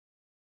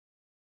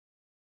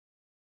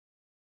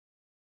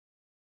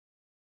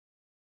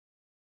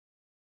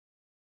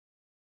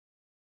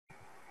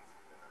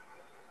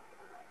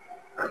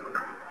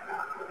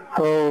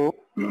तो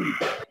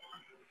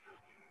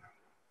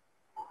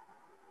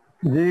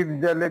जीव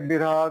जले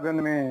बिरहागन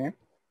में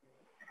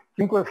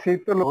किनको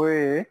शीतल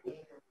होए,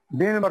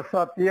 दिन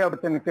बरसातिया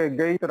बचन के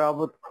गई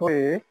तरावत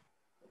खोए,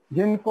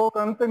 जिनको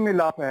कंत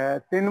मिलाप है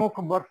तिनमुख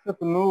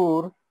बरसत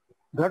नूर,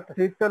 घट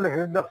शीतल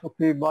हृदय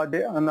सुखी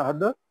बाजे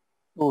अनहद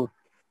सूर।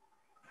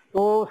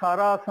 तो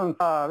सारा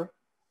संसार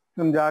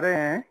समझा रहे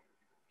हैं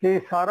कि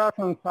सारा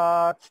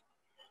संसार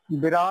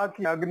विराग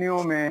की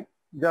अग्नियों में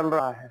जल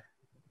रहा है,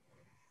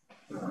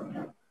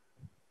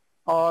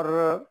 और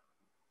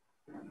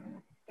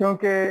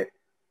क्योंकि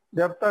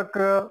जब तक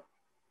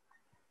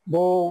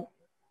वो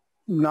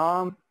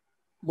नाम,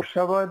 वो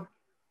शब्द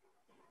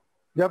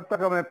जब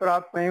तक हमें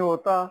प्राप्त नहीं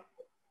होता,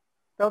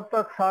 तब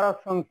तक सारा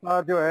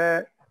संसार जो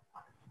है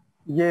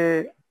ये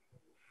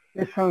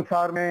इस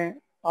संसार में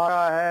आ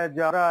रहा है,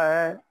 जा रहा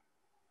है,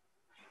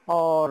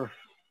 और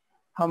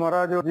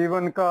हमारा जो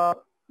जीवन का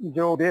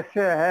जो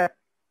उद्देश्य है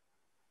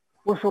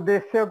उस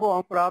उद्देश्य को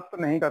हम प्राप्त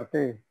नहीं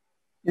करते,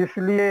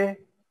 इसलिए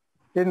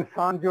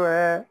इंसान जो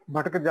है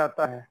भटक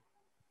जाता है।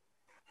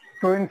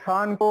 तो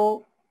इंसान को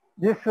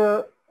जिस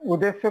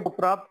उद्देश्य को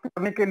प्राप्त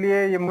करने के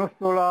लिए ये मनुष्य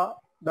जोड़ा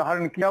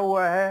धारण किया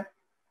हुआ है,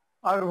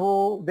 अगर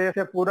वो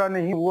उद्देश्य पूरा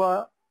नहीं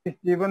हुआ इस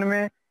जीवन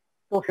में,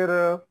 तो फिर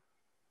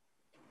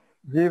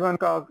जीवन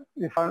का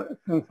इस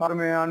संसार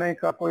में आने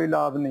का कोई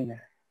लाभ नहीं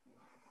है।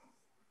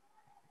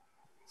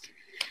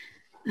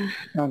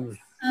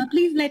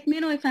 Please let me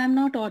know if I am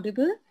not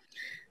audible.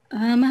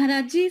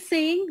 Maharaj Ji is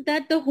saying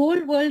that the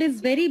whole world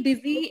is very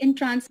busy in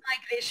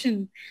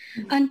transmigration.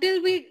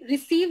 Until we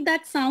receive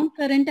that sound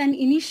current and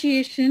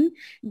initiation,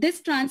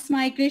 this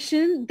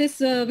transmigration, this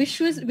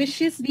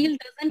vicious wheel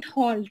doesn't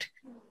halt.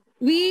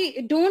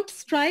 We don't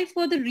strive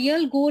for the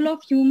real goal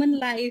of human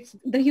life,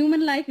 the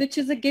human life which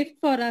is a gift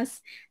for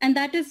us, and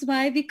that is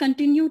why we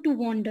continue to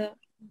wander.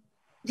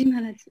 Ji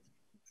Maharaj Ji.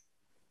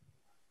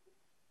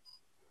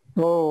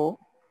 तो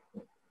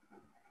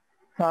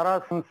सारा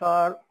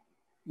संसार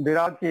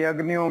विराग की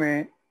अग्नियों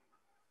में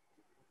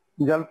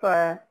जलता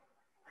है,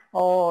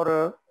 और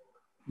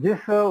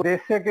जिस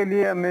उद्देश्य के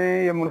लिए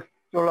हमें ये मनुष्य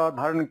जोड़ा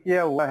धारण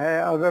किया हुआ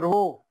है, अगर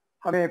वो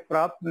हमें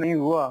प्राप्त नहीं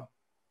हुआ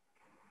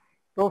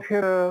तो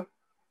फिर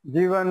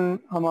जीवन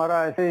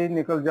हमारा ऐसे ही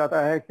निकल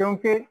जाता है।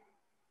 क्योंकि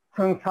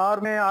संसार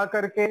में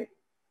आकर के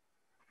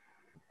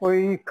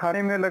कोई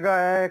खाने में लगा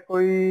है,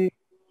 कोई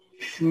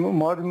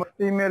मौज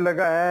मस्ती में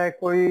लगा है,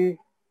 कोई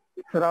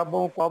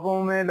शराबों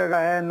ख्वाबों में लगा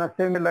है,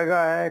 नशे में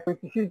लगा है, कोई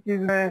किसी चीज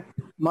में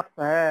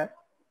मस्त है,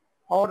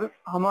 और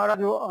हमारा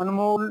जो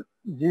अनमोल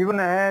जीवन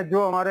है,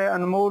 जो हमारे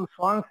अनमोल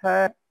श्वास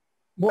है,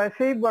 वो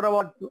ऐसे ही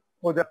बर्बाद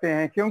हो जाते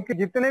हैं। क्योंकि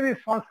जितने भी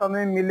श्वास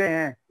हमें मिले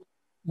हैं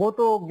वो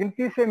तो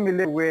गिनती से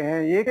मिले हुए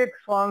हैं, एक एक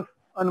श्वास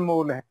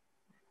अनमोल है।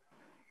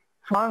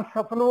 श्वास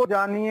सफल हो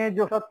जानिए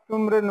जो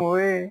सत्सुमरन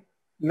होए,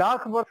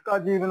 लाख वर्ष का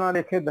जीवना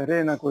लेखे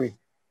धरे न कोई।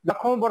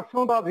 लाखों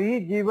वर्षों का भी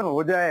जीवन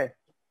हो जाए,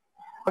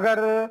 अगर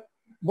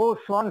वो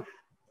श्वास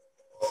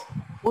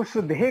उस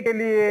देह के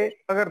लिए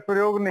अगर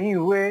प्रयोग नहीं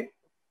हुए,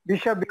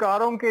 विषय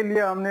विकारों के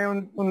लिए हमने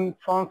उन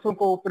श्वासों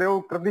को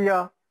प्रयोग कर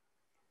दिया,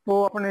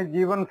 तो अपने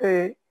जीवन से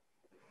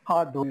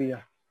हाथ धो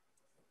लिया।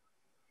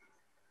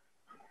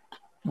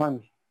 हाँ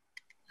जी।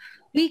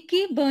 We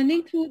keep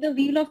burning through the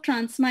wheel of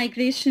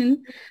transmigration.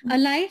 A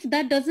life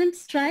that doesn't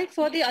strive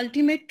for the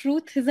ultimate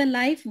truth is a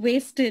life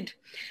wasted.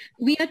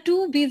 We are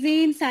too busy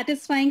in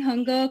satisfying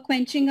hunger,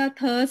 quenching our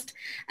thirst,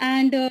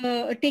 and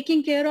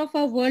taking care of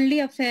our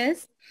worldly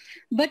affairs.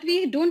 But we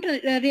don't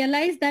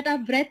realize that our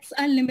breaths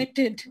are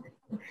limited.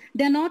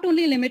 They're not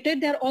only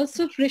limited, they're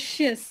also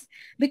precious.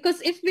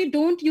 Because if we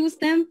don't use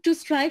them to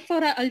strive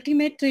for our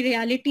ultimate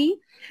reality,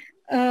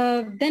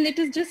 then it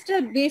is just a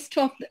waste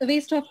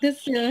of this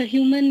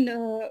human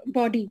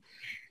body,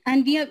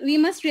 and we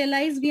must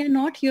realize we are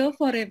not here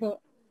forever.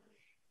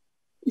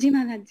 जी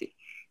महाराज जी।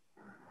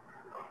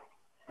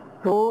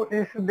 तो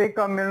इस देह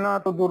का मिलना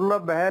तो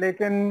दुर्लभ है,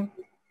 लेकिन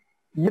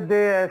ये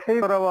देह ऐसे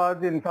ही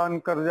बर्बाद इंसान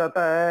कर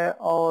जाता है।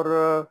 और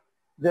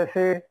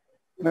जैसे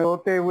मैं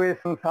होते हुए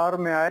संसार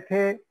में आए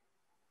थे,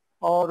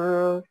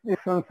 और इस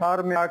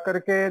संसार में आकर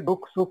के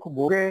दुख सुख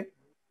भोगे,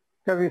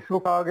 कभी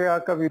सुख आ गया,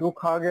 कभी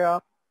दुख आ गया,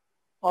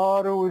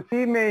 और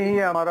उसी में ही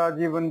हमारा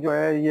जीवन जो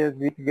है ये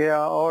बीत गया,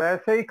 और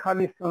ऐसे ही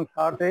खाली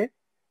संसार से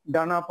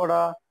जाना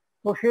पड़ा।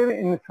 तो फिर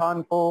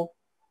इंसान को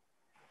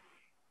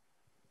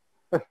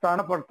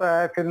पछताना पड़ता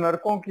है, फिर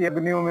नरकों की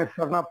अग्नियों में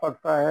सड़ना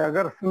पड़ता है।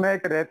 अगर समय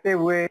के रहते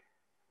हुए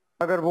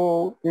अगर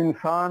वो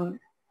इंसान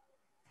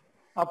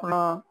अपना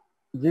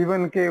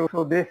जीवन के उस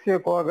उद्देश्य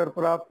को अगर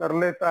प्राप्त कर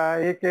लेता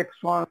है, एक एक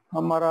श्वास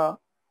हमारा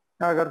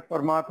अगर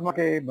परमात्मा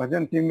के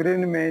भजन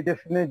सिमरन में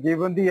जिसने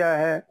जीवन दिया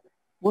है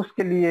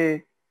उसके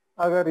लिए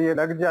अगर ये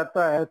लग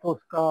जाता है, तो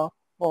उसका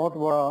बहुत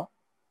बड़ा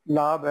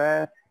लाभ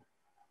है।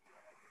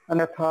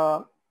 अन्यथा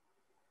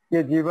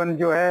ये जीवन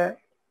जो है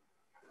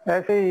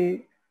ऐसे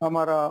ही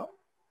हमारा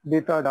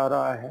बीता जा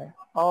रहा है,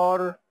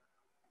 और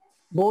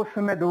वो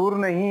समय दूर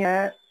नहीं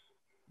है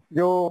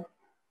जो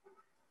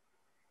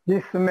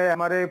जिस समय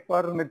हमारे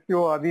पर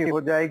मृत्यु आदि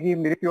हो जाएगी,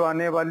 मृत्यु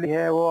आने वाली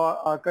है, वो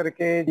आकर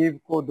के जीव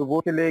को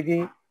डुबो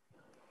चलेगी,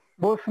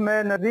 वो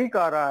समय नजदीक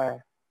आ रहा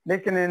है,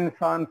 लेकिन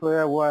इंसान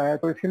सोया हुआ है।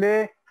 तो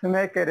इसलिए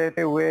समय के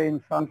रहते हुए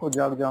इंसान को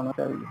जाग जाना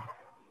चाहिए।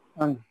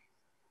 हाँ जी।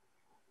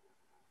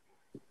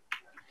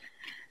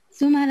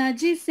 So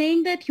Maharaj is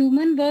saying that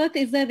human birth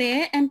is a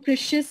rare and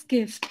precious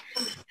gift.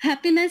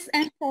 Happiness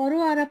and sorrow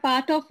are a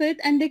part of it,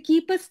 and they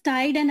keep us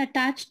tied and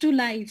attached to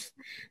life.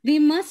 We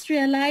must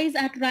realize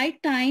at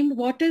right time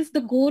what is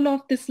the goal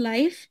of this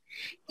life.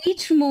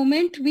 Each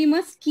moment we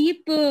must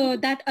keep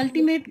that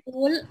ultimate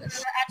goal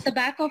at the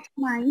back of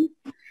mind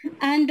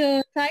and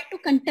try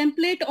to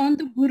contemplate on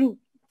the Guru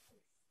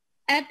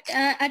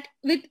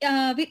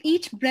with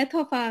each breath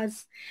of ours.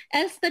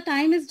 Else the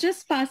time is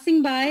just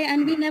passing by,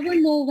 and we never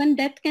know when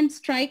death can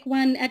strike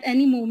one at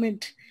any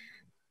moment.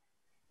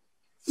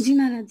 जी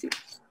महाराज जी।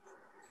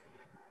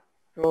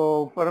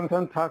 तो परम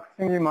संत ठाकुर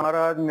सिंह जी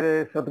महाराज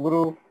मेरे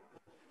सतगुरु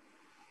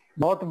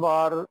बहुत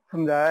बार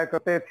समझाया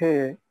करते थे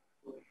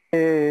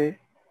कि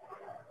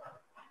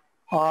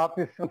आप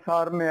इस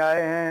संसार में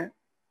आए हैं,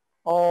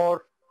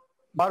 और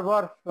बार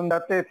बार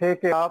समझाते थे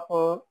कि आप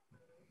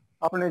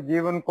अपने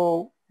जीवन को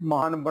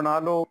महान बना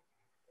लो,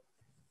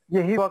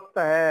 यही वक्त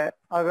है।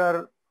 अगर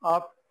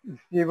आप इस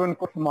जीवन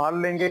को संभाल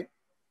लेंगे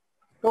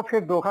तो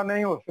फिर धोखा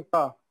नहीं हो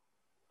सकता।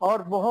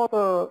 और बहुत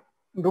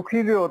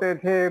दुखी भी होते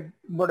थे,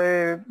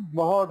 बड़े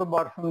बहुत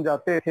बार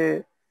समझाते थे,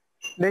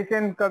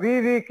 लेकिन कभी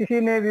भी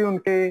किसी ने भी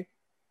उनके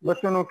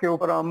वचनों के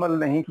ऊपर अमल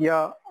नहीं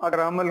किया। अगर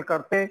अमल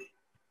करते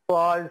तो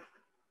आज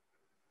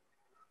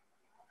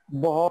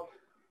बहुत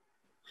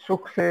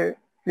सुख से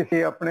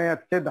किसी अपने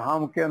अच्छे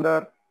धाम के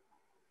अंदर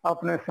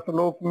अपने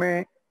सतलोक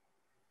में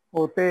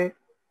होते।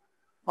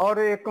 और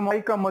ये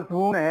कमाई का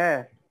मजमून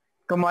है,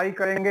 कमाई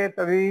करेंगे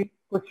तभी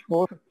कुछ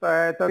हो सकता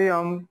है, तभी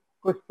हम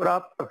कुछ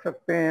प्राप्त कर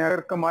सकते हैं।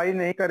 अगर कमाई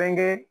नहीं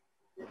करेंगे,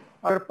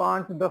 अगर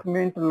 5-10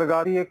 मिनट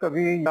लगा दिए,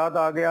 कभी याद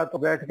आ गया तो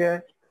बैठ गए,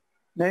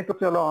 नहीं तो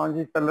चलो हाँ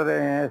जी चल रहे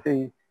हैं ऐसे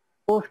ही,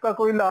 तो उसका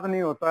कोई लाभ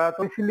नहीं होता है।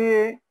 तो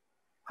इसलिए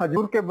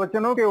हजूर के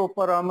वचनों के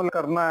ऊपर अमल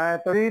करना है,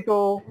 तभी तो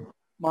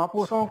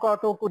महापुरुषों का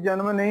तो कुछ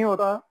जन्म नहीं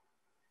होता,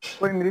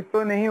 कोई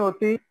मृत्यु नहीं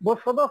होती, वो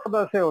सदा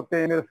सदा से होते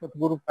हैं। मेरे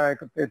सतगुरु पाया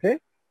करते थे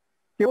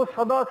कि वो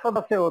सदा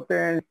सदा से होते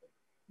हैं।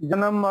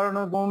 जन्म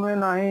मरण दो में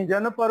नहीं,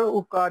 जन पर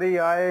उपकारी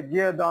आए,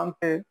 जे दान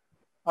से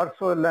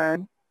अरसो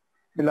लैन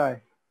मिलाए।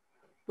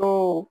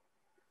 तो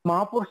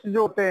महापुरुष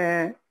जो होते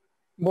हैं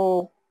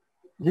वो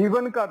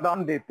जीवन का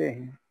दान देते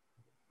हैं,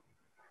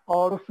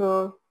 और उस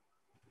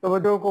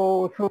तवज्जो को,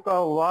 उसका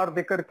वार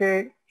दे करके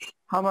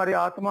हमारी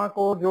आत्मा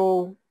को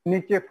जो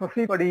नीचे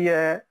फंसी पड़ी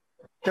है,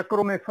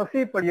 चक्रों में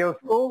फंसी पड़ी है,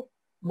 उसको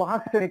वहां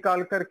से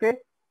निकाल करके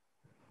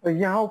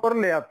यहाँ ऊपर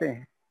ले आते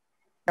हैं,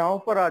 यहाँ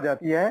ऊपर आ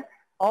जाती है।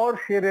 और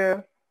फिर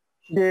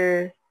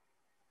ये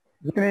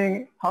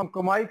जितनी हम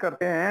कमाई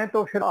करते हैं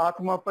तो फिर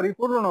आत्मा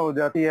परिपूर्ण हो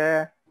जाती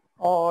है,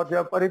 और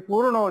जब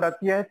परिपूर्ण हो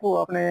जाती है तो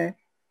अपने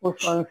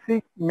उस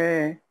अंशिक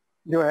में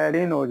जो है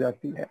लीन हो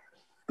जाती है।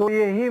 तो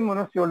यही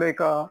मनुष्यों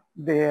का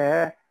देह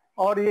है,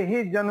 और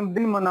यही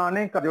जन्मदिन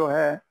मनाने का जो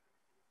है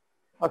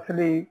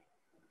असली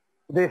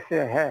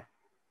उद्देश्य है।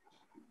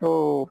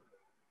 तो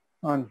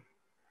हाँ।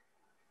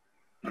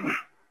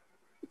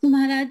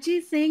 Maharaj ji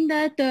is saying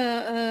that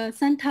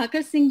Sant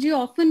Thakur Singh ji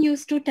often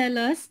used to tell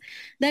us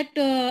that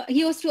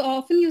he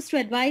often used to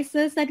advise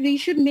us that we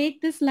should make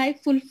this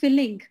life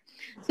fulfilling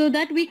so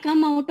that we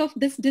come out of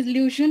this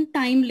delusion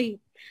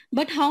timely.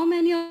 But how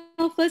many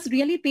of us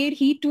really paid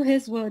heed to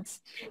his words?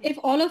 If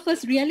all of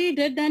us really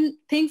did, then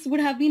things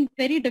would have been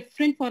very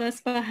different for us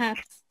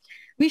perhaps.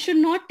 We should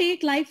not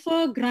take life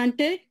for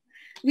granted.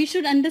 We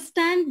should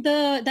understand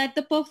that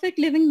the perfect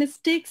living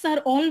mystics are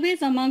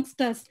always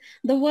amongst us.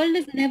 The world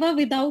is never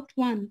without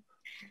one.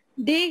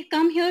 They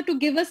come here to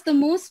give us the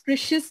most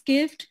precious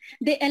gift.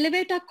 They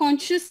elevate our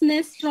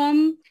consciousness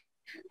from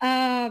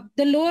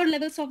the lower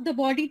levels of the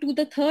body to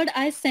the third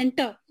eye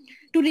center,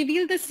 to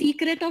reveal the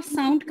secret of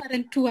sound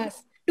current to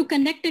us, to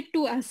connect it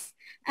to us.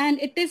 And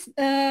it is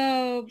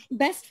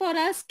best for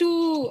us to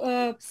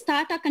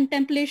start our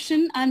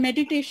contemplation, our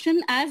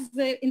meditation as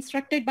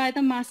instructed by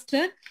the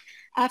master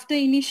after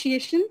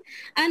initiation,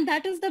 and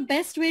that is the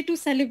best way to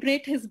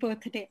celebrate his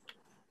birthday.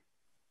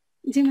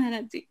 जी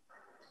महाराज जी।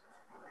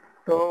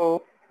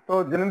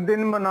 तो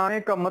जन्मदिन मनाने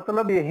का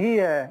मतलब यही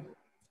है,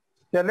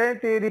 चले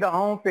तेरी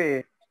राहों पे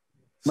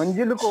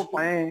मंजिल को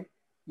पाए,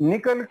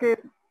 निकल के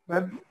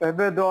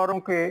भव्य द्वारों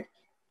के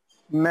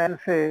मैल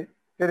से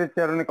तेरे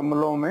चरण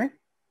कमलों में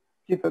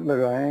चित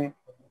लगाएं।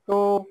 तो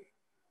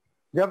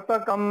जब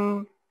तक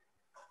हम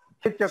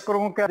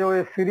चक्रों का जो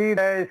ये शरीर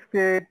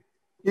है,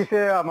 इसे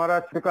हमारा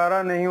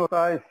छुटकारा नहीं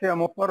होता, इससे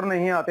हम ऊपर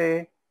नहीं आते,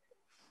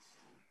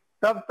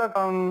 तब तक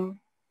हम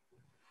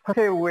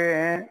फंसे हुए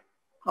हैं।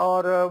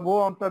 और वो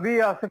हम तभी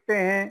आ सकते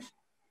हैं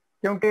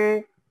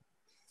क्योंकि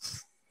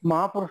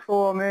महापुरुष को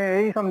हमें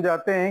यही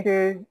समझाते हैं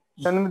कि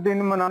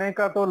जन्मदिन मनाने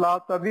का तो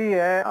लाभ तभी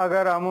है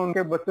अगर हम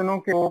उनके वचनों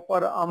के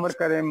ऊपर अमल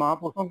करें,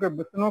 महापुरुषों के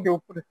वचनों के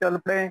ऊपर चल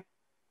पड़े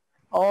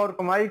और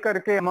कमाई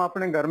करके हम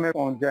अपने घर में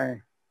पहुंच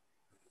जाएं।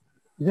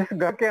 जिस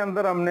घर के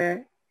अंदर हमने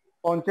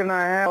पहुंचना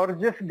है। और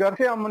जिस घर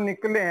से हम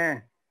निकले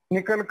हैं,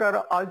 निकलकर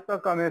आज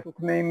तक हमें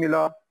सुख नहीं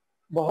मिला,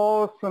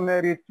 बहुत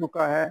समय बीत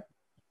चुका है।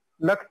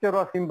 लख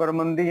 84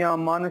 बरमंदियां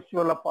मानस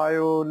वाला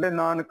पायो, ले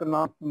नानक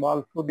नाम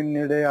संभाल सो दिन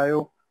नेड़े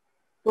आयो।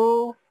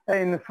 तो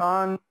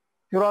इंसान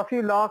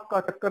 84 लाख का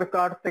चक्कर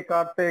काटते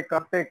काटते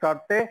काटते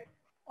काटते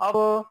अब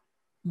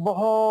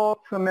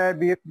बहुत समय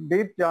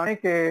बीत जाने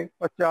के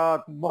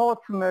पश्चात,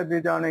 बहुत समय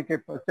बीत जाने के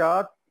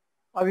पश्चात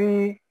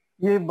अभी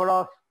ये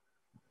बड़ा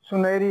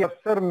सुनहरी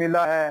अवसर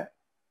मिला है।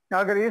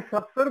 अगर इस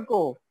अवसर को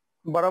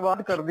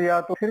बर्बाद कर दिया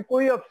तो फिर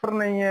कोई अवसर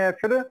नहीं है,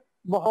 फिर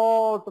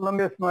बहुत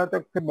लंबे समय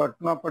तक फिर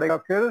भटकना पड़ेगा,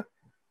 फिर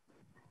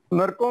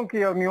नरकों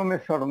की अग्नियों में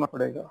सड़ना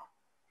पड़ेगा।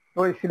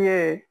 तो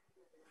इसलिए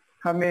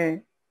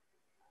हमें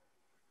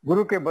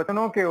गुरु के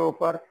वचनों के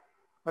ऊपर,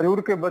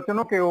 हजूर के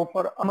वचनों के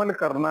ऊपर अमल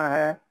करना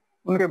है।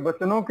 उनके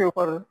वचनों के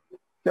ऊपर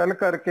चल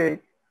करके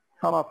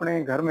हम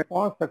अपने घर में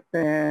पहुंच सकते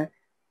हैं।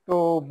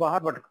 तो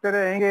बाहर भटकते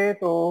रहेंगे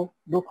तो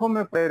दुखों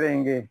में पड़े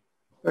रहेंगे।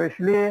 तो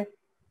इसलिए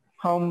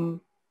हम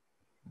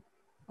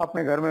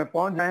अपने घर में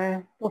पहुंच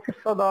जाएं तो फिर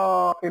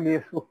सदा के लिए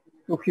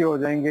सुखी हो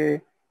जाएंगे।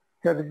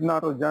 फिर ना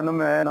तो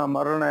जन्म है, ना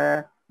मरण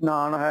है, ना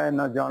आना है,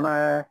 ना जाना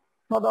है।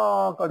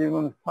 सदा का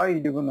जीवन स्थायी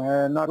जीवन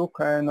है, ना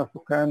रुख है, ना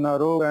सुख है, ना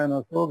रोग है, ना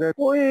शोक है,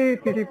 कोई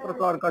किसी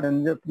प्रकार का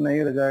झंझट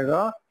नहीं रह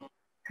जाएगा।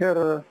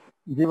 फिर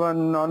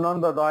जीवन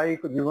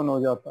आनंददायक जीवन हो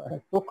जाता है,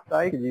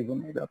 सुखदायक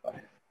जीवन हो जाता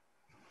है।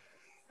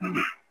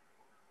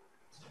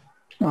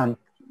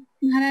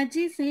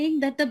 Maharaji is saying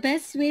that the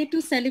best way to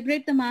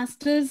celebrate the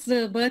master's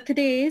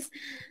birthday is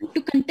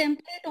to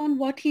contemplate on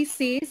what he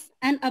says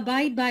and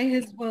abide by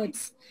his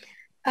words.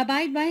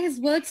 Abide by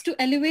his words to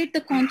elevate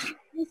the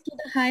consciousness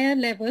to the higher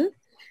level.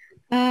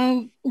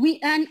 We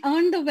and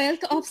earn the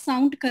wealth of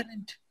sound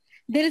current.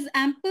 There is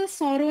ample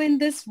sorrow in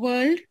this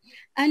world,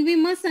 and we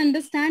must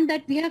understand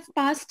that we have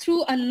passed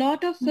through a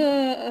lot of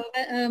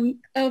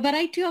a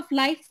variety of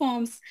life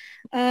forms.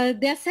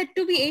 There are said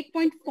to be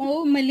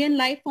 8.4 million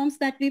life forms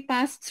that we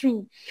pass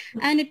through,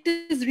 and it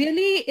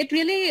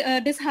really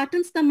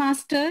disheartens the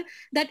master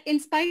that in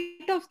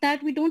spite of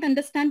that we don't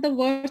understand the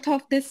worth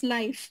of this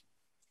life.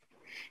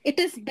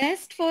 It is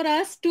best for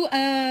us to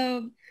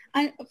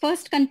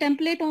first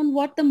contemplate on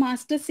what the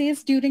master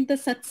says during the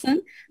satsang,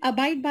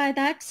 abide by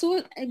that.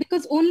 So,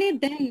 because only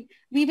then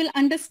we will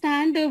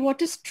understand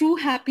what is true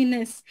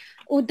happiness.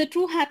 Or the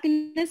true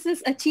happiness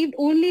is achieved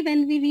only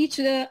when we reach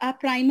our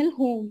primal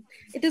home.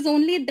 It is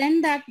only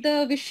then that the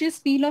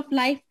vicious wheel of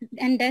life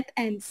and death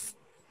ends.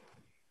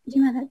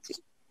 जी महाराज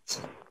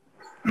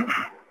जी।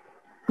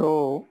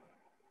 तो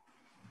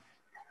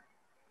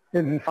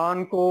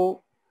इंसान को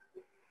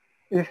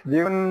इस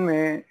जीवन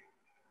में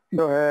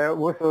जो है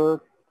उस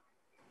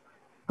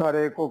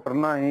कार्य को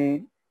करना ही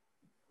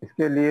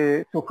इसके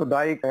लिए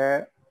सुखदायक है।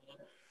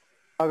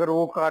 अगर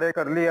वो कार्य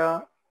कर लिया,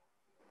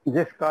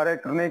 जिस कार्य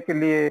करने के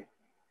लिए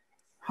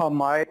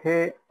हम आए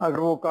थे, अगर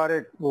वो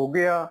कार्य हो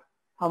गया,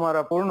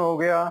 हमारा पूर्ण हो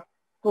गया,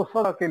 तो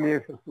सदा के लिए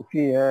फिर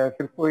सुखी है,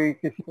 फिर कोई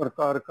किसी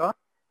प्रकार का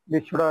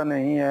बिछड़ा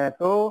नहीं है।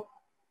 तो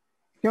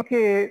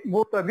क्योंकि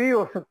वो तभी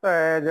हो सकता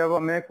है जब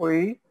हमें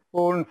कोई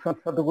पूर्ण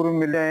सदगुरु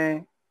मिले।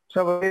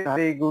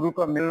 शबरी गुरु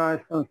का मिलना इस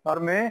संसार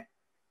में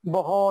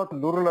बहुत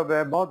दुर्लभ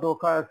है, बहुत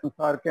धोखा है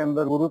संसार के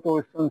अंदर। गुरु तो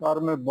इस संसार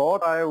में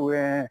बहुत आए हुए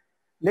हैं,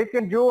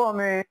 लेकिन जो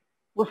हमें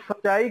उस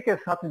सच्चाई के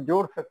साथ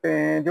जोड़ सकते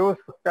हैं, जो उस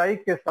सच्चाई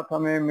के साथ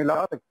हमें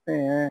मिला सकते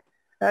हैं,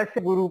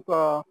 ऐसे गुरु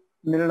का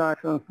मिलना इस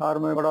संसार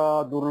में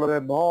बड़ा दुर्लभ है,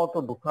 बहुत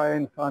धोखा है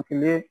इंसान के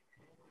लिए।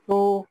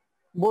 तो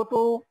वो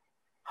तो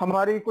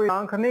हमारी कोई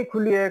आंख नहीं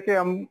खुली है कि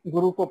हम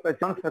गुरु को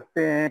पहचान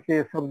सकते हैं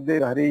कि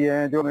शब्दधारी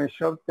है, जो हमें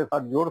शब्द के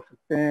साथ जोड़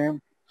सकते हैं।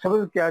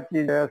 शब्द क्या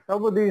चीज है?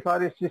 शब्द ही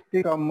सारी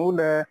सृष्टि का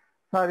मूल है,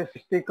 सारी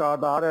सृष्टि का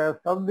आधार है,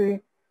 शब्द ही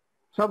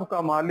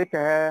सबका मालिक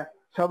है,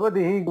 शब्द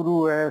ही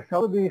गुरु है,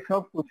 शब्द ही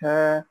सब कुछ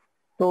है।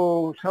 तो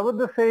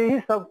शब्द से ही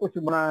सब कुछ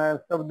बना है।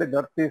 शब्द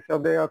धरती,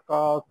 शब्द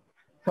आकाश,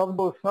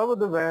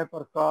 शब्द वह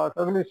प्रकाश,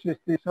 अगली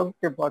सृष्टि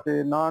सबके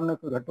पाचे,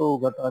 नानक घटो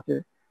घटाचे।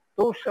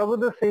 तो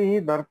शब्द से ही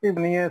धरती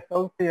बनी है,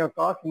 शब्द से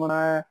आकाश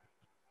बना है,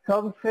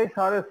 शब्द से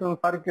सारे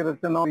संसार की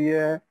रचना हुई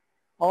है,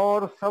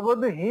 और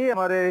शब्द ही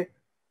हमारे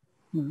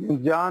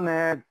जान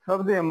है,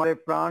 शब्द हमारे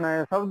प्राण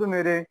है। शब्द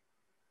मेरे,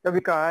 कभी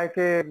कहा है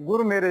कि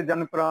गुरु मेरे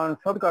जन प्राण,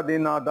 शब्द का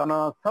देना दाना,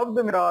 शब्द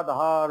मेरा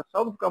आधार,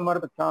 शब्द का मर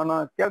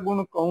बचाना, क्या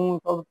गुण कहूँ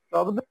शब्द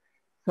शब्द,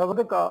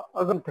 शब्द का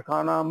अगम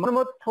ठिकाना,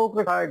 मनमत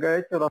ठोकर खाए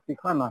गए 84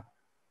 खाना।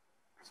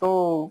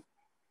 तो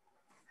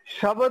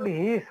शब्द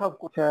ही सब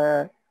कुछ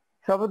है,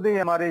 शब्द ही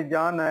हमारी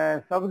जान है,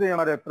 शब्द ही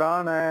हमारे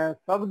प्राण है,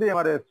 शब्द ही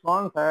हमारे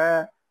श्वास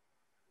है।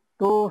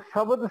 तो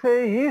शब्द से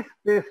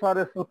ही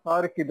सारे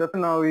संसार की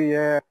रचना हुई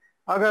है।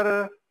 अगर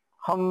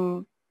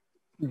हम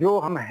जो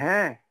हम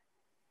हैं,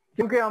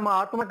 क्योंकि हम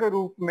आत्मा के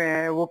रूप में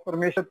है, वो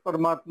परमेश्वर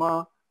परमात्मा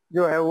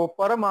जो है वो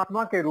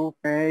परमात्मा के रूप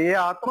में है, ये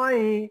आत्मा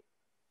ही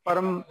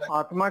परम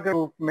आत्मा के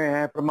रूप में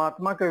है,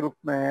 परमात्मा के रूप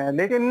में है।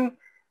 लेकिन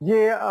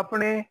ये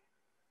अपने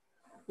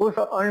उस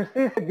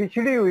अंशी से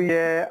बिछड़ी हुई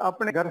है,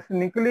 अपने घर से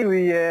निकली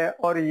हुई है,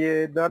 और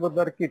ये दर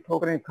बदर की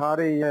ठोकरें खा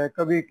रही है।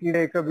 कभी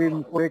कीड़े, कभी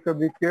मकोड़े,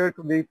 कभी पेड़,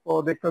 कभी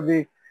पौधे,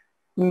 कभी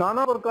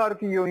नाना प्रकार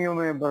की योनियों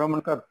में भ्रमण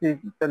करती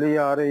चली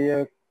आ रही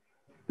है।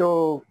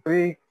 तो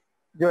कभी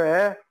जो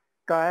है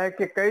कहा है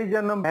कि कई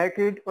जन्म है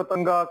कीट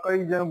पतंगा,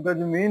 कई जन्म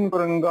गजमीन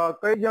कुरंगा,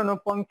 कई जन्म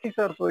पंखी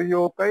सर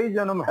सोइयो, कई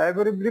जन्म है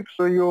वृक्ष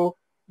सोइयो,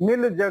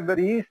 मिल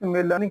जगदीश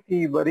मिलन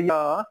की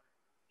बरिया,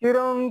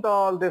 चिरम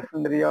ताल दे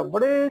सुंदरिया।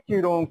 बड़े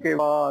चिरों के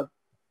बाद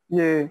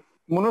ये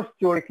मनुष्य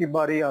जोड़ की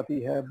बारी आती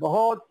है,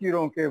 बहुत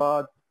चिरों के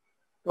बाद।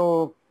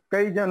 तो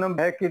कई जन्म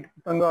है कीट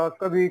पतंगा,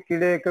 कभी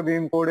कीड़े, कभी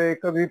मकोड़े,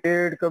 कभी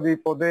पेड़, कभी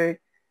पौधे,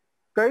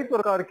 कई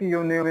प्रकार की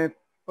योनियों में,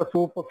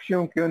 पशु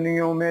पक्षियों की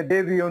योनियों में,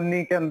 देव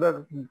योनि के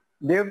अंदर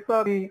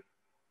देवता भी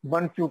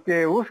बन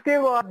चुके। उसके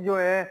बाद जो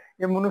है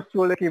ये मनुष्य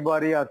जोड़े की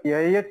बारी आती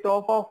है। ये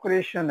टॉप ऑफ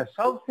क्रिएशन है,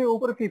 सबसे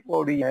ऊपर की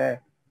पौड़ी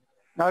है।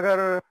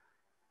 अगर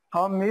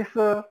हम इस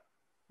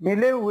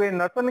मिले हुए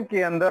नतन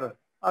के अंदर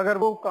अगर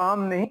वो काम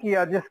नहीं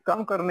किया जिस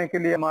काम करने के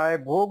लिए हम आए,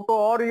 भोग तो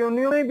और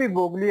योनियों में भी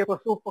भोग लिए,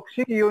 पशु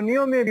पक्षी की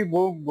योनियों में भी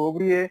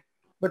भोग लिए,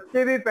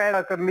 बच्चे भी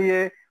पैदा कर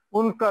लिए,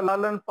 उनका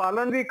लालन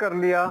पालन भी कर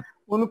लिया,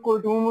 उनको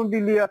चूम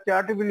भी लिया,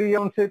 चाट भी लिया,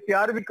 उनसे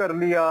प्यार भी कर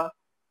लिया।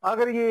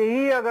 अगर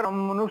यही अगर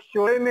हम मनुष्य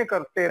जोड़े में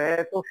करते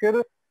रहे तो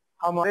फिर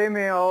हमारे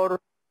में और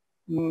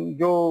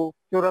जो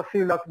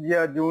 84 लाख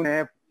जिया जून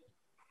है,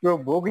 जो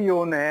भोगी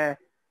योन है,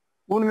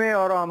 उनमें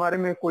और हमारे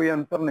में कोई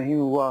अंतर नहीं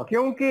हुआ।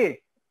 क्योंकि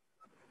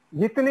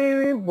जितनी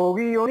भी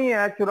भोगी योनि है,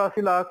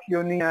 84 लाख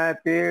योनि है,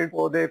 पेड़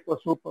पौधे,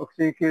 पशु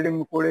पक्षी, कीड़े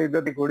मकोड़े,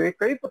 गधे घोड़े,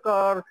 कई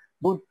प्रकार,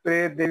 भूत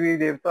प्रेत, देवी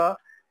देवता,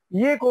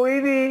 ये कोई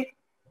भी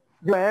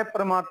जो है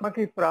परमात्मा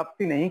की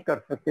प्राप्ति नहीं कर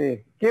सके।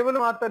 केवल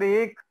मात्र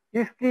एक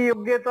इसकी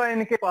योग्यता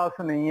इनके पास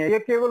नहीं है, ये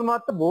केवल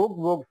मात्र भोग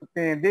भोग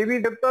सकते हैं। देवी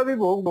देवता भी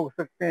भोग भोग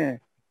सकते हैं,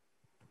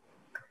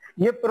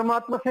 ये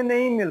परमात्मा से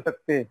नहीं मिल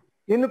सकते।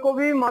 इनको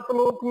भी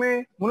मातलोक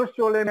में मनुष्य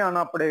चोले में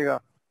आना पड़ेगा,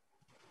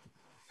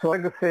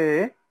 स्वर्ग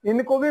से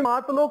इनको भी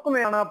मातलोक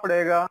में आना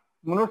पड़ेगा,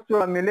 मनुष्य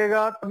चोला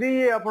मिलेगा तभी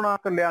ये अपना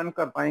कल्याण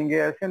कर पाएंगे,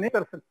 ऐसे नहीं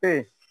कर सकते।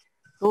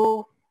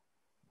 तो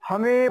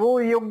हमें वो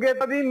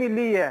योग्यता भी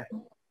मिली है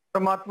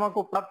परमात्मा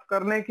को प्राप्त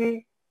करने की,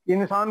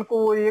 इंसान को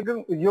वो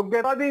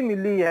योग्यता भी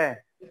मिली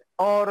है,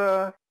 और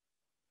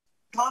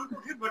इंसान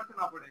को फिर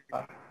भटकना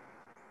पड़ेगा,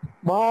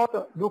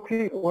 बहुत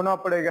दुखी होना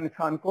पड़ेगा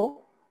इंसान को।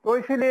 तो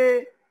इसलिए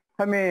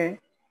हमें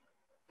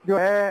जो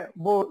है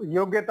वो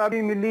योग्यता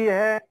भी मिली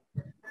है,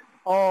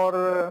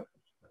 और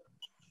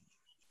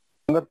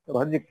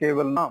भज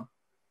केवल नाम।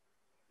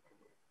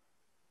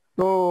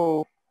 तो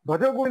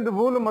भजो गोविंद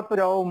भूल मत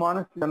जाओ,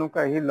 मानस जन्म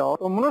का ही लाओ।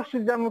 तो मनुष्य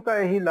जन्म का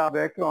यही लाभ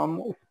है कि हम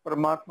उस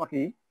परमात्मा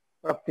की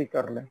प्राप्ति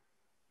कर लें।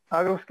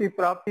 अगर उसकी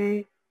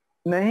प्राप्ति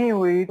नहीं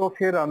हुई तो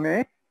फिर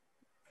हमें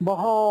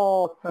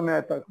बहुत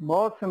समय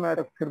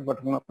तक फिर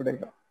भटकना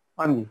पड़ेगा।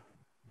 हाँ जी।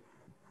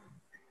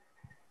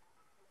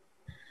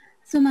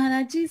 So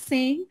Maharaj is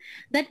saying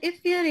that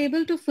if we are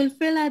able to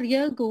fulfill our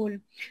real goal,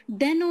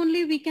 then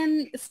only we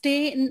can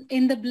stay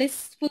in the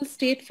blissful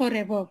state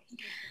forever.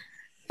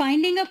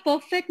 Finding a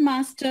perfect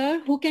master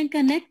who can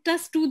connect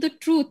us to the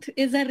truth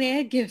is a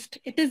rare gift.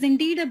 It is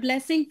indeed a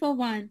blessing for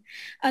one.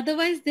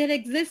 Otherwise, there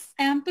exists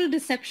ample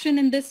deception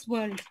in this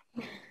world.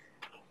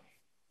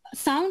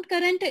 Sound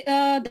current,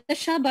 the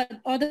Shabad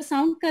or the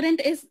sound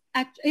current is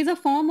a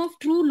form of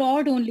true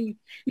Lord only.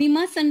 We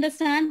must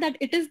understand that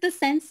it is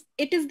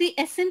the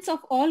essence of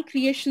all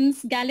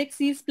creations,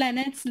 galaxies,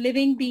 planets,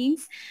 living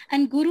beings,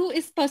 and Guru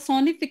is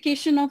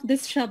personification of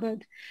this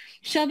Shabad.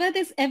 Shabad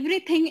is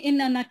everything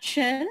in a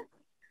nutshell.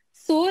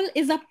 Soul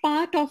is a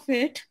part of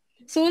it.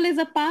 Soul is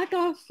a part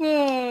of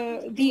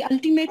the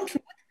ultimate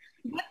truth.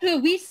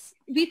 But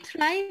we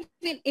thrive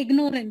in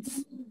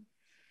ignorance.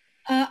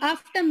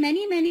 After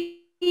many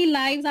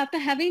lives, after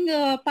having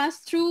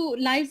passed through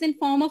lives in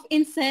form of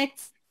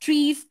insects,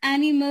 trees,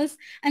 animals,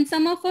 and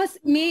some of us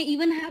may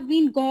even have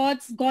been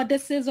gods,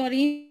 goddesses, or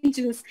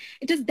angels,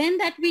 it is then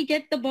that we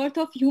get the birth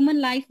of human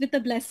life with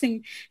a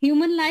blessing.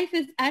 Human life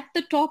is at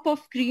the top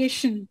of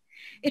creation.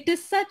 It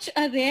is such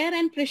a rare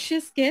and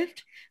precious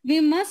gift.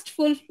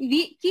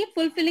 We keep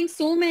fulfilling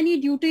so many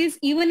duties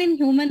even in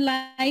human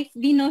life.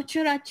 We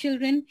nurture our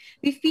children,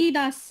 we feed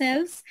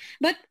ourselves.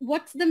 But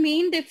what's the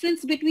main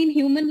difference between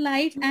human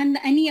life and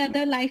any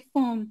other life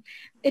form?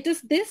 It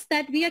is this,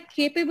 that we are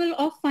capable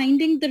of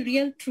finding the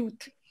real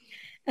truth.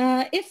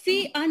 If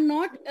we are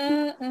not,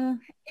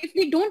 if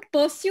we don't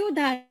pursue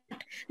that,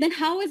 then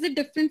how is it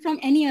different from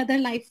any other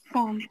life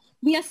form?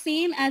 We are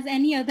same as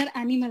any other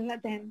animal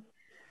then.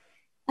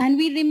 And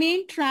we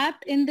remain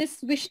trapped in this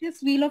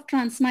vicious wheel of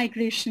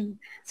transmigration.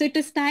 So it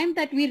is time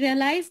that we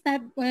realize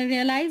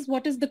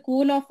what is the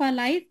goal of our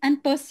life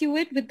and pursue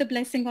it with the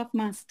blessing of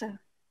Master.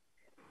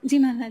 Ji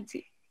Maharaj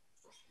Ji.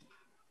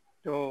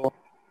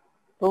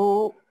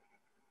 तो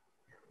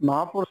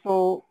महापुरुष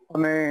तो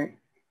हमें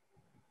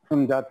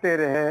समझाते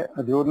रहे,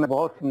 हजूर ने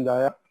बहुत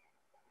समझाया,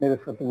 मेरे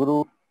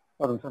सतगुरु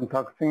परम संत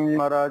सिंह जी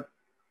महाराज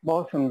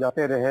बहुत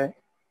समझाते रहे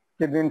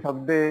कि दिन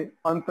शब्दे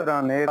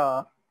अंतरा नेरा,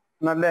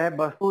 न लह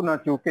वस्तु न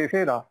चूके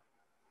फेरा।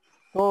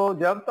 तो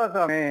जब तक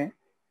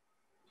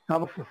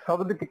हम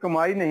शब्द की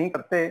कमाई नहीं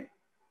करते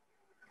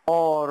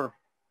और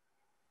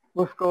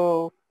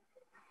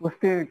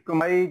उसकी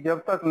कमाई जब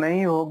तक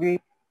नहीं होगी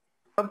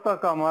तब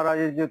तक हमारा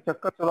ये जो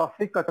चक्कर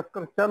 84 का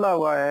चक्कर चला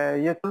हुआ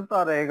है ये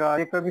चलता रहेगा,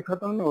 ये कभी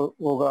खत्म नहीं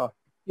होगा,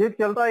 ये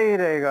चलता ही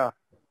रहेगा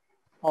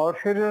और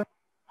फिर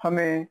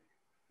हमें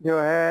जो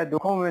है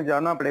दुखों में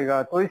जाना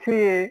पड़ेगा। तो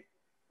इसलिए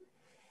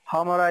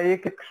हमारा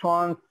एक एक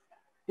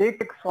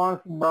श्वास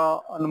बड़ा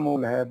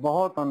अनमोल है,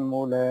 बहुत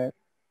अनमोल है।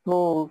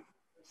 तो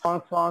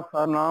श्वास श्वास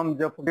हर नाम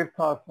जप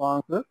बिरथा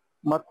श्वास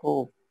मत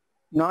हो,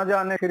 ना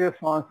जाने फिर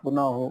श्वास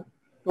ना हो।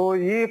 तो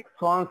ये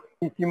श्वास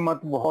की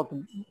कीमत बहुत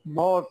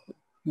बहुत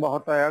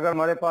बहुत है। अगर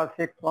हमारे पास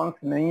एक श्वास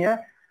नहीं है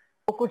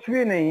तो कुछ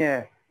भी नहीं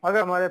है।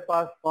 अगर हमारे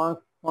पास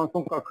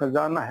श्वासों का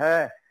खजाना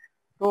है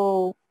तो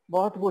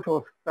बहुत कुछ हो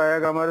सकता है।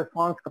 अगर हमारे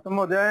श्वास खत्म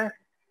हो जाए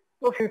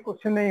तो फिर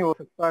कुछ नहीं हो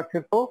सकता,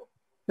 फिर तो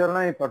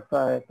चलना ही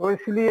पड़ता है। तो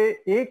इसलिए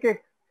एक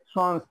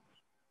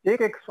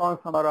एक श्वास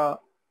हमारा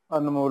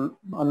अनमोल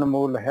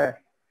अनमोल है।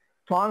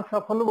 श्वास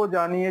सफल वो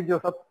जानिए जो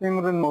सत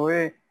सिमरन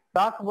होए,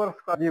 लाख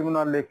वर्ष का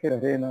जीवन लेके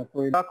रहे ना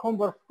कोई। लाखों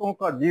वर्षों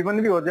का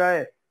जीवन भी हो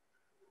जाए,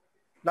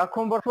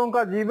 लाखों वर्षों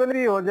का जीवन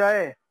भी हो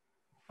जाए,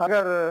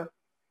 अगर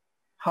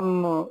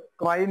हम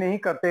कमाई नहीं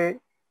करते,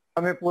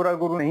 हमें पूरा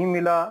गुरु नहीं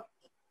मिला,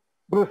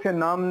 गुरु से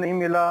नाम नहीं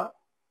मिला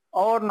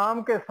और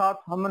नाम के साथ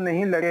हम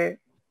नहीं लगे,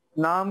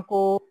 नाम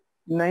को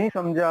नहीं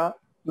समझा,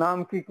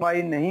 नाम की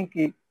कमाई नहीं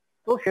की,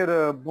 तो फिर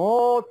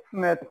बहुत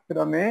समय तक फिर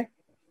हमें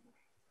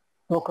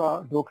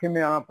धोखे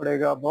में आना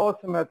पड़ेगा, बहुत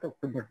समय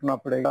तक भटकना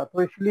पड़ेगा।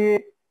 तो इसलिए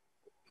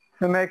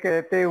समय के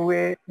रहते हुए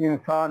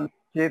इंसान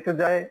चेत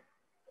जाए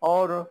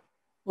और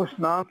उस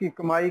नाम की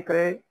कमाई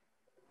करे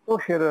तो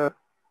फिर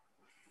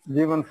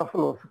जीवन सफल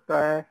हो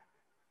सकता है।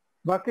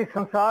 बाकी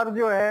संसार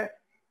जो है,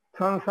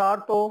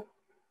 संसार तो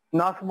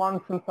नाशवान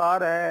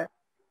संसार है।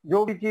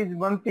 जो भी चीज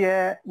बनती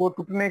है वो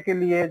टूटने के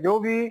लिए, जो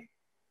भी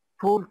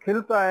फूल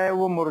खिलता है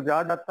वो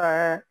मुरझा जाता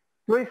है।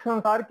 तो इस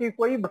संसार की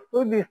कोई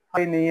वस्तु भी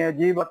स्थायी नहीं है।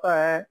 जीव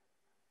आता है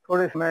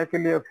थोड़े समय के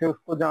लिए, फिर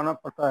उसको जाना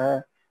पड़ता है।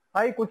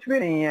 स्थायी कुछ भी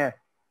नहीं है,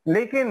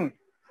 लेकिन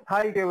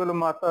स्थायी केवल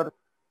मात्र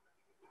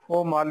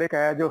वो मालिक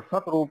है जो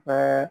सतरूप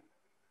है,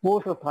 वो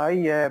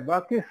स्थायी है।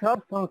 बाकी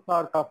सब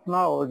संसार का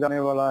अपना हो जाने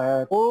वाला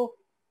है। तो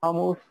हम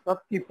उस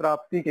सत की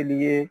प्राप्ति के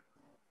लिए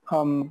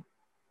हम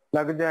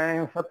लग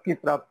जाएं, सत की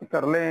प्राप्ति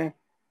कर लें।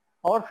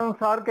 और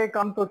संसार के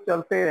काम तो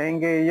चलते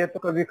रहेंगे, ये तो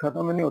कभी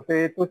खत्म नहीं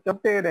होते, तो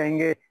चलते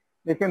रहेंगे।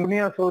 लेकिन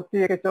दुनिया सोचती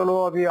है कि चलो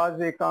अभी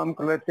आज एक काम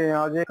कर लेते हैं,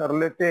 आज ये कर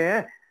लेते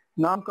हैं,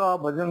 नाम का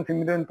भजन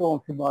सिमरन तो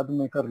फिर बाद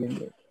में कर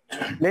लेंगे।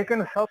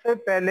 लेकिन सबसे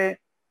पहले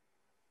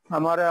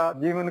हमारा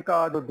जीवन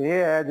का जो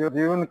ध्येय है, जो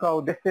जीवन का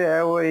उद्देश्य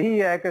है, वो यही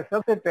है कि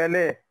सबसे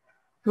पहले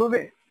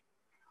सुबह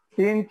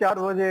 3-4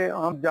 बजे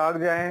हम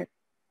जाग जाएं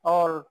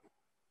और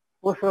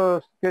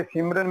उसके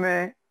सिमरन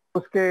में,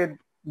 उसके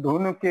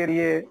धुन के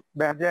लिए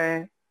बैठ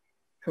जाएं।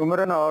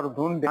 सिमरन और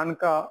धुन ध्यान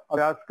का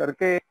अभ्यास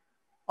करके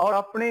और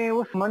अपनी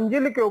उस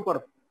मंजिल के ऊपर,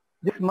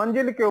 जिस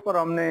मंजिल के ऊपर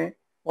हमने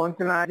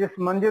पहुंचना है, जिस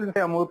मंजिल से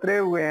हम उतरे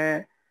हुए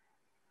हैं,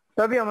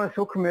 तभी हमें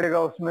सुख मिलेगा।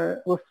 उसमें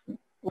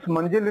उस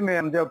मंजिल में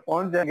हम जब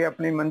पहुंच जाएंगे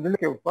अपनी मंजिल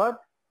के ऊपर,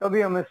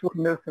 तभी हमें सुख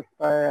मिल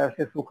सकता है।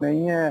 ऐसे सुख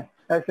नहीं है,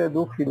 ऐसे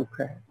दुख ही दुख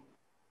है।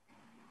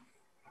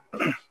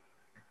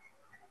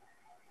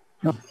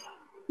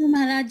 So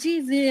Maharaji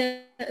is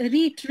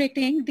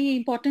reiterating the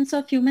importance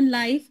of human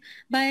life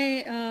by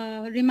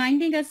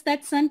reminding us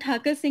that Sant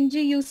Thakur Singh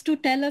Ji used to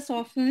tell us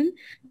often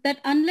that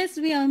unless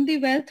we earn the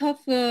wealth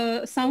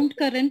of sound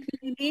current,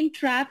 we remain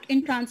trapped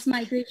in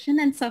transmigration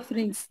and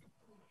sufferings.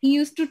 He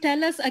used to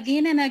tell us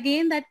again and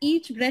again that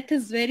each breath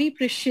is very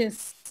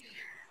precious.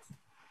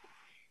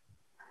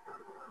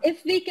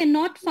 If we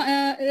cannot,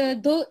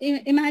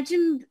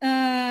 imagine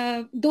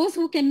those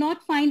who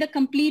cannot find a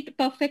complete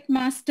perfect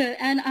master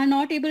and are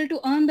not able to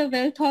earn the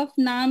wealth of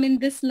Naam in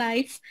this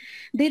life,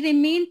 they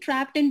remain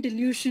trapped in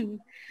delusion.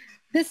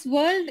 This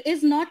world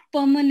is not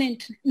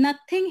permanent.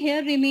 Nothing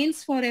here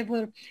remains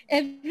forever.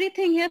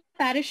 Everything here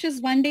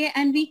perishes one day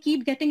and we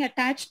keep getting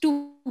attached to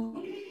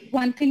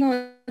one thing or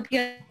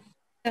the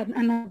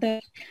another.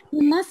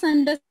 We must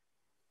understand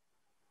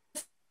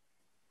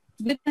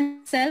with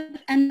self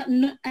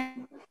and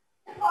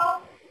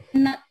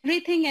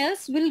everything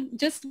else will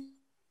just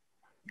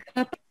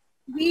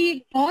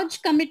we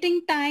dodge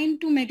committing time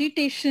to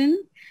meditation.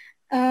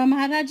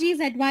 Maharaji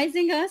is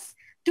advising us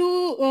to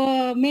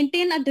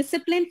maintain a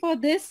discipline for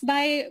this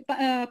by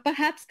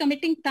perhaps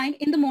committing time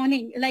in the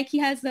morning, like he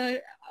has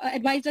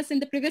advised us in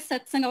the previous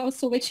satsang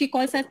also, which he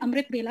calls as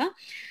Amrit Vela.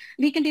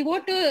 We can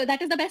devote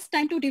that is the best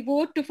time to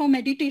devote for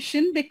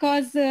meditation,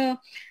 because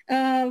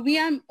we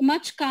are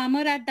much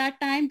calmer at that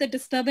time, the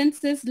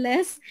disturbance is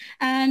less,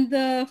 and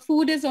the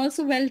food is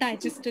also well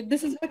digested.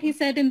 This is what he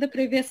said in the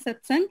previous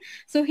satsang.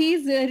 So he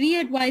is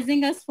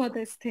re-advising us for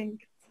this thing.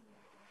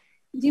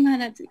 Ji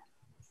Maharaj ji.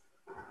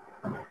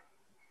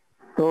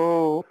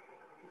 तो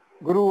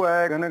गुरु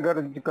है घन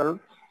गर्ज कर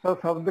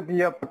शब्द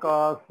किया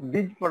प्रकाश,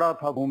 बीज पड़ा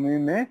था भूमि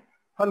में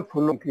फल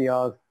फूलों की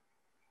आस।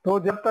 तो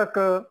जब तक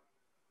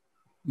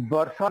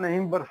वर्षा नहीं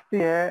बरसती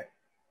है,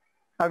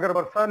 अगर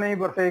वर्षा नहीं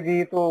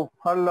बरसेगी तो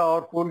फल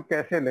और फूल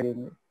कैसे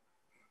लगेंगे।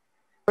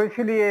 तो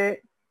इसलिए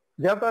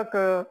जब तक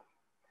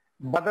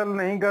बादल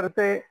नहीं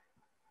गरजते,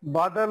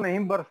 बादल नहीं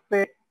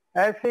बरसते,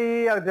 ऐसे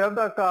ही जब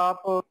तक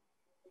आप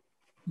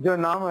जो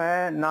नाम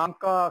है, नाम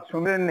का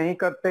सुमिरन नहीं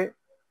करते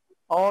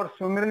और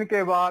सुमिरन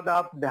के बाद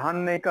आप ध्यान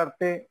नहीं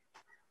करते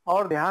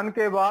और ध्यान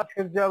के बाद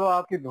फिर जब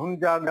आपकी धुन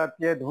जाग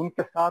जाती है, धुन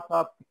के साथ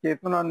आपकी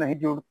चेतना नहीं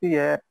जुड़ती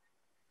है,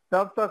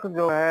 तब तक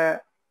जो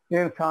है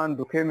इंसान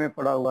दुखे में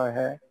पड़ा हुआ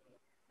है।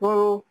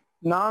 तो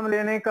नाम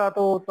लेने का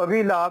तो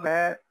तभी लाभ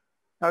है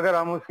अगर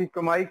हम उसकी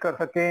कमाई कर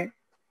सकें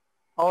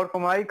और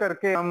कमाई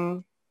करके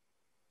हम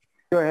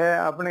जो है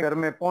अपने घर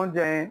में पहुंच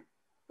जाएं,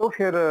 तो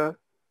फिर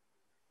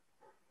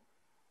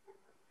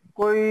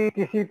कोई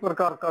किसी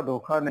प्रकार का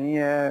धोखा नहीं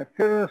है,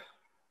 फिर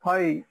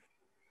स्थायी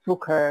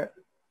सुख है,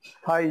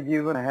 स्थायी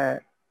जीवन है।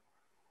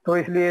 तो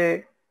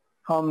इसलिए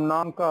हम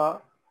नाम का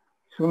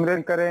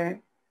सुमिरन करें,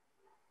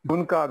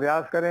 धुन का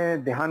अभ्यास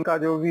करें, ध्यान का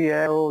जो भी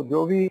है वो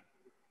जो भी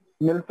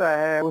मिलता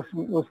है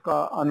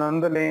उसका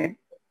आनंद लें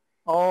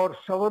और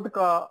शब्द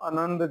का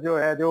आनंद जो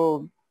है,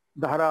 जो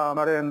धारा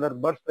हमारे अंदर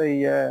बरस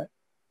रही है,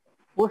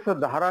 उस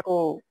धारा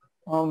को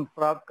हम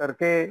प्राप्त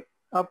करके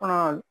अपना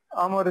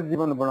अमर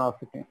जीवन बना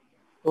सकें।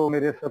 तो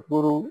मेरे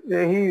सतगुरु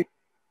यही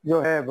जो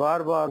है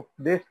बार बार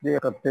उपदेश दिया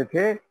करते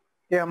थे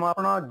कि हम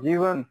अपना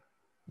जीवन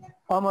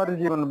अमर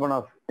जीवन बना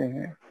सकते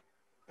हैं।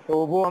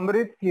 तो वो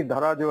अमृत की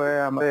धारा जो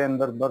है हमारे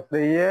अंदर बरस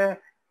रही है,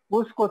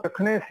 उसको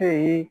चखने से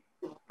ही,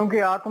 क्योंकि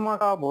आत्मा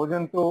का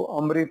भोजन तो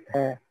अमृत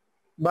है।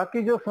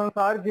 बाकी जो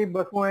संसार की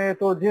वस्तुएं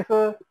तो जिस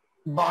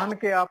वाहन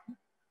के आप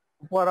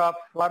ऊपर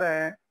आप सवार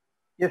हैं,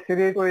 ये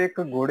शरीर तो एक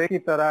घोड़े की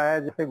तरह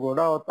है, जैसे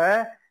घोड़ा होता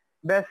है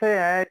वैसे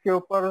है, इसके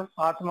ऊपर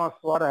आत्मा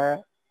सवार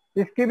है,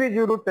 इसकी भी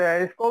जरूरत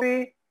है, इसको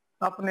भी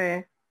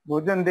अपने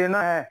भोजन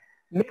देना है।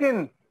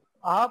 लेकिन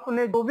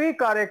आपने जो भी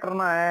कार्य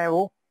करना है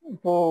वो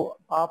तो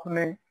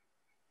आपने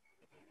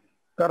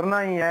करना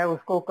ही है,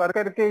 उसको कर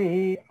करके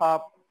ही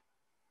आप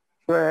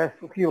जो है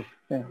सुखी हो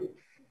सकते हैं।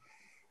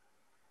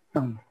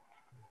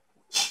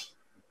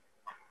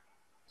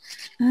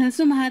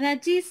 So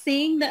Maharaji is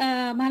saying,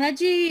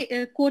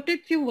 Maharaji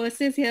quoted few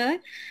verses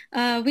here,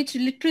 which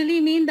literally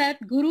mean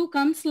that Guru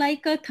comes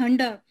like a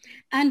thunder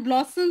and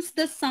blossoms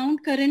the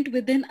sound current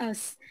within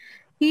us.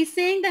 He's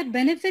saying that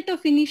benefit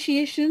of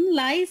initiation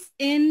lies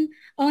in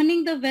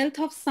earning the wealth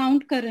of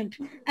sound current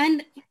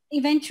and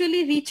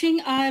eventually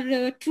reaching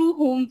our true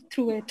home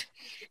through it.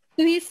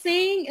 So he's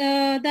saying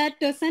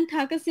that Sant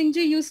Thakur Singh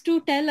Ji used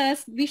to tell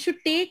us we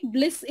should take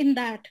bliss in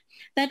that.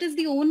 That is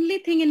the only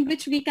thing in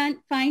which we can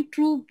find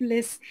true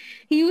bliss.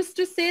 He used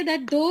to say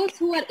that those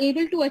who are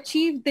able to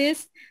achieve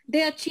this,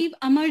 they achieve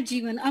Amar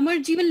Jivan. Amar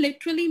Jivan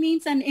literally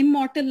means an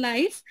immortal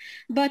life,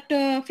 but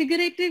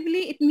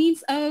figuratively it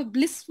means a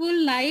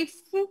blissful life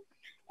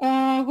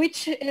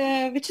which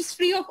is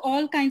free of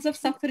all kinds of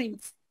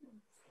sufferings,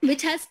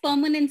 which has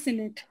permanence in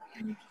it.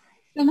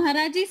 So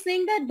Maharaj is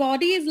saying that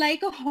body is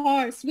like a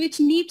horse which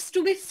needs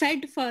to be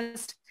fed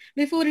first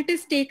before it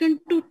is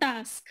taken to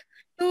task.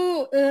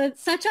 So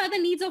such are the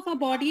needs of our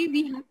body.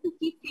 We have to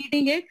keep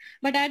feeding it.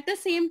 But at the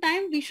same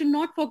time, we should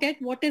not forget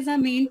what is our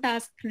main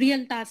task,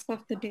 real task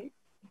of the day.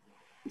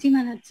 Ji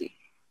Maharaj ji.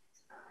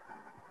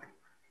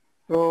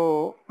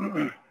 तो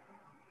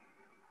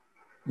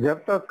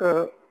जब तक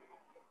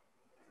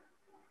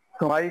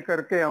कमाई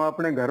करके हम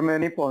अपने घर में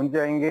नहीं पहुंच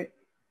जाएंगे,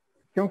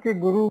 क्योंकि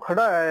गुरु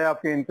खड़ा है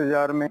आपके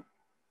इंतजार में,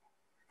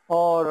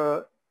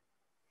 और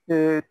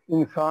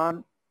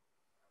इंसान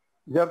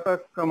जब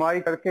तक कमाई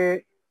करके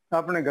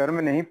अपने घर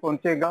में नहीं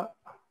पहुंचेगा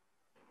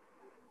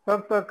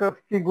तब तक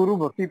उसकी गुरु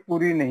भक्ति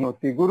पूरी नहीं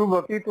होती। गुरु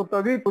भक्ति तो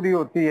तभी पूरी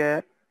होती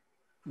है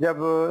जब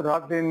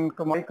रात दिन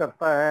कमाई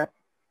करता है,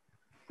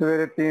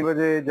 सवेरे 3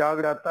 बजे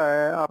जाग जाता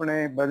है,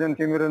 अपने भजन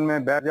सिमरन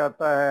में बैठ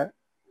जाता है,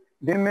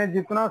 दिन में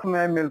जितना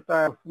समय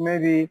मिलता है उसमें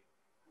भी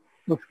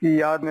उसकी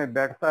याद में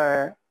बैठता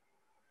है,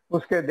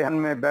 उसके ध्यान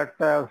में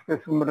बैठता है, उसके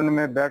सुमरन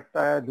में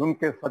बैठता है, धुन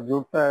के साथ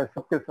जुड़ता है,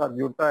 सबके साथ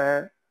जुड़ता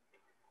है,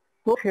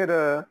 तो फिर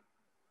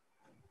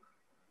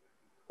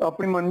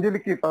अपनी मंजिल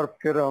की तरफ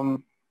फिर हम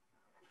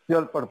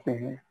चल पड़ते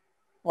हैं।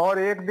 और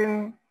एक दिन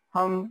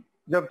हम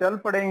जब चल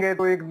पड़ेंगे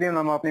तो एक दिन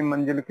हम अपनी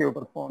मंजिल के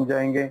ऊपर पहुंच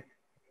जाएंगे।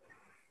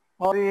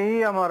 और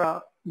यही हमारा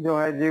जो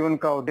है जीवन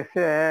का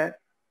उद्देश्य है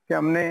कि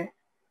हमने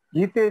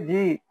जीते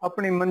जी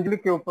अपनी मंजिल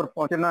के ऊपर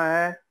पहुंचना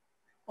है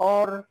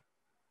और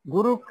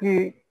गुरु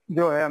की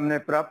जो है हमने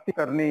प्राप्ति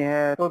करनी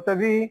है। तो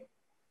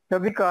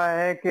तभी कहा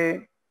है कि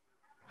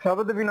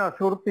शब्द बिना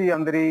सुरती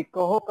अंदरी,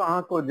 कहो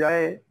कहाँ को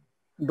जाए,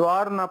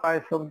 द्वार ना पाए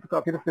शब्द का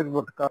फिर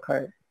भटका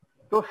खाए।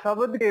 तो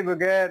शब्द के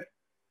बगैर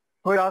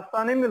कोई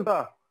रास्ता नहीं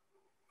मिलता।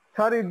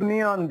 सारी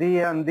दुनिया अंधी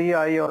है, अंधी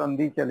आई और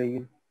अंधी चली गई,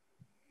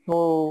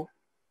 तो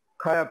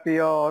खाया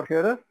पिया और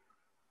फिर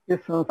इस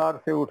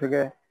संसार से उठ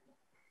गए।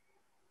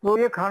 तो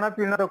ये खाना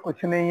पीना तो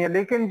कुछ नहीं है,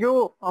 लेकिन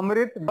जो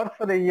अमृत बरस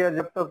रही है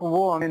जब तक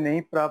वो हमें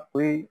नहीं प्राप्त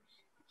हुई,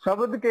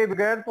 शब्द के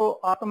बगैर तो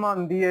आत्मा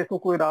अंधी है, इसको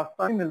कोई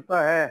रास्ता नहीं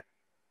मिलता है।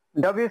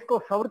 जब इसको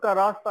शब्द का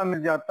रास्ता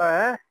मिल जाता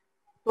है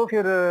तो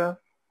फिर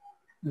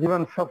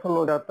जीवन सफल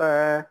हो जाता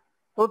है।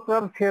 तो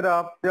तब फिर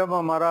आप जब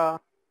हमारा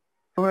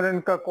सुमिरन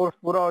का कोर्स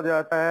पूरा हो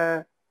जाता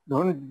है,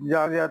 धुन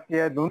जाग जाती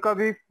है, धुन का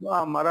भी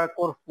हमारा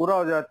कोर्स पूरा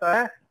हो जाता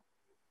है,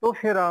 तो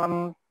फिर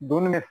हम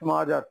धुन में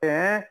समा जाते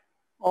हैं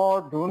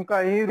और धुन का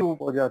ही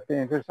रूप हो जाते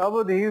हैं, फिर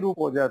शब्द ही रूप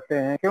हो जाते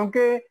हैं।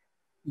 क्योंकि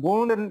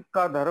बूंद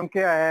का धर्म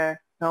क्या है,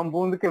 हम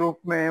बूंद के रूप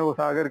में है, वो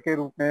सागर के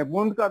रूप में है।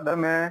 बूंद का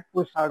धर्म है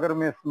उस सागर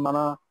में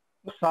समाना,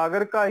 उस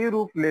सागर का ही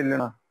रूप ले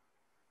लेना।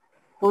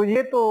 तो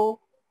ये तो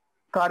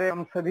कार्य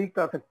हम सभी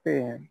कर सकते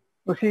हैं,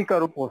 उसी का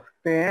रूप हो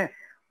सकते हैं।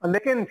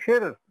 लेकिन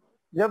फिर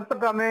जब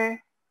तक हमें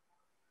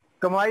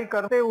कमाई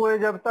करते हुए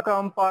जब तक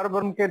हम पार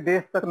ब्रह्म के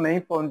देश तक नहीं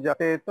पहुंच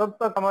जाते, तब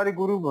तक हमारी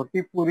गुरु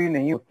भक्ति पूरी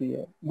नहीं होती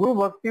है। गुरु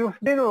भक्ति उस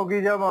दिन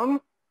होगी जब हम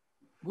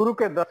गुरु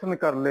के दर्शन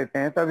कर लेते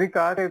हैं। तभी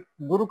कहा कि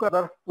गुरु का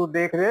दर्शन तू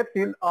देख रहे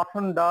तिल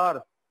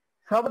आसनदार,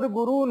 शब्द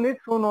गुरु नित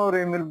सुनो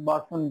रे मिल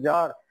बासन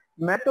जार।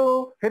 मैं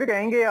तो फिर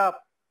कहेंगे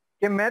आप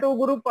कि मैं तो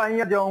गुरु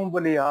पाइया जाऊं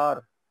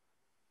बलिहार।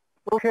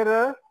 तो फिर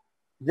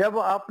जब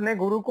आपने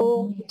गुरु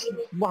को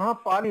वहां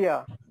पा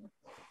लिया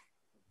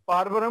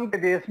पार ब्रह्म के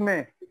देश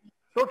में,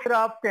 तो फिर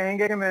आप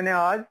कहेंगे कि मैंने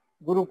आज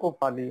गुरु को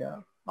पा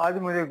लिया, आज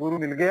मुझे गुरु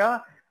मिल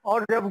गया।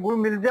 और जब गुरु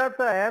मिल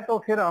जाता है तो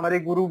फिर हमारी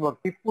गुरु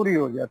भक्ति पूरी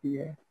हो जाती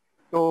है।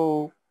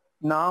 तो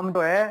नाम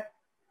तो है,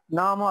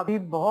 नाम अभी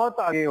बहुत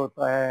आगे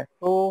होता है,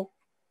 तो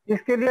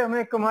इसके लिए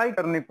हमें कमाई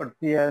करनी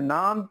पड़ती है।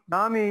 नाम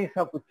नाम ही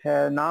सब कुछ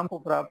है। नाम को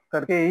प्राप्त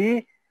करके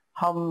ही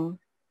हम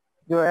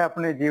जो है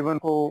अपने जीवन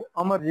को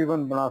अमर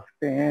जीवन बना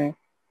सकते हैं।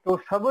 तो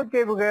सब्र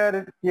के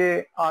बगैर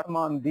ये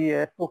आत्मा अंधी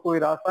है, तो कोई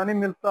रास्ता नहीं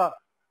मिलता,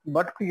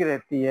 भटकती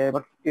रहती है,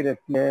 भटकती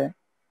रहती है।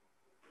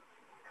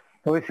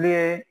 तो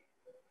इसलिए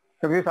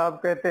कबीर साहब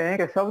कहते हैं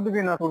कि शब्द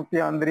भी ना सुरती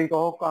आंदरी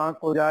कहो कहाँ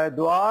को जाए,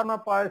 द्वार ना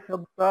पाए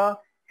शब्द का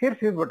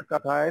फिर भटका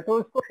खाए। तो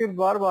इसको फिर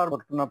बार बार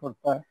भटकना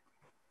पड़ता है।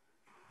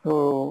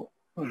 तो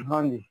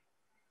हाँ जी।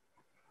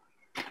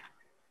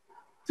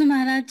 So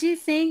Maharaj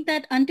is saying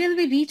that until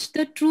we reach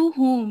the true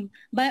home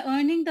by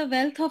earning the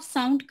wealth of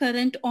sound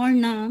current or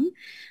naam,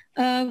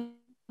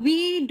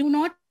 we do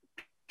not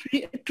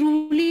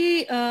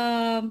truly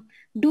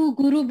do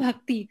Guru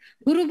Bhakti.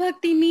 Guru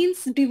Bhakti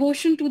means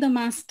devotion to the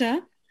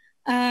master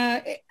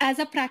as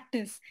a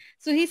practice.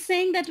 So he's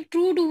saying that a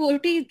true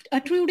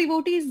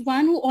devotee is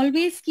one who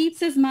always keeps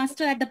his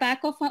master at the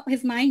back of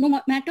his mind,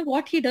 no matter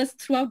what he does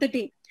throughout the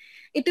day.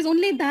 It is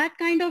only that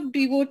kind of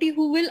devotee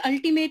who will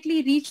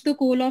ultimately reach the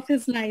goal of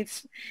his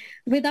life.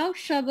 Without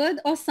Shabad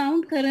or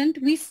sound current,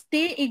 we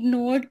stay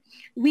ignored,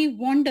 we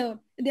wander.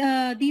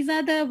 These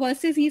are the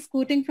verses he's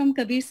quoting from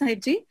Kabir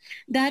Sahib Ji,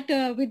 that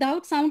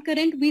without sound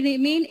current, we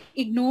remain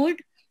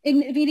ignored,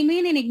 we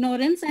remain in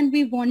ignorance and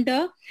we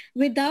wander.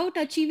 Without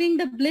achieving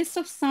the bliss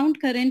of sound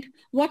current,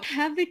 what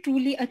have we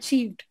truly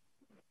achieved?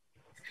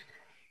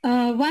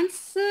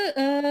 Once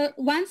the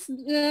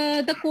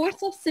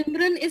course of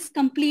Simran is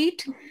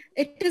complete,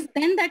 it is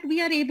then that we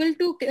are able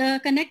to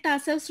connect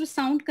ourselves to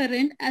sound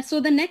current. So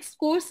the next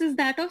course is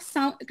that of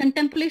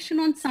contemplation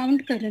on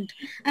sound current.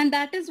 And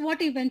that is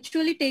what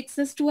eventually takes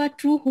us to our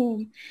true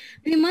home.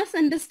 We must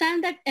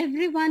understand that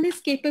everyone is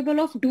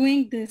capable of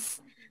doing this.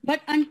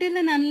 But until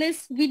and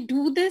unless we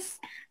do this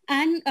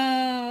and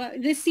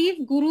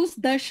receive Guru's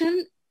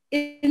darshan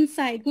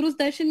inside, Guru's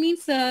darshan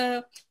means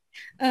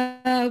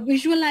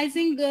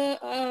visualizing,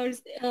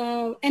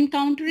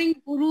 encountering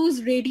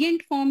Guru's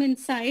radiant form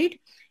inside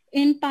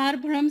in Par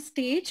Brahm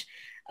stage,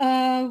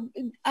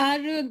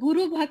 our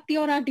Guru Bhakti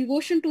or our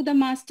devotion to the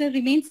master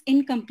remains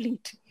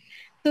incomplete.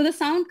 So the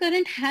sound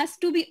current has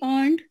to be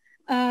earned.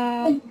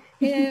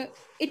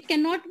 It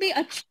cannot be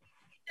achieved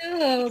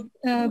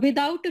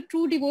without a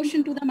true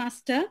devotion to the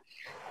master,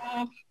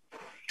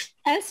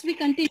 else we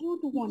continue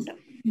to wander.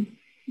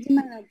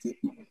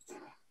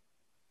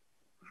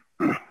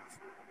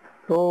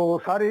 तो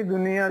सारी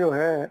दुनिया जो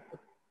है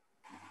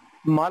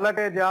माला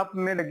के जाप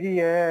में लगी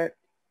है,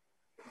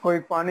 कोई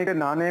पानी के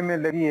नहाने में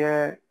लगी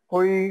है,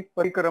 कोई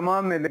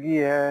परिक्रमा में लगी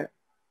है,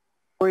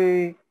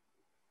 कोई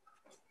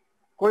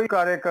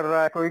कार्य कर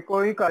रहा है,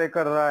 कोई कार्य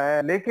कर रहा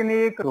है। लेकिन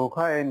ये एक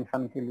धोखा है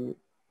इंसान के लिए।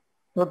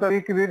 तो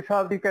तभी कबीर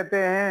साहब जी कहते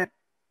हैं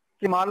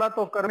कि माला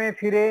तो करने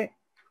फिरे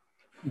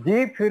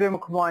जी फिरे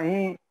मुख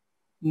माही,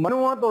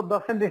 मनुआ तो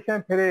दस दिशा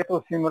फिरे तो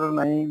सिमर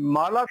नहीं।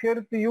 माला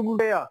फिर युग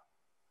गया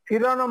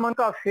फिरा न मन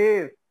का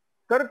फेर,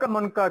 कर का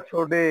मन का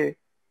छोड़े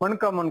मन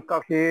का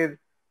फेर।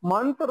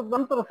 मंत्र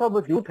तंत्र सब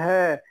झूठ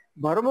है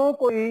भरमो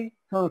कोई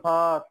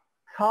संसार,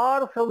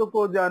 सार शब्द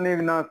को जाने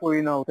बिना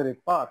कोई ना उतरे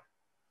पार।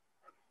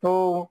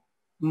 तो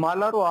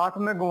माला तो हाथ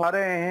में घुमा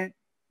रहे हैं,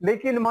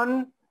 लेकिन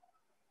मन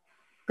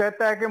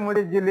कहता है कि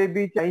मुझे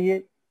जलेबी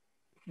चाहिए,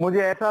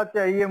 मुझे ऐसा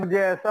चाहिए, मुझे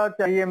ऐसा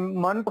चाहिए।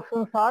 मन तो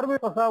संसार में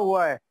फंसा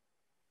हुआ है।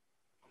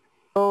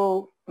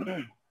 तो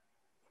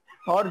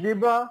और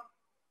जीवा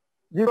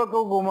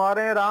को घुमा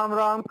रहे हैं, राम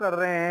राम कर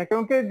रहे हैं।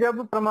 क्योंकि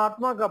जब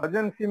परमात्मा का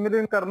भजन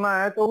सिमरन करना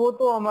है तो वो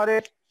तो हमारे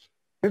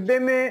हृदय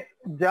में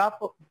जाप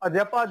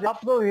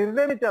तो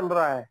हृदय में चल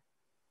रहा है।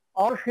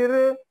 और फिर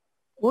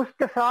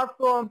उसके साथ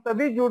तो हम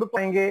तभी जुड़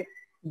पाएंगे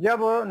जब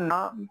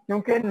नाम,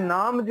 क्योंकि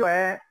नाम जो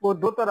है वो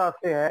दो तरह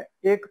से है।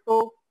 एक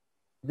तो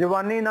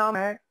जवानी नाम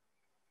है,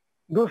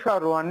 दूसरा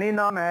रूहानी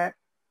नाम है।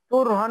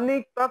 तो रूहानी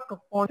तक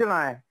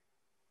पहुंचना है।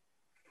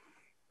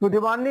 तो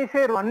दीवानी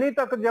से रूहानी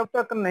तक जब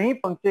तक नहीं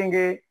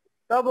पहुंचेंगे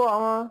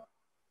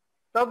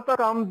तब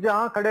तक हम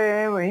जहां खड़े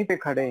हैं वहीं पे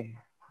खड़े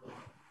हैं।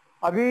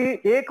 अभी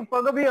एक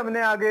पग भी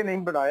हमने आगे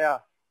नहीं बढ़ाया।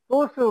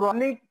 तो उस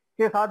रूहानी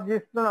के साथ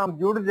जिस दिन हम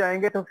जुड़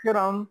जाएंगे तो फिर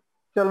हम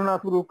चलना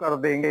शुरू कर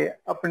देंगे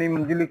अपनी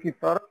मंजिल की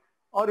तरफ,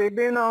 और एक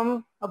दिन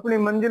हम अपनी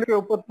मंजिल के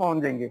ऊपर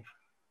पहुंच जाएंगे।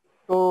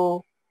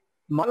 तो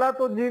माला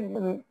तो जी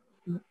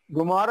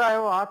घुमा रहा है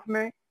वो हाथ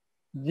में,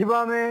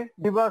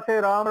 जीवा से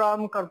राम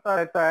राम करता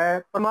रहता है।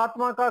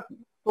 परमात्मा का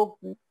तो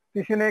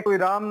किसी ने कोई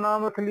राम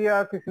नाम रख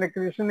लिया, किसी ने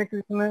कृष्ण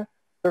कृष्ण,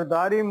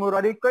 सरदारी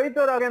मुरारी, कई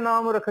तरह के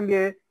नाम रख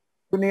लिए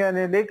दुनिया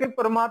ने, लेकिन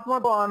परमात्मा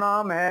तो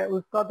अनाम है,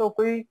 उसका तो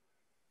कोई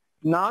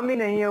नाम ही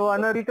नहीं है, वो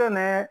अनरिटन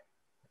है,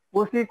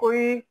 उसकी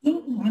कोई,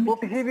 वो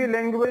किसी भी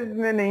लैंग्वेज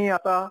में नहीं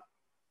आता।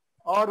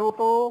 और वो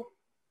तो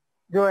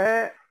जो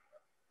है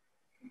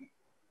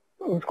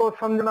उसको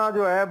समझना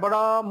जो है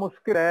बड़ा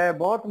मुश्किल है,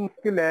 बहुत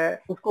मुश्किल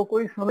है, उसको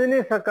कोई समझ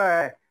नहीं सका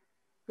है।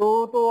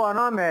 तो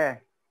अनाम है।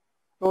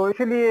 तो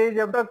इसलिए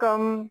जब तक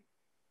हम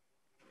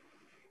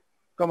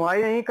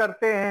कमाई नहीं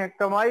करते हैं,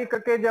 कमाई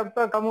करके जब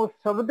तक हम उस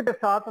शब्द के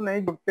साथ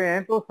नहीं जुड़ते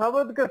हैं, तो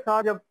शब्द के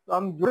साथ जब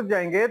हम जुड़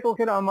जाएंगे तो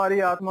फिर हमारी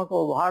आत्मा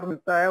को उभार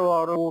मिलता है,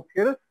 और वो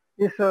फिर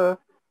इस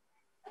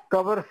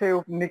कब्र से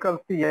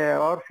निकलती है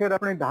और फिर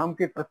अपने धाम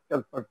की तरफ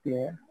चल पड़ती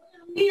है।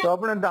 तो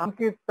अपने धाम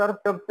की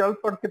तरफ जब चल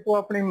पड़ती तो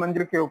अपनी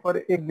मंजिल के ऊपर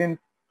एक दिन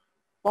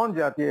पहुंच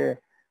जाती है।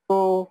 तो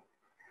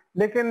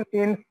लेकिन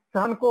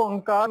इंसान को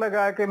अहंकार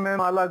लगा कि मैं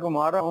माला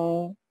घुमा रहा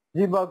हूँ,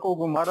 जीवा को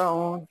घुमा रहा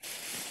हूँ,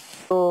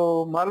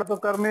 तो माला तो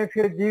कर में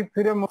फिर जीव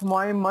फिरे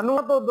मुखमाई,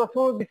 मनुआ तो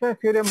दसों दिशा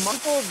फिरे, मन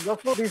तो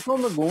दसों दिशों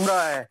में घूम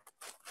रहा है।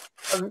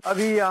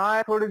 अभी यहाँ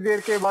है, थोड़ी देर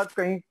के बाद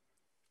कहीं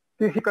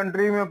किसी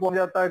कंट्री में पहुंच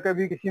जाता है,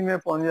 कभी किसी में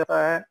पहुंच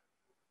जाता है।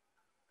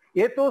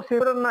 ये तो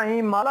सिमरन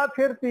नहीं, माला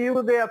फिर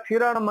तीर दे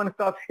फिरा मन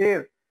का फेर।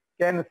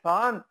 क्या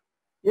इंसान,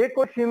 ये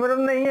कोई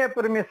सिमरन नहीं है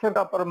परमेश्वर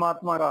का,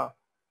 परमात्मा का।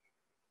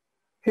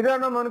 फिरा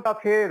न मन का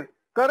फेर,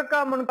 कर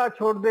का मन का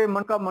छोड़ दे,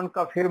 मन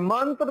का फिर।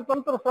 मंत्र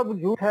तंत्र सब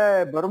झूठ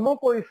है, भ्रमो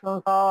कोई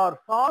संसार,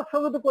 सात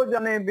शब्द को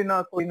जाने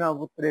बिना कोई ना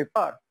उतरे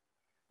पार।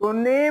 तो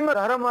नेम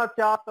धर्म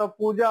अचात,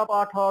 पूजा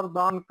पाठ और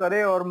दान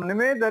करे, और मन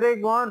में धरे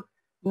ज्ञान,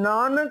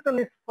 नानक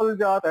निष्फल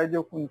जात है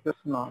जो कुंच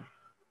स्नान।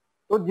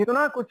 तो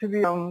जितना कुछ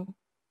भी हम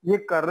ये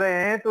कर रहे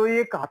हैं, तो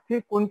ये हाथी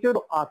कुंच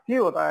हाथी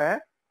होता है,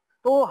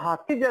 तो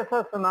हाथी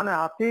जैसा स्नान है,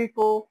 हाथी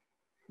को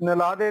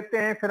नला देते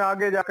हैं, फिर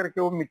आगे जाकर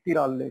के वो मिट्टी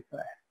डाल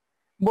देता है।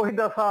 वही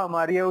दशा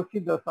हमारी है, उसी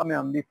दशा में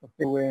हम भी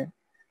फंसे हुए हैं।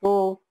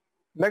 तो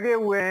लगे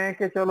हुए हैं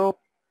कि चलो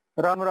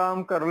राम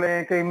राम कर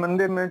लें, कहीं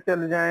मंदिर में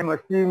चल जाएं,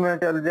 मस्जिद में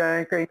चल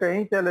जाएं, कहीं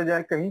कहीं चले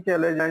जाएं, कहीं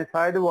चले जाएं,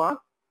 शायद वहां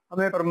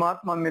हमें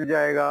परमात्मा मिल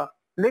जाएगा।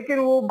 लेकिन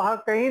वो वहां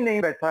कहीं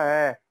नहीं बैठा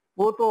है,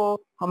 वो तो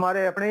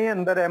हमारे अपने ही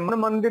अंदर है। मन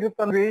मंदिर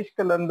तनवेश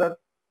कलंदर,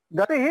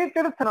 गति ही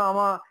तीर्थ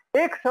नामा,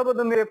 एक शब्द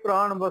मेरे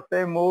प्राण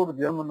बसे मोर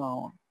जम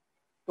नामा।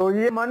 तो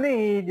ये मन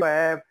ही जो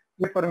है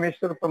ये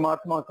परमेश्वर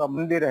परमात्मा का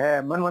मंदिर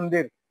है। मन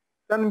मंदिर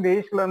तन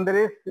वेश कलंदर,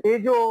 ये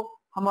जो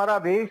हमारा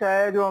वेश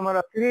है, जो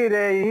हमारा शरीर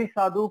है, यही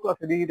साधु का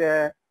शरीर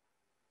है।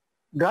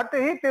 घट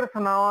ही तीर्थ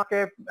नावा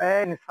के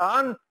है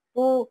इंसान,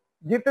 तू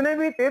जितने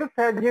भी तीर्थ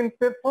है, जिन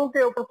तीर्थों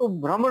के ऊपर तू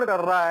भ्रमण कर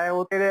रहा है,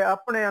 वो तेरे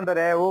अपने अंदर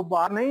है, वो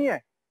बाहर नहीं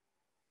है,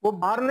 वो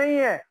बाहर नहीं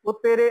है, वो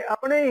तेरे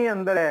अपने ही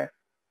अंदर है।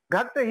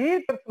 घट ही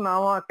तीर्थ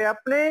नावा के,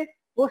 अपने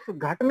उस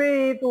घट में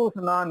ही तू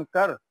स्नान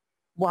कर,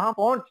 वहां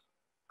पहुंच,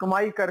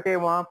 कमाई करके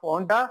वहां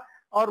पहुंचा।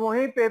 और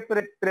वहीं पे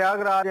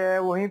प्रयागराज है,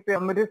 वहीं पे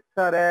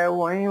अमृतसर है,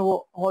 वहीं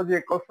वो हौज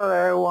कौसर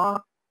है, वहां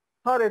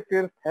सारे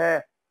तीर्थ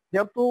है।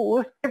 जब तू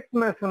उस तीर्थ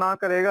में स्नान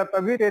करेगा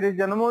तभी तेरे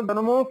जन्मों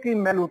जन्मों की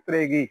मैल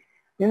उतरेगी।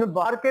 इन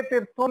बाहर के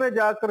तीर्थों में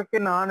जाकर के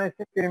नहाने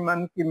से तेरे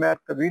मन की मैल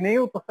कभी नहीं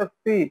उतर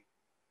सकती।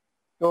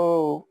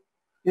 तो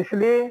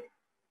इसलिए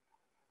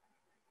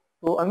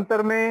तो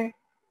अंतर में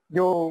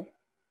जो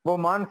वो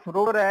मान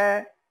सरोवर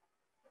है,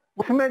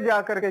 उसमें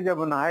जाकर के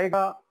जब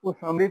नहाएगा, उस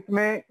अमृत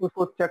में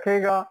उसको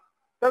चखेगा,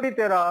 तभी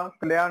तेरा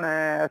कल्याण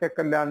है, ऐसे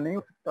कल्याण नहीं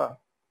हो सकता।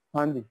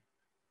 हाँ जी।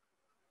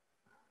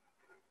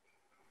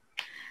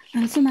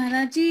 So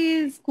Maharaj ji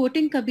is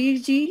quoting Kabir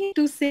ji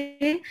to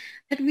say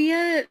that we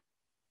are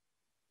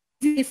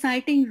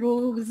reciting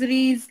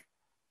rosaries,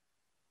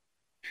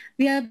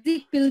 we are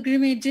the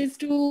pilgrimages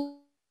to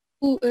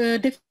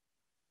different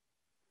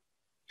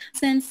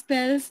and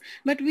spells,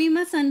 but we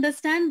must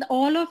understand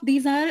all of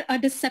these are a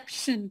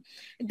deception.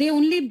 They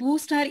only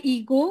boost our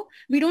ego.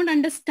 We don't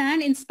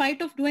understand, in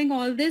spite of doing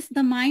all this,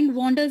 the mind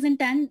wanders in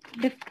 10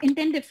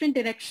 different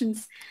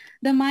directions.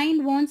 The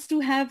mind wants to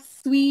have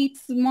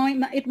sweets,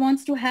 it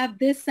wants to have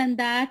this and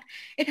that.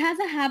 It has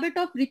a habit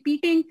of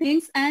repeating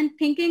things and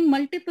thinking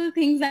multiple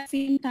things at the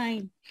same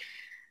time.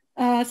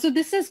 So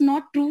this is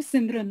not true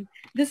Simran.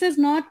 This is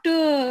not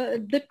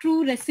the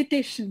true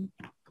recitation.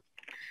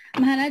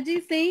 Maharaj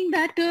is saying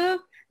that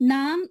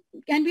Naam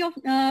can be of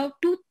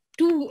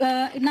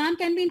Naam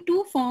can be in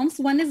two forms.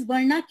 One is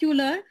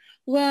vernacular,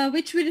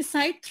 which we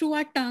recite through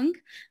our tongue,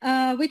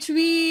 which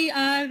we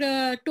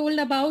are told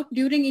about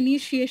during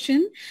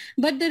initiation.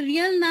 But the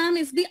real Naam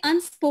is the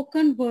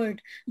unspoken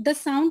word, the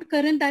sound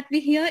current that we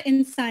hear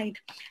inside.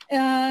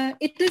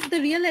 It is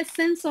the real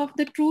essence of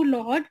the true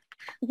Lord,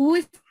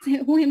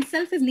 who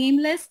himself is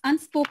nameless,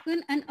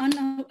 unspoken, and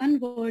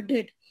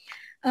unworded.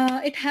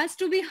 It has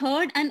to be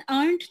heard and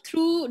earned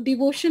through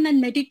devotion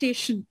and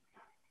meditation.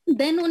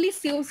 Then only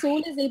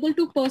soul is able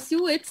to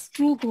pursue its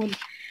true goal.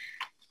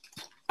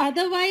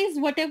 Otherwise,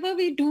 whatever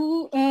we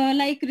do,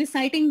 like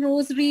reciting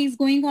rosaries,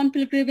 going on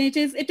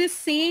pilgrimages, it is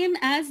same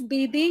as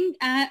bathing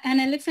an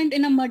elephant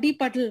in a muddy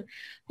puddle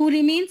who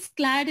remains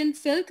clad in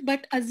filth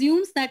but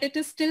assumes that it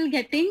is still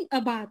getting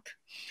a bath.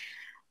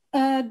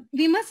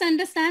 We must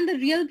understand the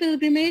real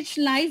pilgrimage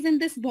lies in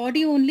this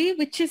body only,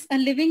 which is a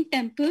living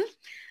temple.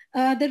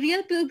 The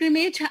real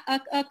pilgrimage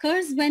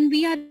occurs when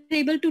we are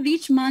able to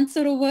reach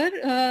Mansarovar,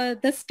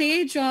 the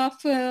stage of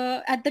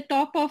at the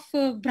top of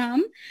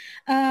Brahm.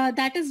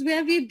 That is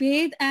where we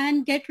bathe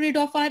and get rid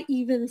of our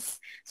evils.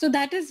 So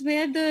that is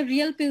where the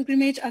real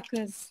pilgrimage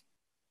occurs.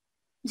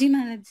 Ji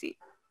Maharaj ji.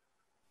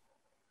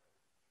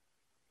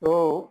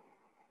 तो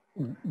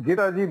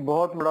गीता जी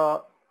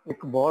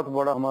एक बहुत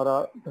बड़ा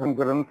हमारा धर्म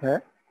ग्रंथ है।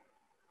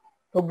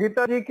 तो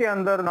गीता जी के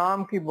अंदर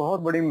नाम की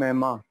बहुत बड़ी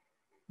महिमा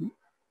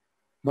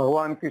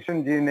भगवान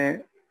कृष्ण जी ने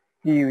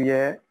की हुई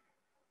है।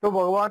 तो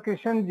भगवान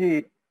कृष्ण जी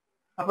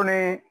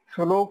अपने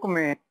श्लोक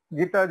में,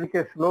 गीता जी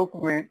के श्लोक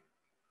में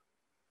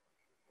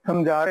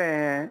समझा रहे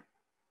हैं,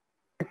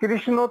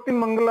 कृष्णोति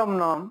मंगलम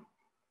नाम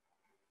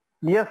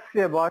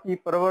यस्य वाची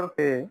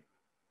प्रवर्ते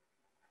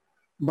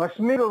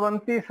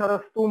भस्मीभवन्ति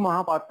सरस्तु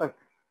महापातक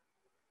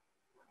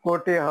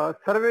कोटेह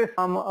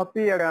सर्वेषाम्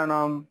अपि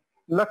अज्ञानाम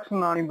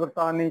लक्षणानि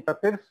व्रतानि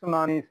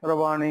चतुर्सनानि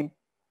सर्वाणि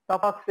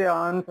तपस्या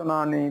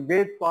अंशनानि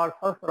वेद पाठ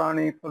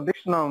सहस्राणि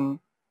प्रदक्षिणम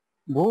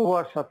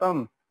भूव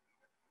शतम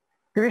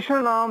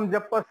कृष्ण नाम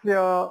जपस्य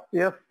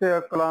यस्य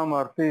कलाम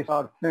अर्थे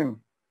सार्थिम।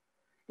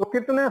 तो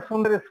कितने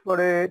सुंदर इस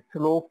बड़े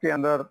श्लोक के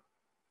अंदर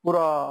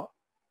पूरा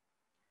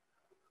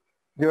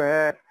जो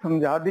है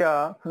समझा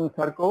दिया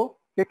संसार को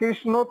कि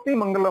कृष्णोति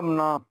मंगलम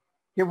नाम,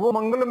 कि वो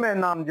मंगलमय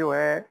नाम जो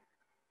है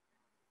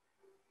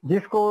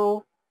जिसको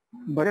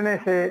भजने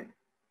से,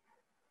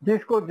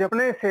 जिसको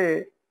जपने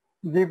से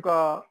जीव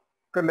का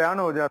कल्याण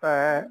हो जाता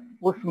है,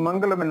 उस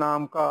मंगलमय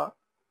नाम का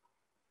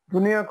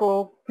दुनिया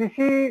को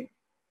किसी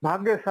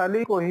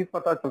भाग्यशाली को ही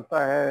पता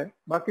चलता है।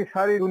 बाकी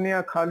सारी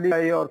दुनिया खाली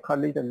आई और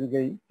खाली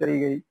चली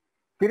गई।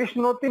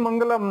 कृष्णोति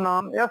मंगलम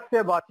नाम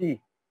यस्य वाची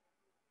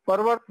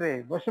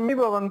पर्वते वशमी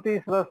भवंती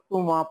सरस्तु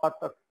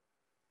महापातक।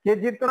 ये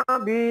जितना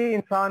भी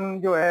इंसान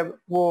जो है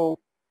वो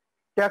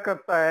क्या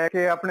करता है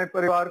कि अपने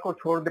परिवार को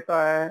छोड़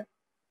देता है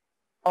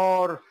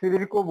और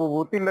शरीर को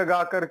विभूति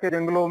लगा करके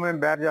जंगलों में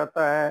बैठ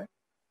जाता है,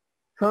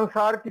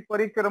 संसार की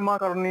परिक्रमा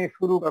करनी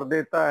शुरू कर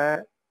देता है।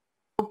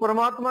 तो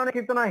परमात्मा ने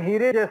कितना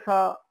हीरे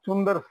जैसा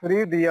सुंदर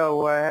शरीर दिया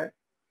हुआ है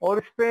और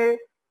इस पे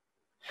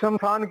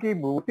शमशान की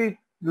विभूति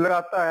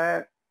लगाता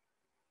है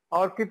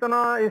और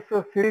कितना इस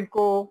शरीर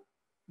को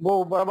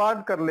वो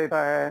बर्बाद कर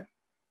लेता है,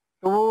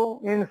 तो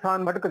वो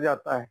इंसान भटक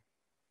जाता है।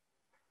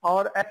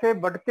 और ऐसे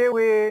भटके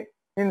हुए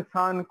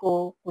इंसान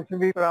को कुछ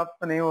भी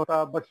प्राप्त नहीं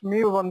होता।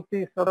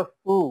 भस्मीभवन्ति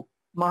सरस्तु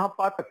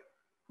महापातक,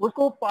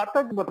 उसको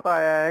पातक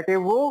बताया है कि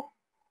वो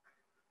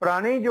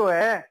प्राणी जो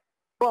है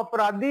वो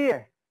अपराधी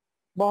है,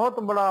 बहुत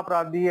बड़ा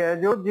अपराधी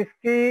है, जो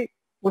जिसकी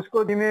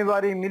उसको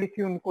जिम्मेवारी मिली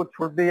थी उनको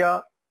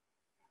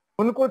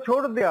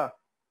छोड़ दिया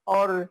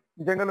और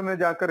जंगल में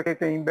जाकर के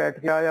कहीं बैठ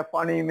गया या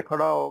पानी में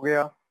खड़ा हो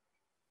गया,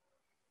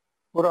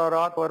 पूरा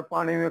रात भर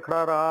पानी में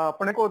खड़ा रहा,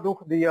 अपने को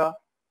दुख दिया।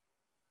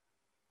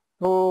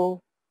 तो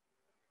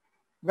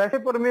वैसे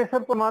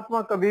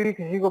परमात्मा कभी भी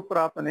किसी को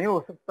प्राप्त नहीं हो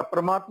सकता।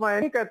 परमात्मा ये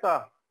नहीं कहता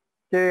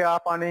कि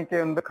आप पानी के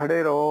अंदर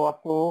खड़े रहो,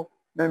 आपको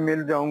मैं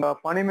मिल जाऊंगा।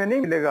 पानी में नहीं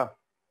मिलेगा,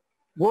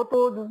 वो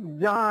तो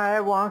जहां है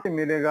वहां से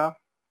मिलेगा।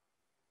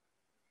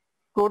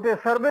 कोटे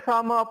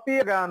सर्वेषाम्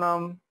अपि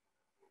ज्ञानम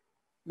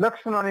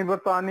लक्षणानि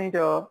व्रतानि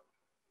च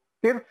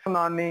तीर्थ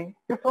स्नानी,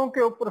 तीर्थों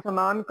के ऊपर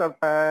स्नान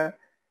करता है,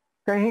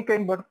 कहीं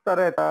कहीं भटकता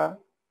रहता है।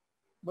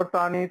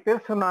 व्रतानि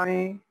तीर्थ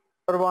स्नानी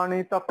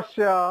सर्वाणि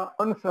तपस्या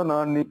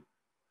अनशनानि,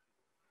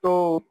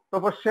 तो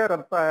तपस्या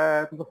करता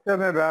है, तपस्या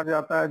में बैठ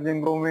जाता है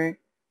जंगलों में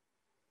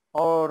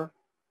और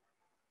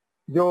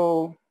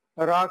जो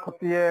राख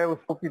होती है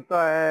उसको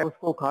पीता है,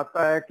 उसको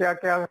खाता है। क्या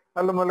क्या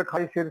अलमल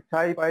खाई सिर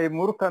छाई पाई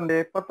मूर्ख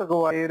अंधे पत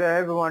गवाई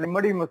रह गवानी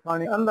मड़ी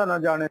मसानी अंधा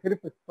न जाने फिर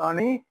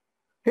पछतानी।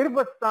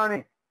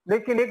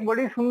 लेकिन एक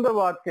बड़ी सुंदर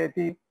बात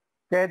कहती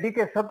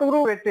कि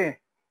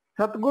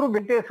सतगुरु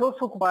बेटे सो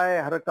सुख पाए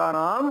हर का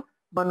नाम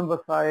मन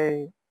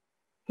बसाए,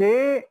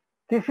 कि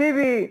किसी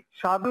भी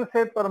साधन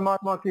से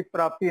परमात्मा की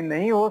प्राप्ति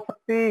नहीं हो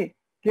सकती।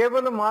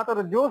 केवल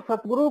मात्र जो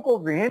सतगुरु को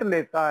भेंट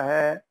लेता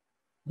है,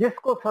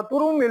 जिसको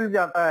सतगुरु मिल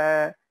जाता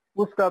है,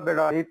 उसका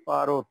बेड़ा ही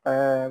पार होता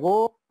है।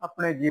 वो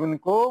अपने जीवन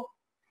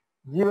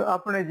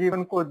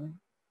को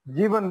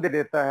जीवन दे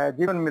देता है,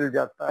 जीवन मिल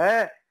जाता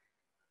है।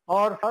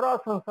 और सारा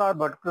संसार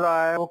भटक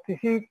रहा है, वो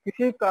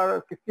किसी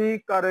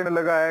कार्य में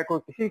लगा है, कोई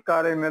किसी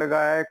कार्य में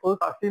लगा है, कोई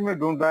काशी में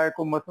ढूंढ रहा है,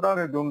 कोई मथुरा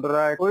में ढूंढ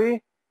रहा है, कोई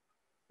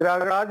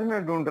प्रयागराज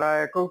में ढूंढ रहा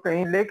है, कोई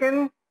कहीं।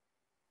 लेकिन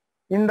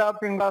इंदा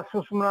पिंगा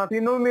सुषमना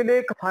तीनों मिले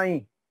एक थाई,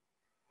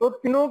 तो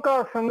तीनों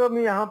का संगम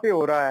यहाँ पे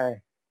हो रहा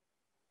है।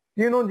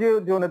 तीनों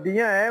जो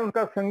नदियां हैं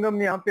उनका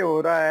संगम यहाँ पे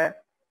हो रहा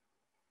है।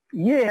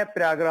 ये है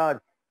प्रयागराज।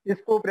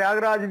 इसको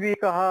प्रयागराज भी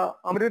कहा,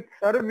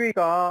 अमृतसर भी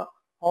कहा,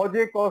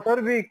 हौजे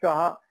कौसर भी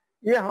कहा।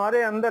 ये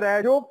हमारे अंदर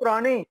है। जो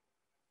प्राणी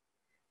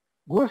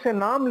गुरु से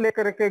नाम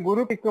लेकर के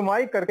गुरु की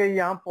कमाई करके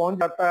यहाँ पहुंच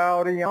जाता है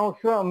और यहाँ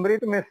उस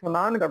अमृत में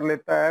स्नान कर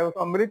लेता है, उस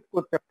अमृत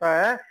को चखता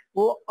है,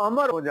 वो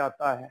अमर हो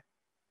जाता है।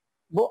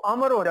 वो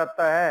अमर हो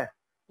जाता है।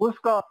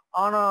 उसका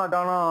आना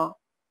जाना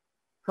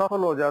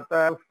सफल हो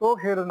जाता है। उसको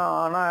फिर ना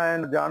आना है,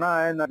 न जाना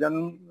है, न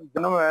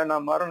जन्म है,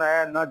 न मरण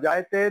है, न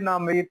जायते न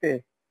मृते,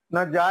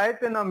 न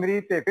जायते न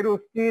मृते, फिर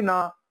उसकी ना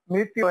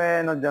मृत्यु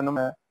है न जन्म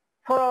है।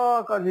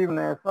 सदा का जीवन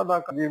है, सदा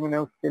का जीवन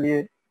है उसके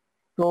लिए।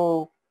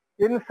 तो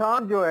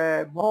इंसान जो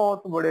है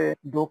बहुत बड़े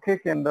धोखे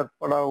के अंदर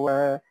पड़ा हुआ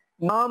है।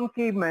 नाम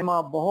की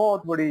महिमा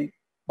बहुत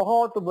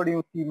बड़ी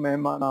उसकी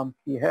महिमा नाम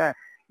की है।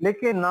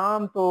 लेकिन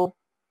नाम तो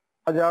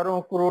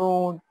हजारों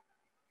करोड़ों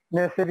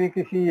में से भी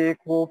किसी एक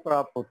को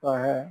प्राप्त होता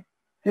है।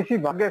 किसी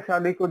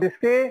भाग्यशाली को,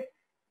 जिसके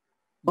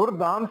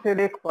दुर्दाम से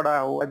लेख पड़ा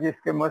हुआ,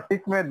 जिसके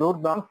मस्तिष्क में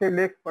दुर्दाम से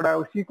लेख पड़ा है,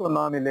 उसी को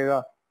नाम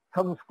मिलेगा।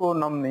 सब उसको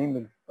नाम नहीं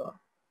मिलता।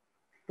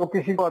 तो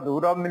किसी को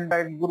अधूरा मिल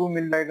जाएगा, गुरु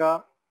मिल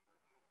जाएगा।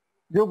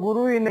 जो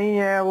गुरु ही नहीं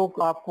है वो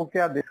आपको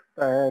क्या दे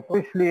सकता है। तो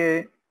इसलिए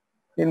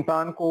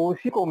इंसान को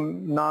उसी को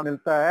नाम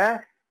मिलता है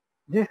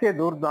जिसके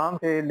दुर्दाम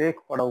से लेख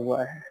पड़ा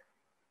हुआ है।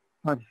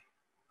 हाँ जी।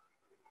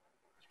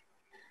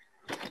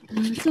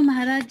 So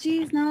Maharaj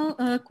is now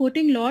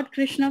quoting Lord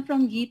Krishna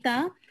from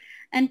Gita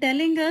and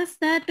telling us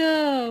that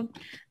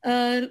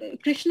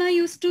Krishna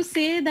used to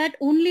say that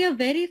only a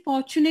very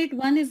fortunate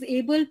one is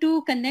able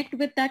to connect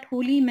with that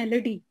holy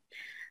melody,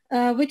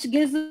 which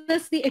gives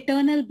us the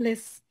eternal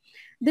bliss.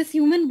 This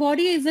human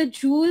body is a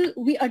jewel.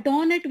 We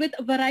adorn it with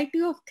a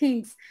variety of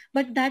things,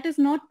 but that is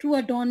not true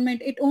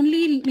adornment. It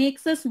only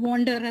makes us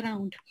wander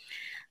around.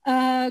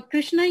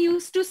 Krishna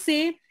used to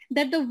say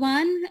that the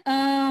one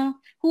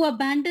who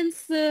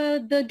abandons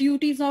the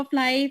duties of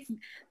life,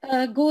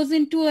 goes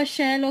into a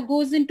shell or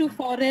goes into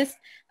forest.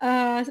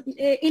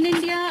 In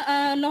India,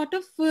 a lot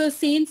of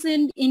saints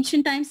in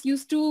ancient times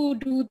used to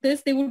do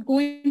this. They would go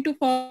into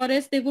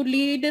forest, they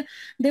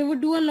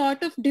would do a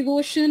lot of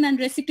devotion and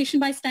recitation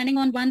by standing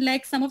on one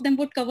leg. Some of them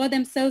would cover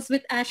themselves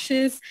with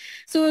ashes.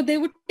 So they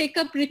would take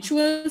up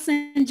rituals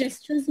and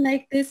gestures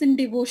like this in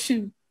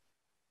devotion.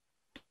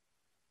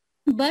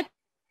 But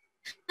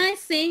I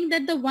saying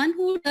that the one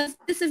who does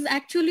this is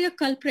actually a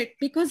culprit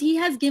because he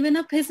has given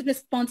up his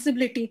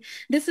responsibility.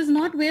 This is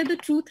not where the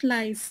truth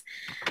lies.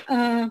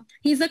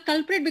 He's a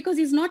culprit because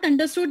he's not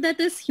understood that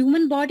this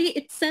human body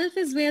itself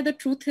is where the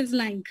truth is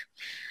lying.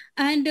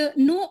 And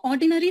no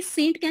ordinary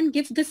saint can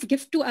give this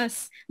gift to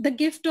us, the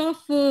gift of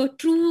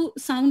true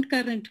sound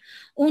current.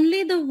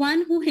 Only the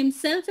one who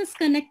himself is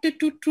connected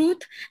to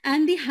truth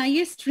and the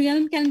highest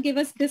realm can give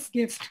us this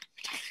gift.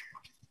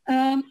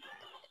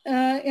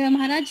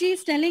 Maharaj Ji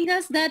is telling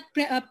us that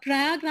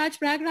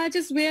Prayagraj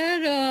is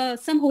where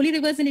some holy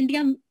rivers in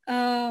India,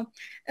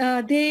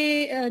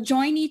 they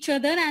join each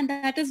other, and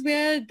that is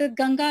where the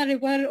Ganga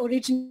river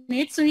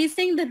originates. So he's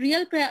saying the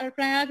real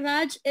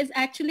Prayagraj is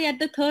actually at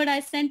the third eye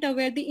center,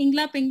 where the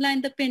Ingla, Pingla,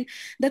 and the Pin,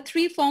 the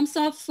three forms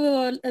of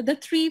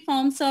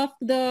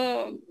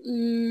the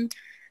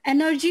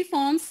energy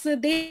forms,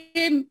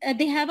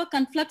 they have a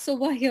conflux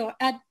over here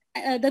at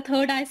the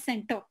third eye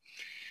center.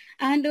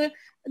 And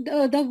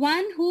the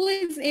one who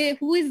is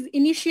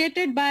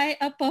initiated by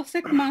a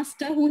perfect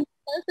master who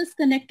himself is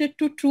connected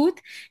to truth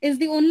is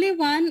the only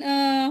one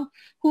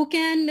who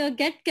can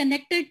get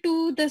connected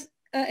to the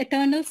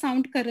eternal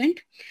sound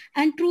current.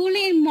 And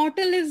truly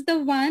immortal is the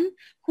one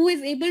who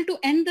is able to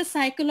end the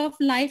cycle of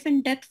life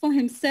and death for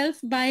himself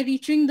by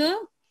reaching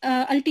the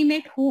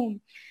ultimate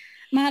home.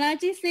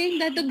 Maharaj is saying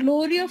that the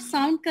glory of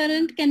sound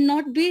current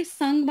cannot be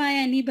sung by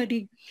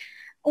anybody.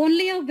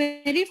 Only a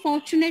very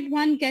fortunate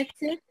one gets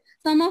it.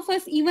 Some of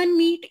us even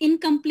meet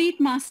incomplete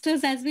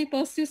masters as we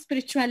pursue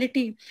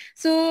spirituality.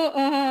 So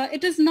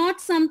it is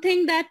not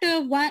something that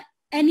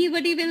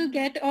anybody will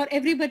get or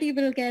everybody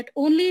will get.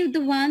 Only the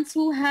ones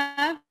who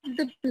have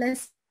the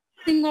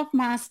blessing of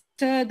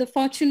master, the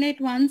fortunate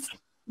ones,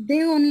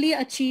 they only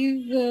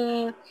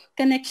achieve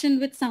connection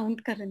with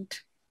sound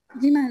current.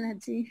 Ji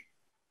Maharaj Ji.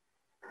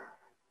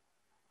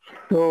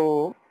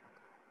 तो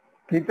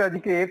गीता जी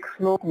के एक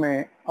श्लोक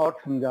में और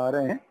समझा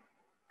रहे हैं,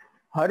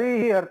 हरि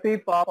ही हरति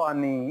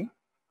पापानि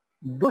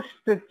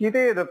दुष्ट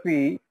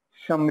चितेरपि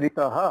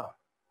समृतः।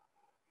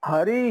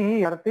 हरि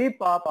ही हरति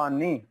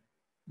पापानि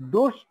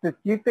दुष्ट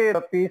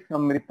चितेरपि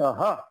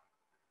समृतः।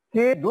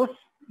 के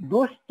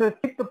दुष्ट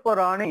चित्त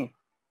प्राणी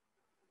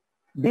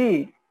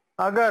भी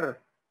अगर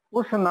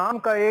उस नाम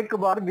का एक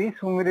बार भी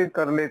सुमिरन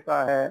कर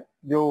लेता है,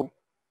 जो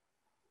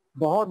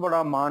बहुत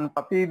बड़ा महान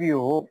पापी भी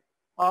हो,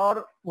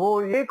 और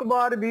वो एक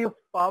बार भी उस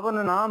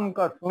पावन नाम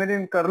का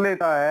सुमिरन कर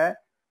लेता है,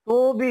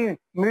 तो भी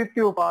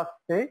मृत्यु पास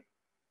से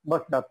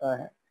बच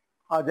जाता है।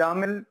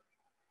 अजामिल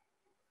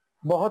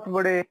बहुत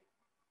बड़े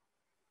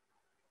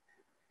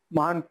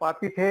महान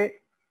पापी थे,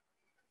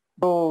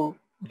 तो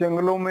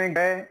जंगलों में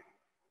गए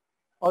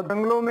और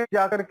जंगलों में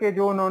जाकर के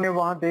जो उन्होंने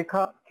वहां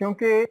देखा,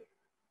 क्योंकि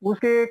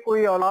उसके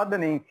कोई औलाद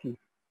नहीं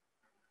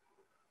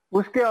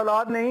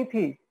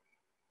थी,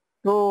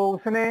 तो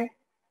उसने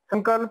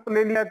संकल्प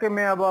ले लिया कि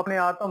मैं अब अपने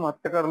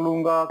आत्महत्या कर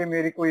लूंगा, कि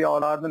मेरी कोई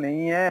औलाद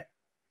नहीं है,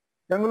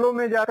 जंगलों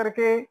में जाकर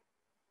के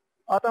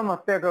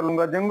आत्महत्या कर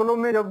लूंगा। जंगलों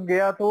में जब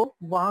गया तो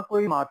वहां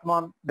कोई महात्मा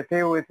बैठे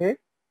हुए थे,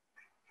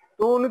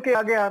 तो उनके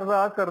आगे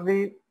अरदास कर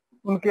दी,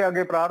 उनके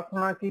आगे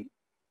प्रार्थना की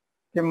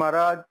कि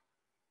महाराज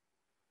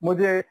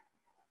मुझे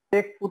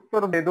एक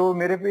पुत्र दे दो,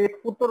 मेरे पे एक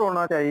पुत्र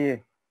होना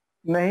चाहिए,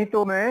 नहीं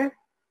तो मैं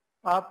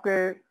आपके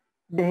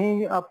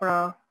यही अपना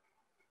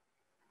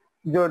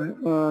जो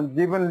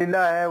जीवन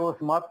लीला है वो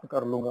समाप्त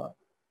कर लूंगा।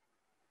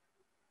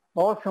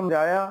 बहुत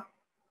समझाया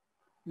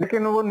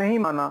लेकिन वो नहीं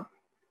माना।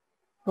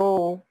 तो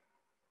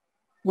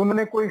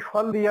उन्होंने कोई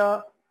फल दिया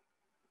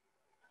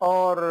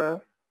और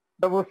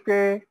जब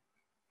उसके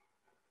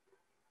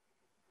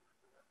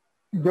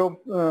जो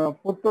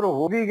पुत्र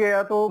हो भी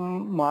गया तो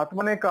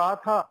महात्मा ने कहा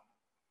था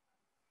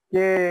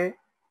कि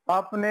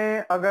आपने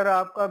अगर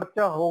आपका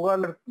बच्चा होगा,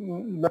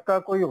 लड़का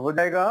कोई हो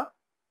जाएगा,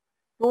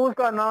 तो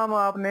उसका नाम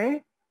आपने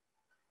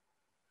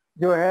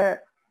जो है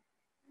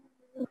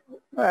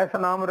ऐसा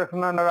नाम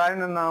रखना,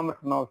 नारायण नाम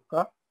रखना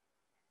उसका।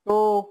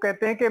 तो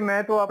कहते हैं कि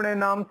मैं तो अपने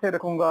नाम से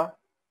रखूंगा,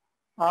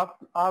 आप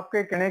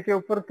आपके कहने के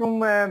ऊपर क्यों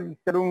मैं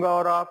चलूंगा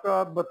और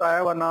आपका बताया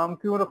हुआ नाम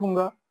क्यों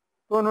रखूंगा।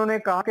 तो उन्होंने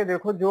कहा कि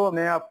देखो जो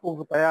हमने आपको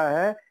बताया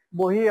है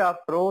वही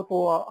आप करो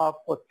तो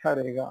आपको अच्छा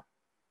रहेगा।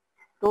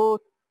 तो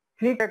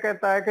ठीक है,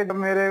 कहता है कि जब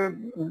मेरे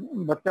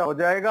बच्चा हो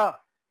जाएगा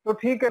तो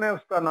ठीक है, मैं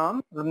उसका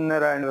नाम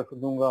नारायण रख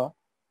दूंगा।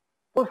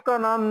 उसका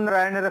नाम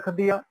नारायण रख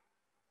दिया।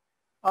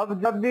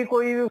 अब जब भी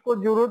कोई उसको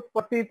जरूरत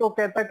पड़ती तो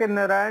कहता कि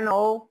नारायण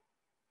आओ,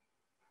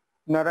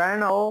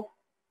 नारायण आओ।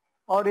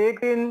 और एक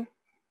दिन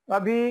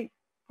अभी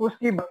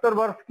उसकी 72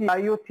 वर्ष की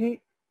आयु थी,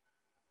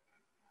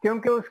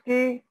 क्योंकि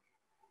उसकी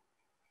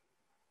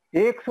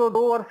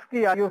 102 वर्ष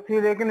की आयु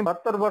थी, लेकिन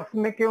 72 वर्ष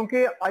में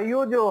क्योंकि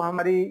आयु जो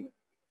हमारी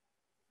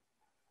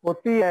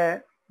होती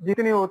है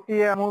जितनी होती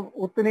है हम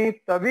उतनी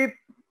तभी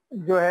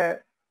जो है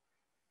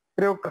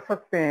प्रयोग कर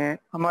सकते हैं,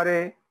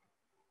 हमारे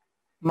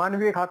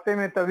मानवीय खाते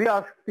में तभी आ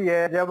सकती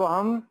है जब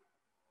हम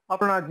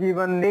अपना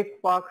जीवन नेक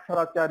पाक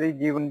सदाचारी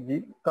जीवन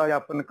का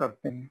यापन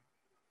करते हैं।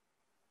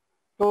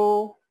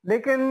 तो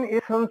लेकिन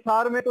इस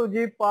संसार में तो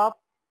जीव पाप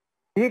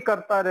ही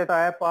करता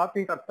रहता है, पाप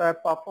ही करता है,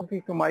 पापों की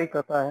कमाई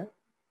करता है।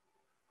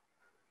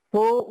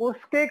 तो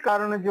उसके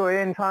कारण जो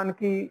है इंसान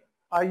की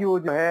आयु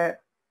जो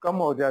है कम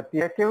हो जाती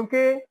है,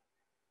 क्योंकि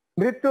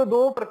मृत्यु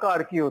दो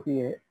प्रकार की होती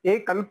है,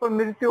 एक अल्प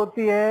मृत्यु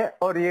होती है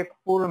और एक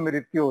पूर्ण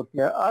मृत्यु होती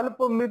है। अल्प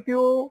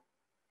मृत्यु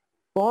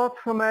बहुत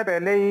समय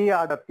पहले ही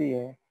आ जाती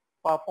है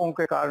पापों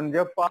के कारण।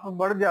 जब पाप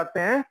बढ़ जाते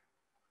हैं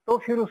तो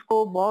फिर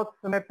उसको बहुत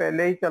समय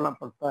पहले ही चलना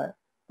पड़ता है।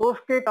 तो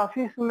उसके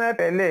काफी समय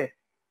पहले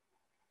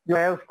जो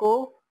है उसको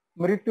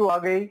मृत्यु आ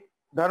गई।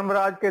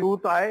 धर्मराज के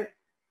दूत आए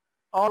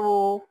और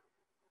वो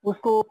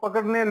उसको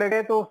पकड़ने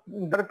लगे, तो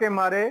डर के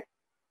मारे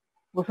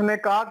उसने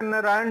कहा कि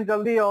नारायण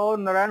जल्दी आओ,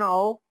 नारायण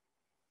आओ।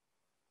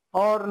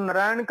 और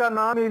नारायण का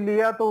नाम ही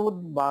लिया तो वो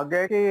भाग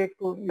गए कि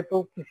ये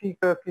तो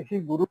किसी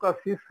गुरु का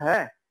शिष्य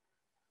है,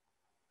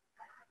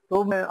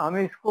 तो हम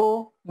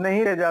इसको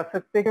नहीं ले जा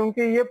सकते,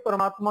 क्योंकि ये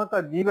परमात्मा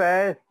का जीव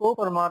है, इसको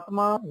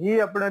परमात्मा ही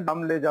अपने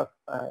धाम ले जा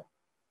सकता है।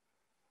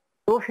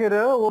 तो फिर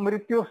वो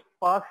मृत्यु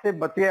पास से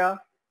बच गया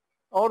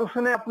और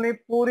उसने अपनी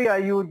पूरी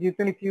आयु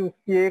जितनी थी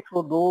उसकी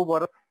 102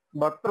 वर्ष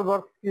 72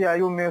 वर्ष की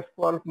आयु में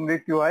उसको अल्प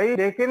मृत्यु आई।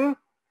 लेकिन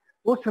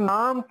उस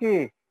नाम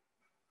के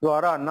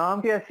द्वारा,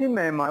 नाम की ऐसी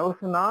महिमा है,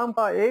 उस नाम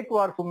का एक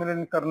बार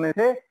सुमिरन करने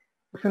से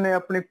उसने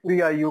अपनी पूरी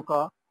आयु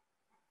का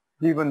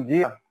जीवन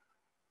जिया।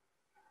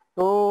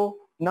 तो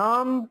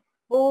नाम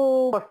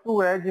वो वस्तु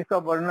है जिसका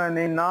वर्णन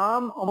नहीं,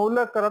 नाम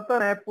अमूलक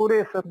रतन है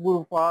पूरे सतगुरु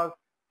पास,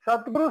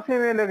 सतगुरु से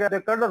में लगे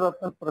कड़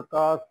रतन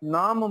प्रकाश।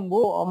 नाम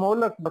वो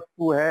अमूलक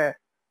वस्तु है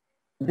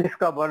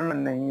जिसका वर्णन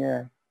नहीं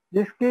है,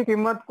 जिसकी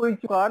कीमत कोई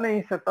चुका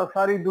नहीं सकता।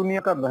 सारी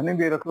दुनिया का धन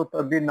भी रख लो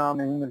तब भी नाम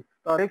नहीं मिल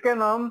सकता।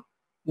 लेकिन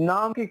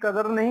नाम की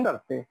कदर नहीं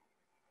करते,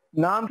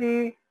 नाम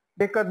की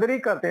बेकदरी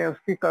करते हैं,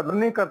 उसकी कदर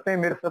नहीं करते।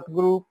 मेरे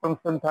सतगुरु परम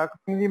संत ठाकुर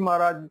सिंह जी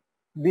महाराज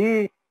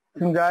भी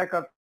समझाया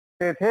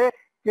करते थे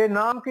कि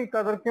नाम की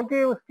कदर,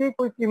 क्योंकि उसकी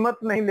कोई कीमत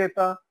नहीं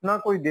लेता, ना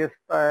कोई दे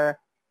सकता है।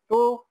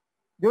 तो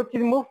जो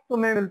चीज मुफ्त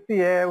में मिलती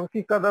है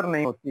उसकी कदर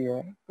नहीं होती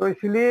है। तो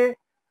इसलिए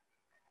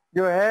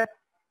जो है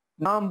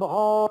नाम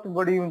बहुत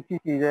बड़ी ऊंची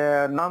चीज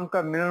है, नाम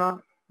का मिलना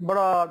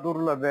बड़ा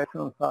दुर्लभ है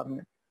संसार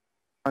में।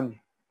 हाँ जी।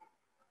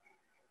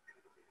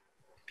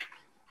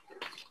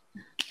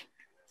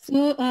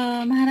 So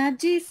Maharaj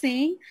Ji is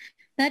saying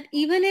that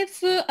even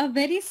if a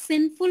very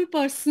sinful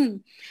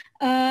person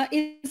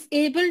is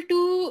able to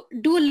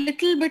do a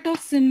little bit of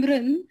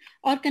Simran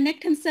or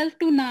connect himself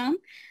to Naam,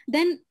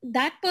 then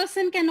that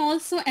person can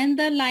also end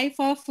the life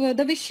of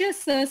the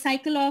vicious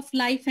cycle of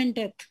life and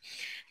death.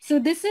 So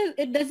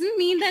it doesn't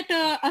mean that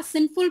a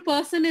sinful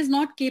person is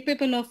not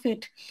capable of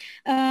it.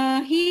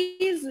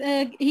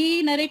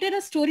 He narrated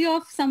a story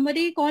of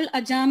somebody called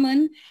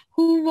Ajaman,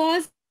 who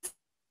was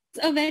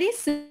a very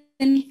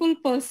sinful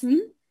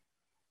person.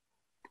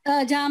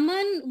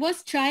 Jaman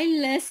was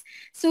childless,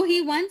 so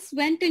he once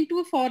went into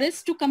a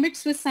forest to commit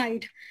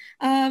suicide.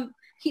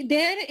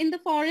 there in the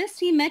forest,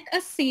 he met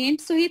a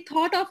saint. So he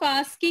thought of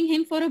asking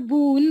him for a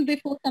boon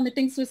before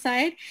committing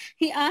suicide.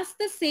 He asked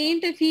the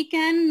saint if he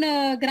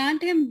can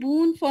grant him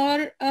boon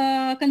for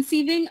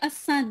conceiving a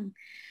son,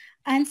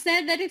 and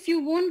said that if you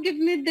won't give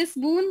me this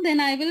boon, then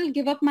I will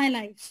give up my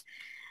life.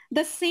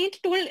 The saint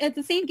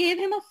gave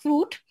him a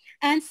fruit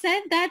and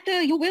said that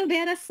you will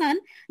bear a son,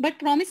 but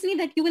promise me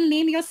that you will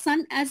name your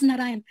son as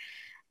Narayan.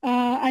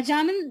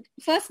 Ajaman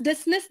first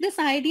dismissed this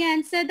idea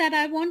and said that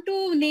I want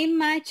to name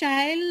my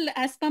child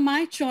as per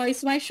my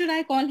choice. Why should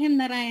I call him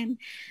Narayan?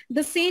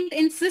 The saint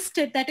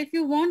insisted that if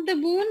you want the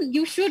boon,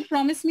 you should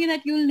promise me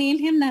that you will name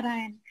him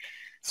Narayan.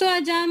 So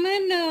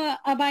Ajaman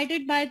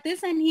abided by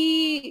this, and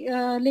he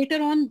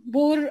later on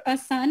bore a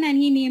son and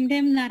he named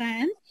him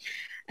Narayan.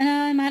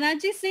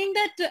 Maharaj is saying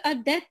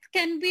that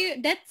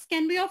deaths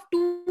can be of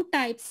two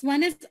types.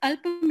 One is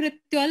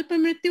alpamrityu.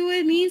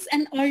 Alpamrityu means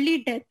an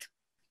early death,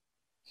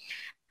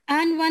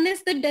 and one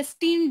is the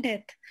destined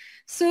death.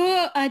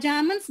 So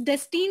Ajaman's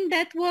destined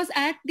death was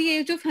at the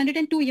age of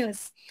 102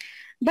 years.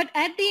 But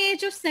at the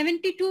age of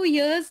 72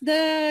 years,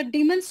 the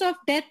demons of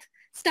death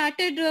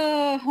started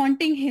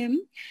haunting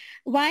him.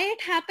 Why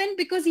it happened?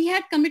 Because he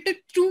had committed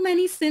too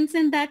many sins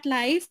in that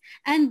life,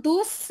 and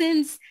those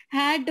sins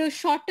had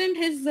shortened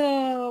his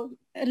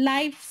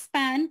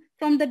lifespan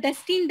from the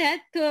destined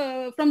death,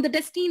 from the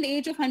destined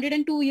age of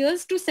 102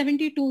 years to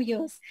 72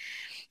 years.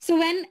 So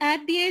when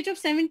at the age of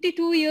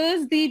 72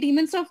 years, the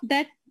demons of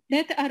death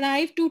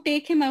arrived to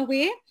take him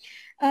away,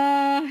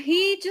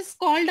 he just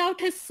called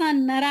out his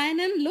son,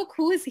 Narayanan, look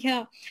who is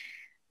here.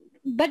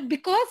 But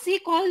because he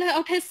called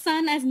out his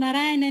son as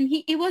Narayanan,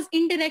 he was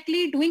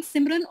indirectly doing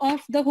Simran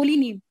of the holy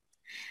name.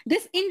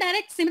 This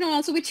indirect Simran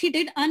also, which he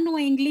did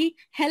unknowingly,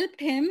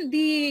 helped him.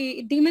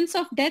 The demons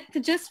of death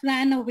just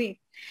ran away.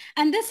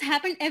 And this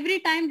happened every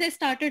time they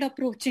started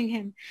approaching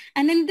him.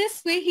 And in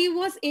this way, he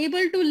was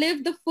able to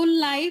live the full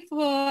life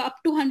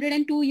up to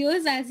 102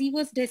 years as he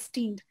was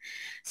destined.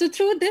 So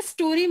through this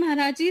story,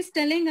 Maharaji is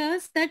telling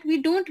us that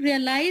we don't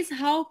realize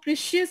how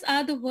precious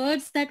are the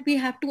words that we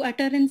have to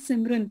utter in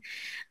Simran.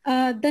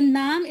 The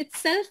Naam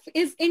itself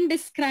is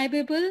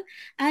indescribable,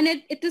 and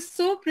it is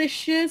so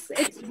precious.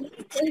 It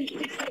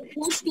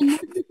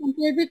cannot be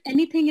compared with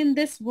anything in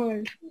this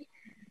world.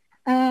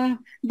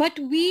 But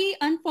we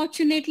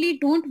unfortunately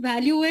don't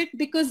value it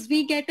because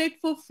we get it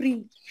for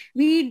free.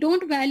 We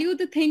don't value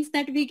the things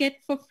that we get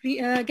for free,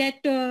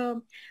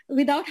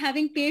 without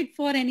having paid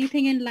for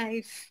anything in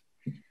life.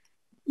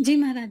 Ji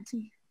Maharaj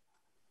ji.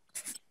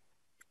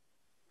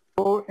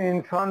 तो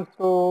इंसान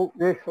तो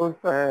ये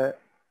सोचता है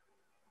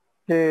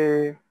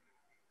कि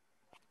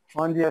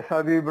हाँ जी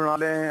ऐसा भी बना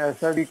लें,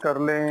 ऐसा भी कर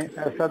लें,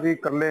 ऐसा भी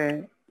कर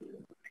लें,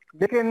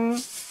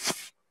 लेकिन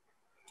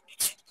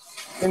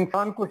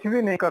इंसान कुछ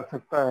भी नहीं कर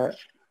सकता है।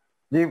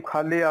 जीव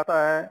खाली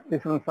आता है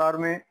इस संसार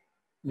में,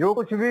 जो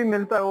कुछ भी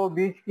मिलता है वो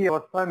बीच की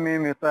अवस्था में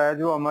मिलता है।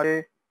 जो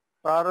हमारे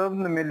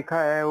प्रारब्ध में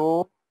लिखा है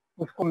वो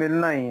उसको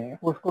मिलना ही है,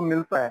 उसको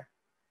मिलता है।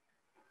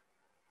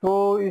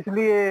 तो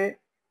इसलिए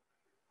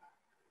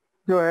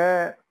जो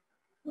है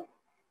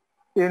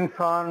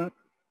इंसान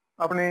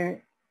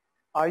अपनी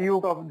आयु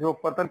का जो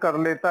पतन कर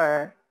लेता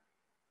है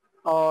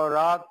और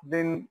रात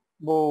दिन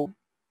वो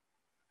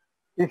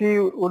इसी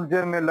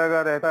उलझन में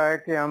लगा रहता है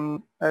कि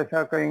हम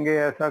ऐसा करेंगे,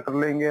 ऐसा कर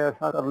लेंगे,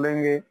 ऐसा कर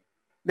लेंगे,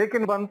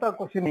 लेकिन बनता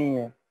कुछ नहीं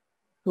है।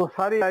 तो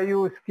सारी आयु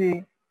उसकी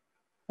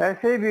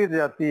ऐसे ही बीत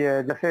जाती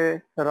है। जैसे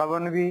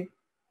रावण भी,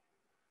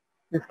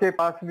 इसके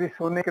पास भी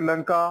सोने की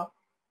लंका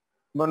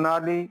बना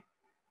ली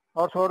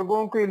और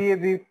स्वर्गों के लिए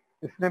भी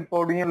इसने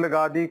पौड़ियां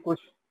लगा दी, कुछ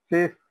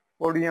शेष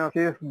पौड़ियां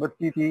शेष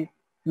बची थी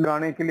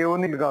लगाने के लिए, वो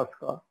नहीं लगा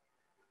सका।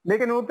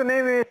 लेकिन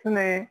उतने में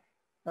इसने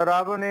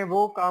रावण ने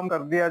वो काम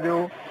कर दिया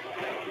जो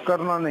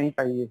करना नहीं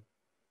चाहिए।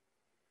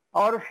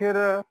 और फिर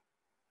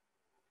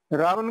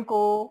रावण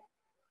को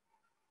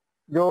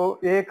जो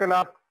 1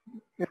 लाख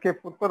इसके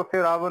पुत्र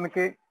थे, रावण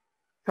के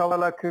 1.25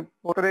 लाख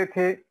पुत्र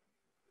थे,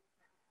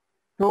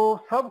 तो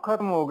सब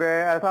खत्म हो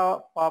गए। ऐसा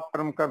पाप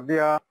कर्म कर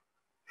दिया,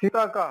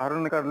 सीता का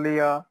हरण कर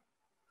लिया।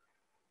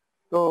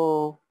 तो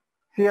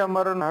सिया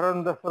मरण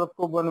हरण दशरथ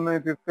को वन में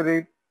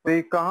विपरीत,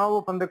 कहाँ वो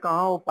फंद,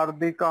 कहाँ वो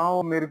पर्दी, कहाँ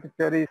वो मिर्ग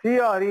चरी,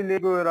 सिया हरी ले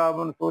गो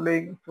रावण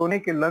सोने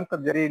के लंक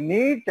जरी,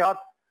 नीच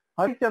जात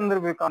हरिचंद्र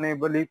बिकाने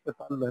बलि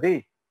पसल हरी।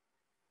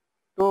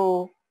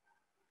 तो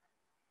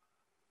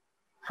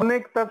सोने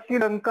तक की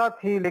लंका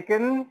थी,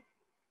 लेकिन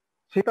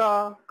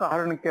सीता का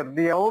हरण कर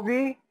दिया, वो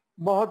भी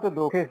बहुत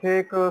धोखे से,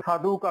 एक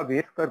साधु का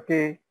भेष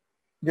करके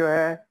जो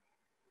है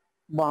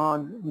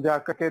वहां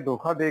जाकर के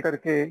धोखा दे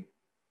करके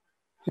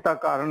सीता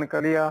का हरण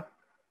कर लिया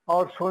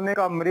और सोने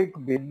का मृग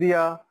भेज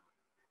दिया।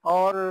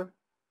 और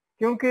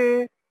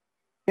क्योंकि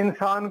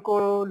इंसान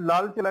को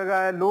लालच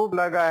लगा है, लोभ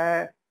लगा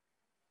है,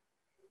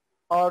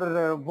 और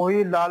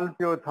वही लालच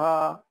जो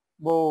था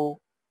वो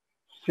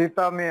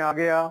सीता में आ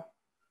गया।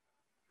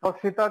 और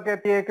सीता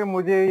कहती है कि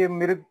मुझे ये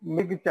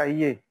मृग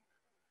चाहिए,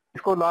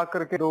 इसको ला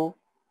करके दो।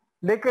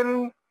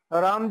 लेकिन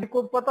राम जी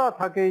को पता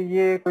था कि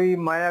ये कोई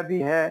माया भी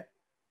है,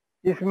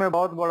 इसमें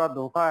बहुत बड़ा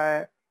धोखा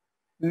है।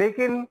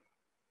 लेकिन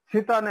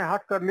सीता ने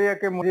हट कर लिया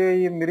कि मुझे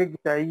ये मृग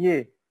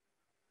चाहिए।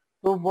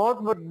 तो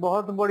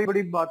बहुत बड़ी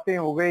बड़ी बातें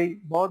हो गई,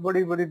 बहुत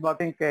बड़ी बड़ी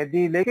बातें कह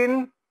दी,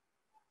 लेकिन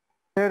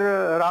फिर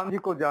राम जी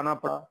को जाना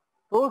पड़ा।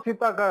 तो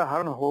सीता का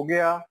हरण हो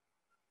गया।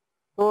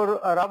 तो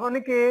रावण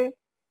के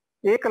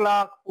 1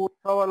 लाख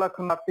 1.25 लाख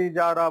नाती,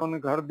 जा रावण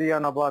घर दिया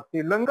न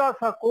बाती, लंका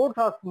सा कोर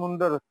था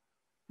समुंदर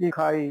की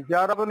खाई,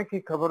 जा रावण की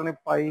खबर ने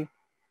पाई।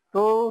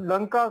 तो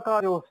लंका का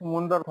जो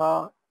समुंदर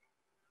था,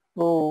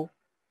 तो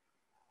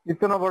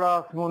इतना बड़ा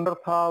समुंदर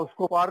था,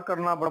 उसको पार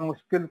करना बड़ा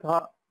मुश्किल था,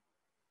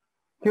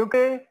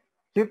 क्योंकि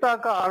सीता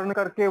का हरण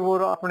करके वो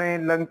अपने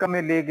लंका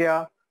में ले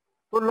गया।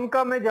 तो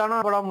लंका में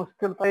जाना बड़ा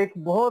मुश्किल था, एक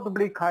बहुत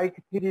बड़ी खाई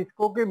थी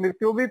जिसको कि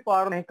मृत्यु भी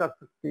पार नहीं कर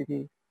सकती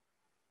थी।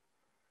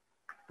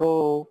 तो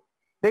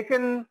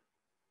लेकिन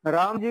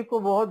राम जी को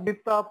बहुत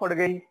विपदा पड़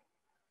गई,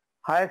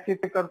 हाय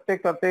सीते करते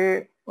करते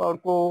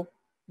उनको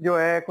जो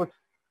है कुछ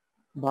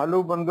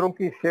भालू बंदरों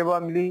की सेवा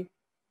मिली।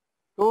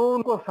 तो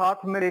उनको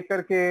साथ में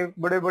लेकर के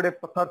बड़े बड़े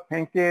पत्थर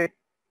फेंके,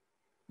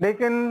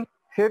 लेकिन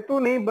सेतु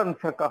नहीं बन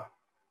सका।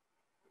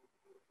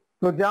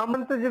 तो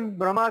जामवंत जी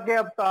ब्रह्मा के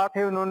अवतार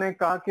थे, उन्होंने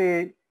कहा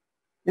कि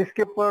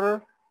इसके ऊपर,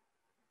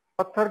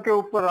 पत्थर के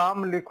ऊपर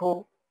राम लिखो,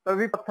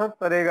 तभी पत्थर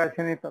तरेगा,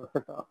 ऐसे नहीं तर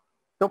सका।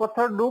 तो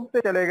पत्थर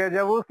डूबते चले गए,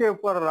 जब उसके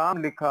ऊपर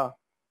राम लिखा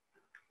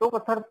तो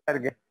पत्थर तैर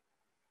गए।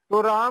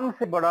 तो राम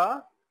से बड़ा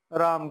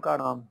राम का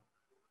नाम।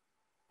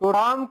 तो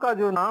राम का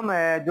जो नाम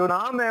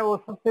है वो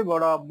सबसे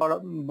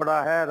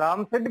बड़ा है,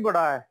 राम से भी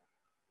बड़ा है।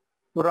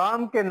 तो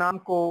राम के नाम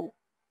को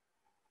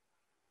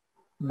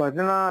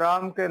भजना,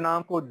 राम के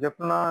नाम को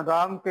जपना,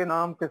 राम के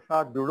नाम के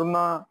साथ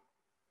जुड़ना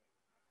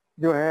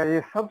जो है,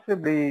 ये सबसे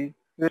बड़ी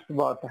श्रेष्ठ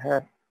बात है।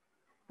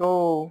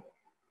 तो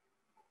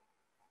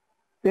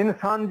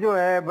इंसान जो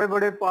है बड़े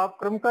बड़े पाप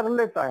कर्म कर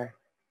लेता है,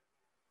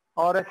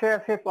 और ऐसे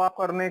ऐसे पाप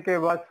करने के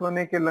बाद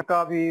सोने की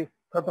लंका भी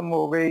खत्म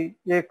हो गई,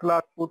 1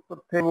 लाख पुत्र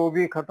थे वो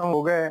भी खत्म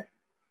हो गए,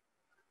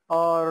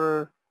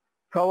 और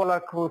 1.25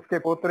 लाख उसके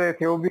पोतरे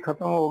थे वो भी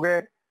खत्म हो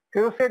गए।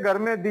 फिर उसके घर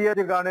में दिया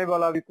जगाने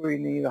वाला भी कोई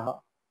नहीं रहा,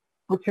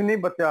 कुछ नहीं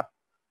बचा।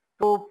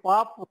 तो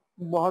पाप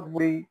बहुत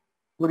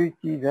बुरी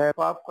चीज है,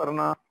 पाप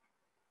करना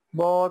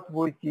बहुत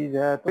बुरी चीज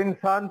है। तो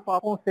इंसान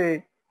पापों से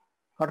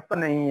हटता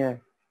नहीं है,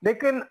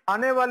 लेकिन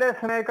आने वाले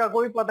समय का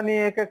कोई पता नहीं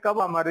है कि कब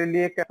हमारे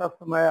लिए कैसा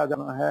समय आ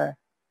जाना है,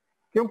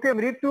 क्योंकि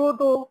मृत्यु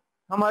तो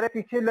हमारे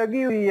पीछे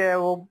लगी हुई है,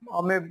 वो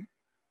हमें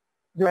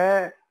जो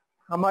है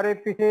हमारे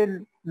पीछे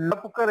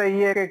लपक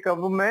रही है कि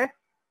कब मैं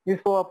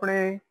इसको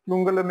अपने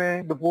चुंगल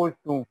में दबोच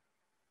दूं।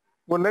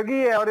 वो लगी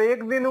है और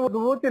एक दिन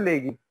वो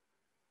चलेगी,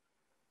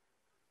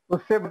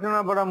 उससे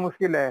बचना बड़ा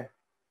मुश्किल है।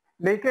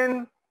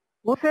 लेकिन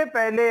उससे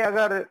पहले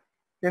अगर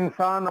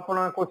इंसान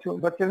अपना कुछ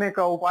बचने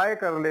का उपाय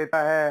कर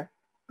लेता है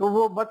तो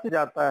वो बच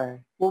जाता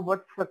है, वो बच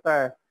सकता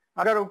है।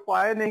 अगर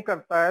उपाय नहीं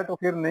करता है तो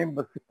फिर नहीं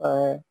बच सकता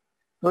है।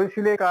 तो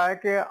इसलिए कहा है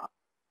कि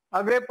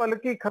अगले पल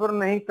की खबर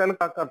नहीं कल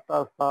का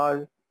करता साज।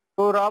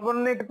 तो रावण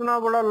ने कितनी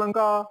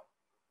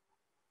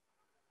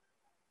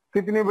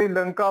बड़ी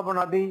लंका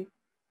बना दी,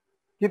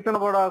 कितना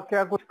बड़ा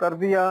क्या कुछ कर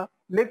दिया,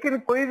 लेकिन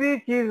कोई भी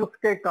चीज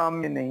उसके काम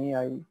में नहीं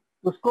आई।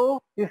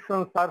 उसको इस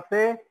संसार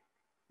से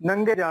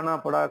नंगे जाना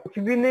पड़ा, कुछ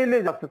भी नहीं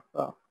ले जा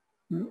सकता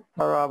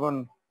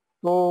रावण।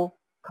 तो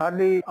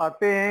खाली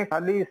आते हैं,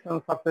 खाली इस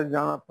संसार से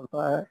जाना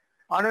पड़ता है।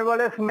 आने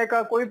वाले समय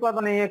का कोई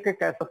पता नहीं है कि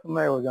कैसा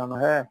समय हो जाना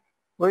है।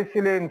 तो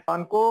इसलिए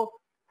इंसान को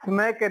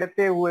समय के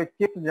रहते हुए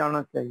चित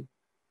जाना चाहिए।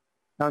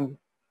 हाँ जी।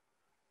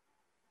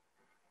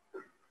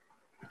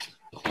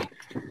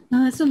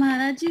 So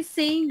Maharaj is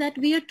saying that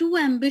we are too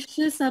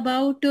ambitious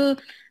about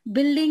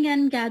building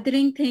and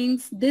gathering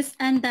things, this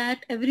and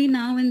that, every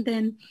now and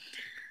then.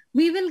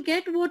 We will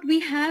get what we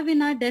have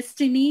in our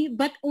destiny,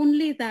 but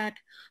only that.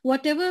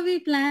 Whatever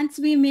plans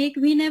we make,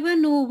 we never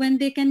know when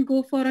they can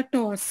go for a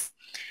toss.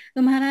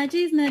 So Maharaj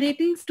is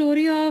narrating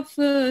story of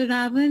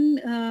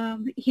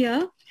Ravan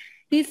here.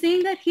 He's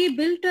saying that he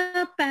built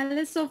a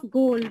palace of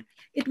gold.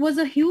 It was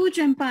a huge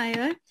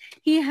empire.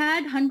 He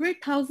had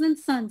 100,000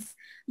 sons,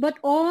 but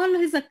all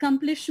his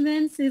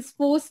accomplishments, his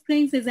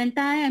foresprings, his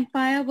entire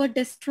empire were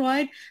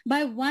destroyed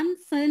by one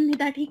sin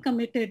that he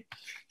committed.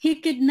 He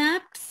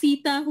kidnapped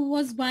Sita, who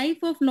was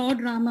wife of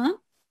Lord Rama,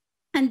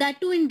 and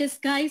that too in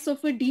disguise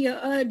of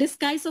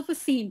a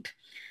saint.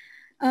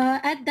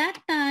 At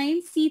that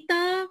time,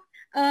 Sita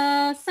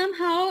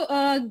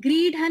somehow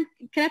greed had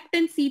crept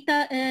in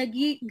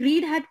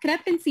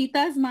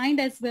Sita's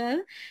mind as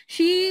well.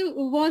 She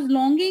was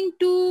longing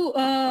to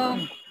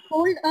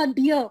hold a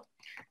deer,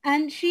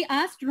 and she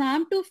asked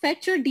Ram to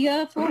fetch a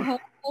deer for her,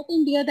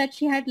 certain deer that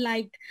she had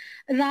liked.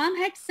 Ram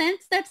had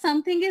sensed that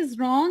something is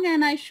wrong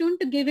and I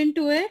shouldn't give in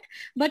to it,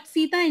 but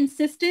Sita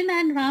insisted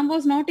and Ram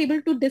was not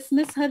able to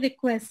dismiss her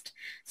request.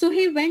 So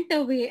he went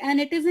away, and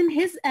it is in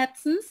his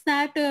absence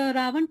that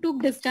Ravan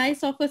took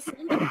disguise of a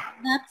saint to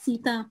kidnap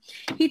Sita.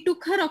 He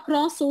took her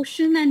across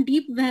ocean and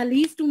deep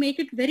valleys to make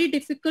it very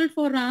difficult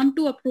for Ram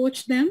to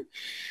approach them.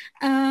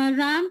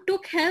 Ram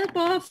took help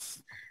of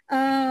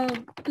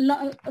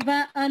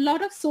a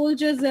lot of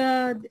soldiers,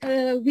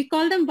 we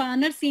call them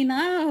Vanar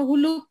Sena,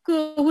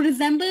 who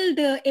resembled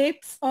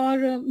apes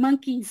or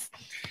monkeys.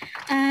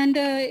 And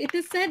it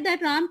is said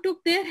that Ram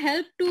took their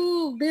help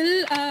to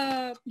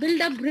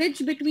build a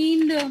bridge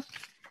between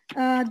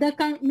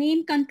the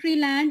main country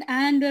land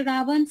and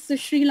Ravan's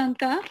Sri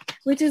Lanka,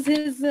 which is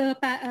his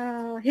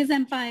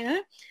empire.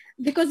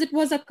 Because it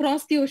was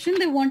across the ocean,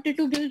 they wanted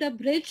to build a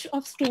bridge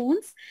of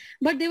stones,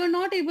 but they were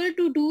not able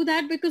to do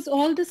that because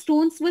all the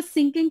stones were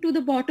sinking to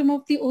the bottom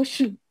of the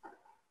ocean.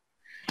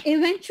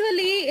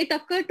 Eventually, it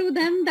occurred to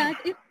them that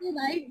if they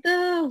write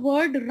the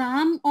word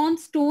Ram on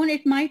stone,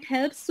 it might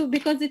help. So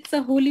because it's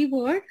a holy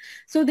word,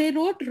 so they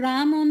wrote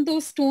Ram on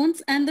those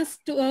stones, and the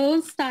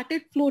stones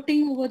started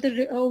floating over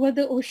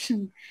the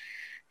ocean.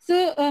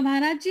 So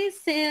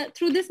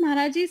through this,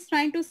 Maharaji is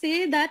trying to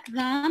say that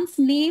Ram's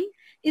name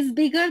is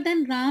bigger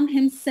than Ram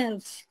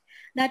himself.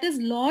 That is,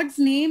 Lord's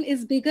name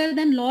is bigger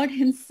than Lord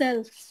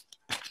himself.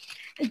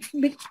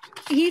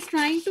 He's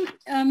trying to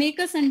make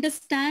us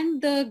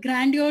understand the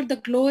grandeur, the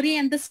glory,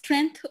 and the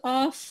strength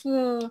of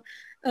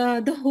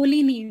the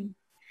holy name.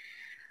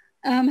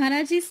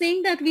 Maharaj is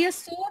saying that we are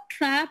so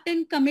trapped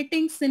in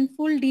committing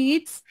sinful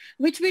deeds,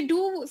 which we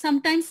do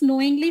sometimes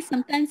knowingly,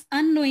 sometimes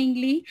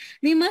unknowingly.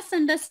 We must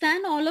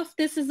understand all of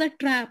this is a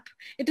trap.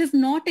 It is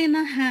not in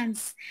our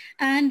hands.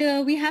 And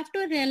we have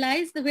to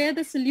realize where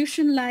the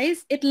solution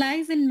lies. It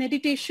lies in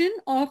meditation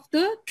of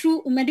the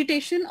true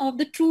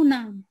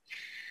Naam.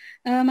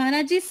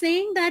 Maharaj is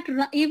saying that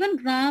even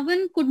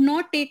Ravan could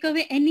not take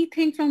away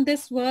anything from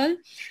this world.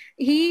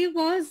 He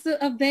was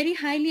a very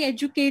highly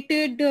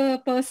educated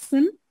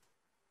person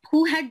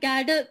who had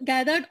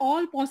gathered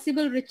all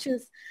possible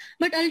riches.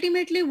 But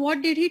ultimately,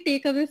 what did he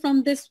take away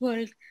from this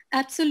world?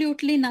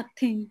 Absolutely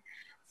nothing.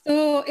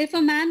 So if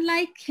a man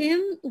like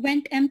him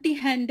went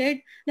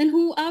empty-handed, then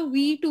who are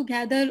we to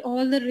gather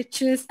all the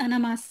riches and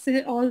amass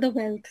all the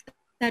wealth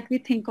that we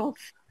think of?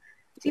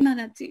 Ji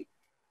Maharaj ji.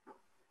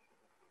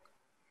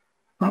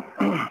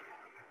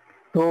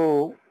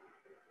 तो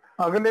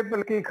अगले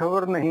पल की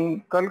खबर नहीं,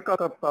 कल का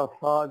करता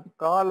साज,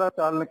 काल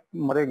अचानक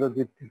मरेगा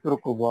चित्र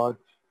को बाज।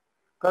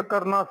 कल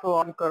करना सो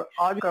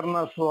आज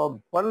करना सो अब,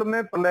 पल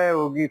में प्रलय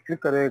होगी फिर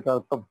करेगा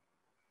तब।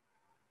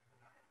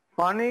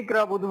 पानी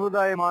का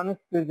बुदबुदाए मानस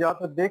की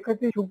जात,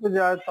 देखती छुप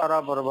जाए तारा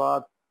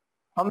बर्बाद।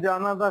 हम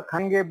जाना था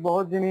खाएंगे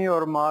बहुत जिनी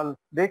और माल,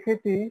 देखे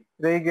थी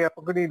रह गया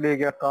पकड़ी ले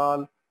गया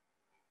काल।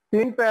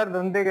 3 पैर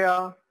धंधे गया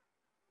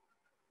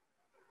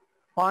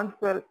 5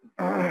 पैर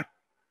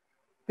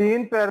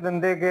 3 पैर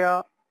धंधे गया।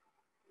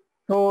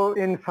 तो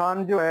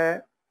इंसान जो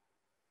है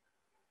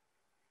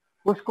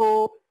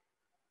उसको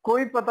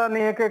कोई पता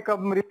नहीं है कि कब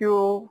मृत्यु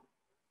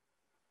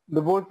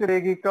दबोच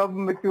लेगी, कब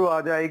मृत्यु आ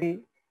जाएगी।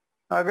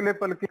 अगले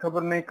पल की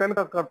खबर नहीं, कल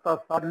का करता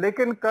साथ,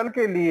 लेकिन कल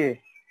के लिए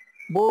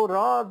वो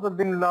रात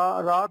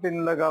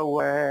दिन लगा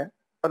हुआ है।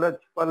 पलच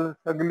पल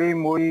सगली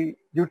मोई,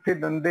 झूठे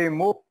धंधे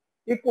मोह,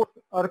 एक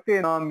अरके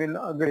नाम मिल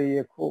अगड़े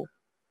ये खो।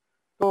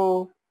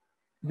 तो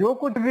जो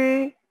कुछ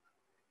भी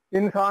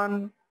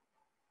इंसान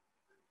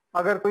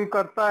अगर कोई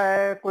करता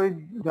है, कोई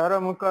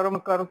धर्म कर्म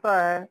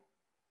करता है,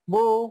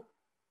 वो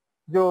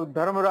जो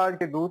धर्मराज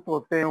के दूत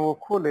होते हैं वो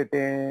खो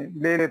लेते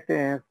हैं, ले लेते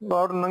हैं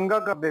और नंगा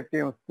कर देते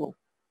हैं उसको।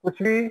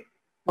 कुछ भी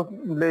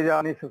ले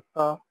जा नहीं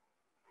सकता।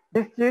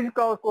 जिस चीज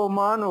का उसको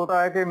मान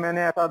होता है कि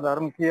मैंने ऐसा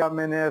धर्म किया,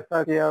 मैंने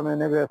ऐसा किया,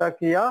 मैंने वैसा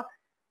किया,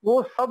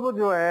 वो सब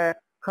जो है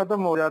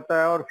खत्म हो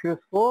जाता है और फिर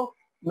उसको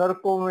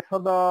नरकों में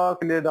सदा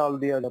के लिए डाल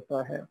दिया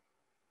जाता है।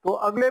 तो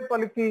अगले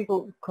पल की तो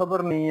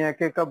खबर नहीं है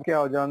कि कब क्या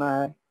हो जाना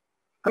है।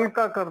 कल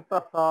का करता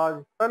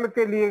साज, कल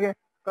के लिए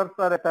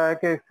करता रहता है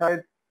कि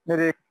शायद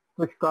मेरे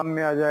कुछ काम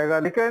में आ जाएगा।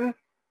 लेकिन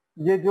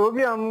ये जो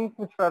भी हम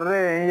कुछ कर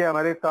रहे हैं ये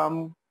हमारे काम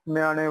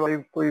में आने वाली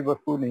कोई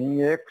वस्तु नहीं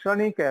है, एक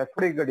क्षणिक है,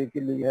 थोड़ी घड़ी के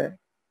लिए है।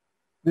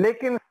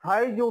 लेकिन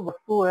स्थायी जो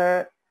वस्तु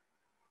है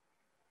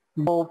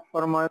वो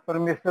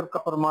परमेश्वर का,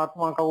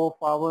 परमात्मा का वो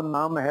पावन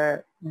नाम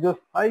है जो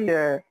स्थायी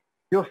है,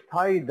 जो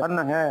स्थायी धन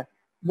है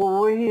वो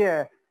वही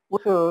है।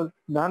 उस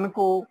धन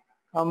को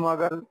हम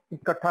अगर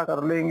इकट्ठा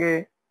कर लेंगे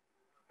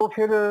तो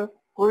फिर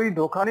कोई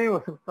धोखा नहीं हो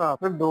सकता।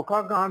 फिर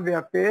धोखा कहाँ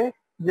व्यापे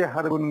ये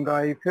हर गुण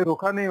गाई, फिर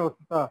धोखा नहीं हो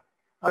सकता।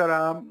 अगर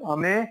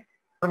हमने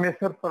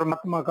परमेश्वर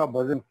परमात्मा का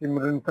भजन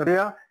सिमरन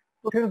किया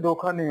तो फिर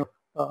धोखा नहीं हो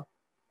सकता।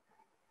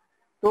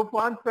 तो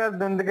 5 पैर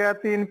दंड गया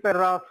 3 पैर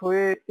रास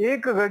हुए,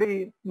 एक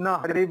घड़ी ना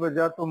हरी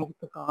बजा तो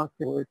मुक्त कहाँ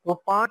से हुए। तो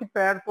 5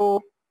 पैर तो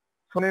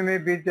सोने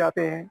में बीत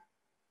जाते हैं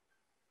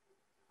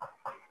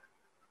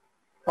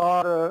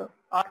और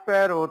 8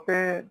 पैर होते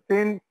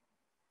हैं।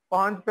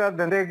 5 पैर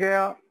धंधे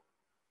गया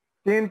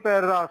 3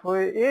 पैर रास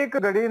हुए, एक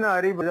घड़ी ना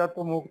हरी बजा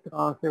तो मुक्त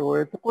कहाँ से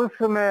हुए। तो कुछ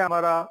समय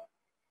हमारा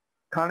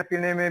खाने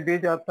पीने में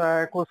बीत जाता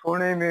है, कुछ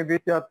सोने में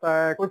बीत जाता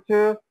है, कुछ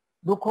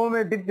दुखों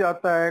में बीत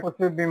जाता है,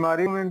 कुछ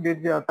बीमारियों में बीत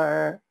जाता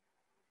है।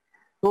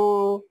 तो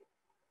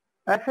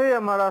ऐसे ही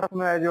हमारा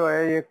समय जो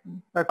है ये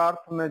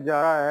यथार्थ में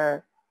जा रहा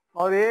है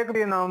और एक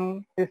दिन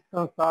हम इस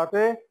संसार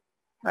से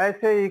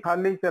ऐसे ही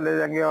खाली चले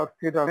जाएंगे और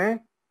फिर हमें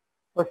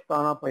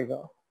पछताना पड़ेगा।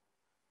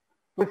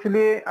 तो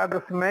इसलिए अगर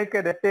समय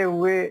के रहते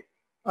हुए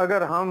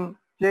अगर हम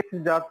चेत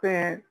जाते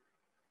हैं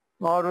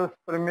और उस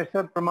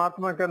परमेश्वर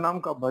परमात्मा के नाम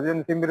का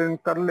भजन सिमरन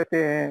कर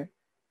लेते हैं,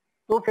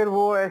 तो फिर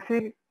वो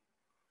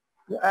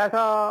ऐसा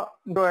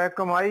जो है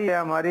कमाई है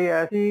हमारी,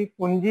 ऐसी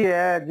पूंजी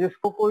है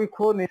जिसको कोई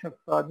खो नहीं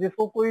सकता,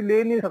 जिसको कोई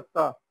ले नहीं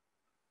सकता।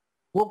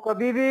 वो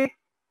कभी भी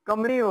कम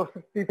नहीं हो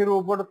सकती, फिर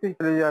वो बढ़ती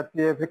चली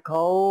जाती है। फिर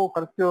खाओ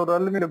खर्चे और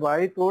रल मिल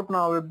भाई, टोट ना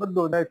हो बद्ध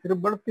हो जाए, फिर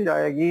बढ़ती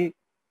जाएगी,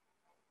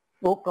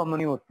 वो कम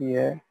नहीं होती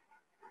है।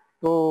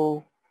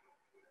 तो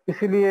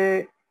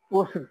इसलिए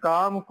उस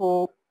काम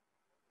को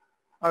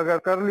अगर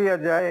कर लिया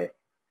जाए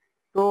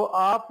तो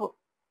आप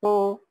तो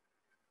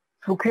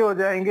सुखी हो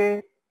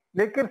जाएंगे,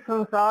 लेकिन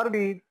संसार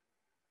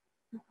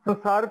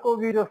को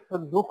भी जो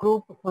दुख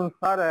रूप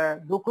संसार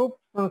है, दुख रूप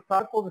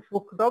संसार को भी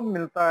सुख तब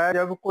मिलता है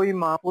जब कोई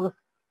महापुरुष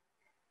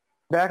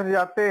बैठ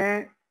जाते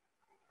हैं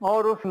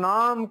और उस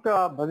नाम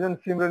का भजन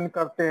सिमरन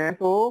करते हैं,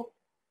 तो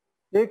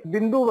एक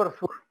बिंदु भर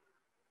सुख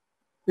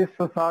इस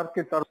संसार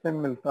की तरफ से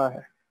मिलता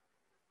है।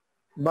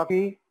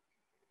 बाकी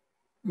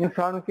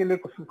इंसान के लिए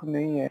कोई सुख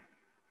नहीं है,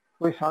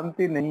 कोई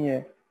शांति नहीं है,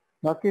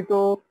 बाकी तो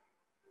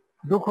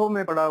दुखों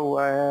में पड़ा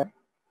हुआ है,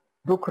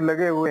 दुख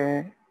लगे हुए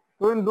हैं।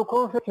 तो इन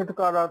दुखों से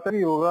छुटकारा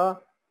तभी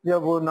होगा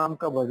जब वो नाम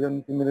का भजन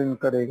सिमरन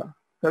करेगा,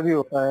 तभी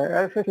होता है,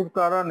 ऐसे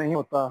छुटकारा नहीं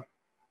होता।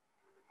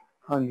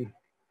 हाँ जी।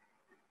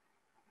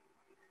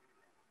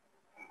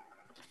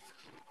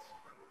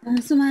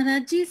 So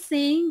Maharaj is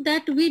saying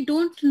that we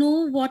don't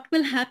know what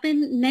will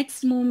happen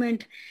next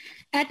moment.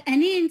 At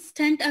any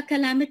instant, a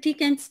calamity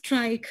can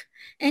strike.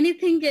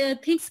 Anything,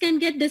 things can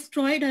get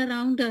destroyed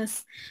around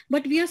us.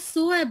 But we are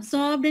so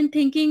absorbed in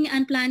thinking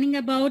and planning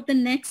about the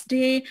next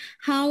day.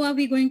 How are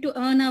we going to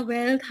earn our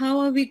wealth? How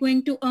are we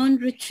going to earn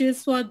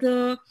riches for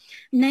the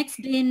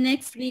next day,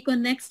 next week, or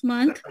next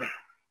month?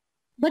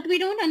 But we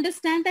don't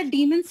understand that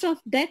demons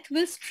of death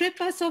will strip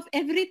us of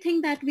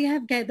everything that we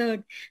have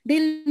gathered.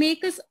 They'll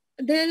make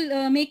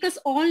us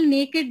all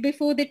naked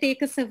before they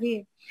take us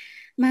away.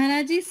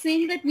 Maharaj is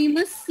saying that we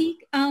must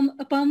seek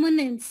a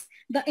permanence,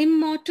 the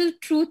immortal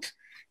truth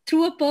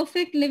through a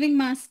perfect living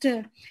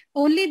master.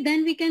 Only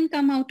then we can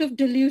come out of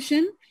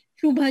delusion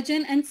through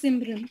bhajan and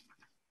simran.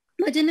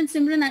 Bhajan and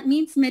Simran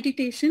means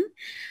meditation.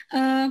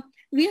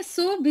 We are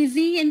so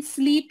busy in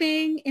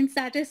sleeping, in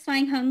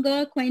satisfying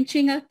hunger,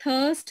 quenching our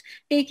thirst,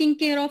 taking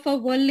care of our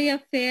worldly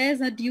affairs,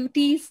 our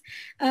duties,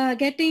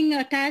 getting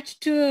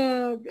attached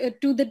to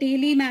the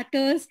daily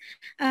matters,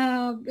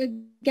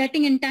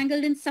 getting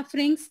entangled in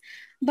sufferings.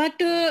 But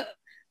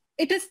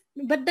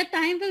but the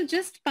time will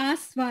just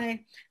pass by.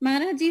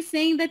 Maharaj is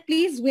saying that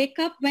please wake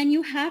up when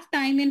you have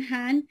time in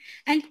hand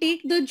and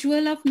take the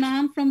jewel of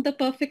Naam from the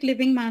perfect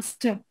living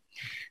master,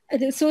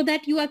 so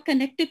that you are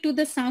connected to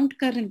the sound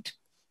current.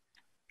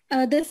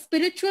 The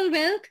spiritual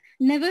wealth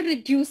never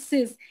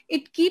reduces.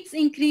 It keeps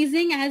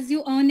increasing as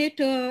you earn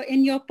it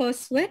in your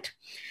pursuit.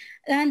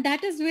 And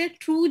that is where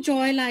true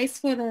joy lies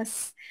for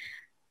us.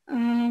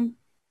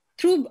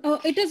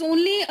 It is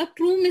only a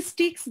true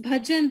mystics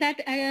bhajan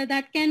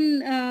that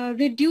can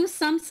reduce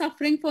some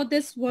suffering for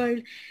this world.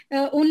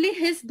 Only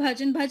his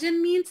bhajan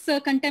means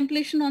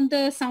contemplation on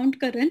the sound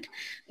current.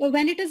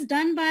 When it is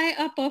done by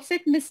a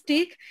perfect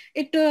mystic,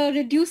 it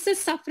reduces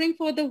suffering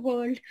for the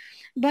world.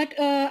 But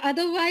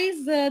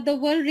otherwise, the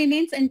world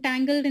remains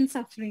entangled in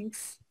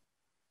sufferings.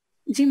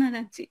 Ji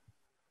Maharaj Ji.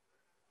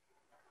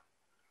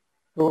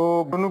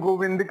 तो गुरु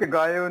गोविंद के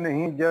गायो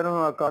नहीं जन्म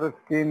आकार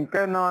कीन,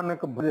 कह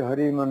नानक भज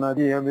हरि मना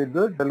जी अविद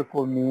जल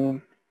को मीन।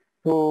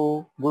 तो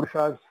गुरु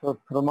साहब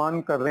फरमान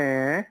कर रहे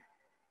हैं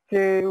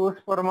कि उस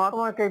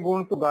परमात्मा के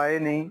गुण तो गाए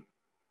नहीं,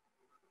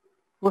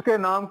 उसके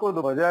नाम को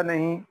तो भजा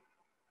नहीं,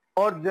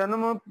 और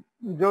जन्म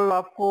जो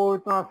आपको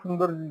इतना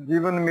सुंदर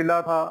जीवन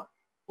मिला था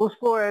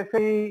उसको ऐसे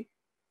ही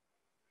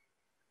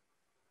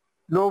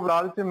लोभ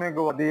लालच में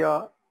गवा दिया,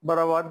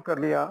 बर्बाद कर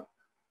लिया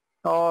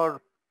और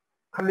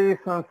खाली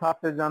संसार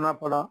से जाना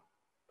पड़ा।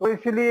 तो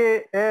इसलिए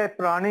ए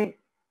प्राणी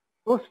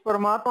उस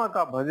परमात्मा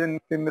का भजन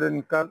सिमरन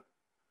कर।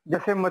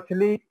 जैसे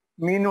मछली,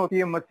 मीन होती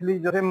है मछली,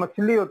 जैसे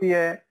मछली होती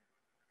है,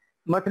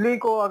 मछली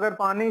को अगर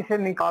पानी से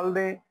निकाल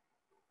दें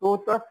तो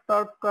तड़प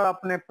तड़प कर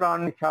अपने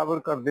प्राण निछावर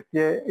कर देती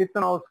है,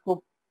 इतना उसको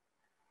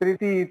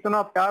प्रीति,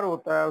 इतना प्यार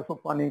होता है उसको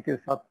पानी के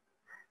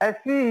साथ।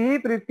 ऐसी ही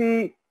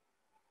प्रीति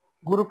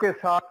गुरु के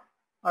साथ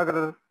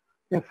अगर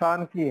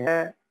इंसान की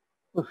है,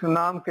 उस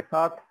नाम के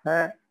साथ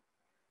है,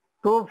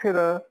 तो फिर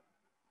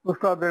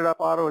उसका बेड़ा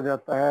पार हो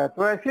जाता है।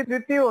 तो ऐसी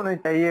प्रीति होनी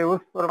चाहिए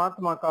उस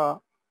परमात्मा का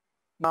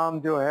नाम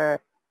जो है,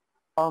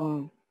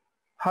 हम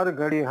हर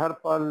घड़ी हर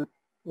पल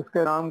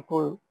उसके नाम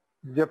को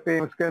जपें,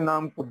 उसके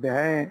नाम को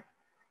ध्याएं,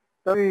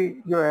 तभी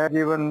जो है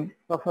जीवन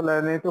सफल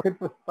है, नहीं तो फिर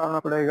पछताना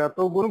पड़ेगा।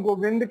 तो गुरु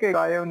गोविंद के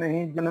गायो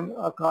नहीं जन्म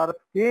अकारत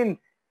कीन,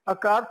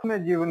 अकारत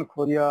में जीवन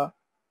खोया,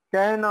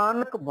 कह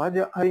नानक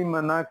भज हरि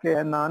मना,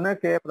 के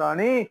नानक है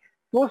प्राणी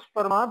तो उस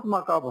परमात्मा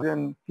का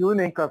भजन क्यों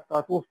नहीं करता,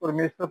 तो उस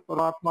परमेश्वर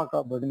परमात्मा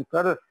का भजन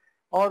कर।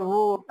 और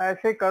वो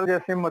ऐसे कर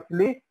जैसे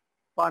मछली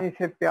पानी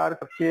से प्यार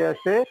करती है,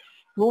 ऐसे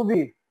तू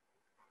भी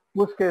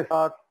उसके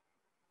साथ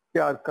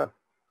प्यार कर।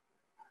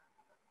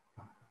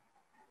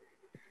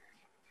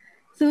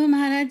 So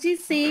Maharaj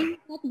is saying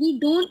that we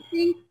don't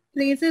think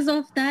praises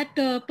of that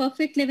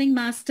perfect living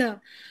master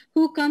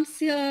who comes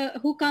here,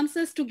 who comes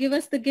us to give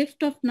us the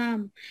gift of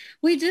Nam.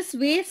 We just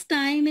waste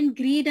time in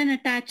greed and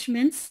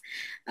attachments.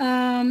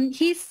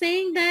 He's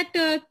saying that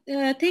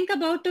think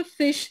about a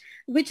fish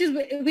which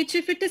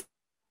if it is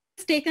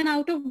taken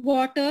out of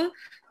water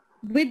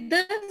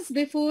withers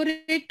before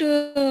it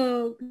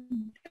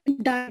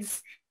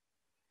dies.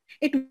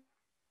 It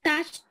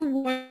attached to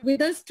water,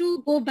 withers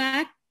to go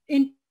back into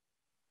the water.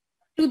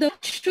 So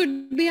that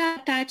should be our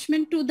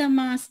attachment to the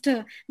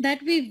master,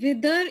 that we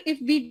wither if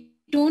we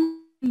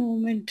don't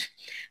moment.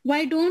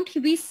 Why don't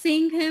we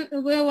sing him?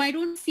 Why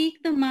don't we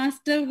seek the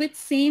master with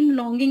same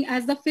longing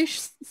as the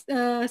fish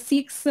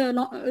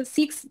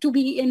seeks to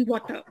be in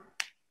water?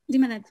 जी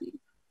महाराज जी.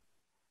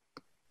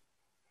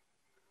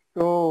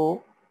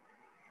 तो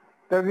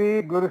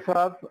तभी गुरु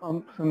साहब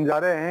हम समझा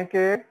रहे हैं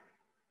कि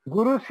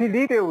गुरु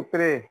सीढ़ी के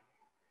उतरे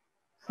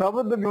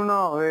शब्द बिना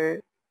होए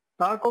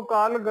ताको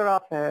काल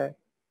ग्रास है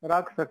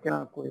रख सके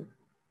ना कोई।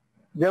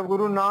 जब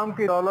गुरु नाम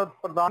की दौलत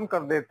प्रदान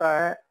कर देता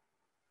है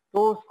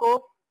तो उसको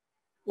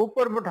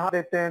ऊपर बिठा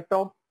देते हैं,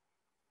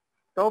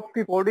 टॉप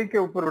की पौड़ी के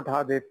ऊपर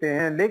बिठा देते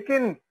हैं,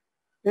 लेकिन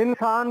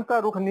इंसान का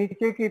रुख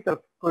नीचे की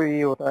तरफ को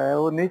ही होता है।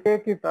 वो नीचे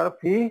की तरफ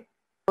ही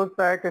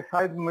सोचता है कि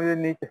शायद मुझे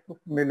नीचे सुख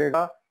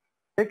मिलेगा,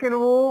 लेकिन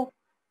वो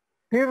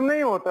फिर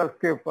नहीं होता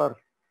उसके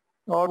ऊपर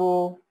और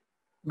वो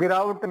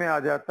गिरावट में आ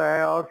जाता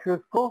है और फिर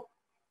उसको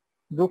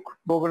दुख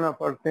भोगना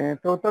पड़ते हैं।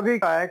 तो तभी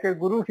कहा है कि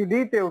गुरु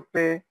सीढ़ी पे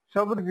उठे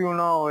शब्द भी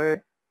ना होए,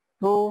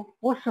 तो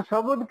उस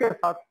शब्द के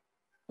साथ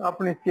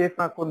अपनी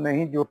चेतना को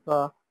नहीं जोड़ता।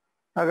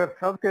 अगर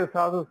शब्द के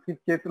साथ उसकी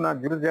चेतना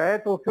जुड़ जाए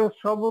तो फिर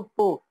शब्द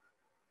को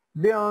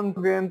बेअंत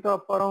बेअंता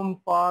परम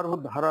पार वो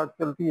धारा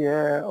चलती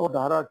है, वो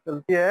धारा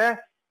चलती है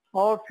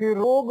और फिर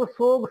रोग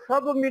शोग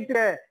सब मिट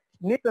गए,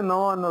 नित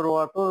नवा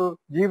नरवा, तो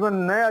जीवन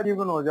नया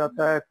जीवन हो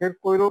जाता है। फिर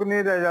कोई रोग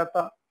नहीं रह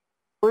जाता,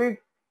 कोई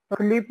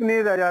तकलीफ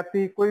नहीं रह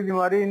जाती, कोई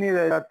बीमारी नहीं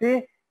रह जाती,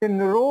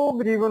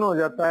 निरोग जीवन हो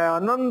जाता है,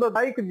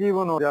 आनंददायक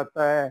जीवन हो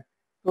जाता है।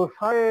 तो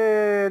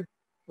सारे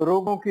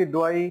रोगों की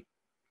दवाई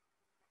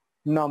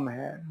नाम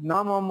है।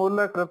 नाम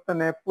अमूल्यक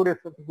रत्न है पूरे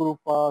सतगुरु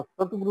पास,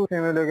 सतगुरु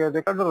से मिले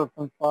गए कड़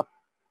रत्न पास।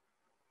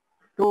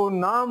 तो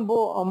नाम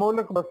वो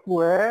अमूल्यक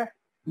वस्तु है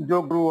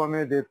जो गुरु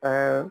हमें देता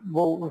है,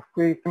 वो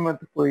उसकी कीमत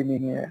कोई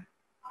नहीं है।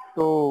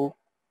 तो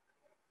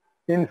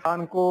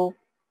इंसान को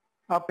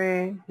अपने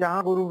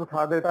जहाँ गुरु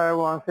बिठा देता है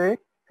वहां से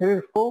फिर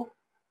इसको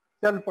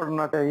चल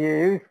पड़ना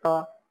चाहिए। इसका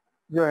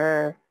जो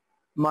है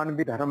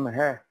मानवीय धर्म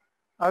है।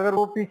 अगर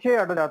वो पीछे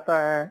हट जाता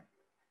है,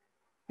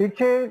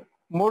 पीछे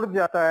मुड़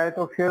जाता है,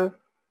 तो फिर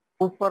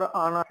ऊपर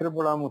आना फिर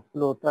बड़ा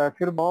मुश्किल होता है,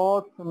 फिर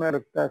बहुत समय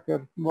लगता है,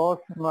 फिर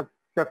बहुत समय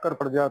चक्कर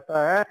पड़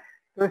जाता है।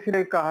 तो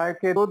इसलिए कहा है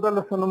कि दो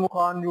दल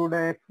सन्मुखान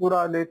जुड़े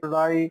पूरा ले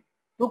चढ़ाई,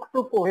 टुक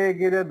टुक होए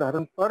गिरे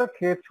धर्म पर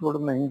खेत छोड़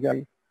नहीं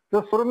जाई।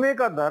 तो सुरमे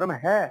का धर्म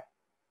है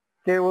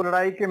कि वो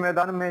लड़ाई के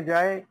मैदान में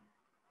जाए,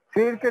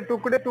 शरीर के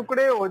टुकड़े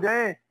टुकड़े हो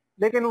जाएं,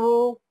 लेकिन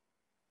वो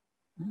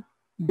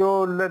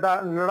जो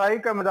लड़ाई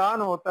का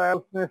मैदान होता है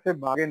उसमें से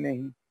भागे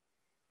नहीं।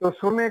 तो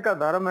सुरमे का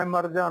धर्म है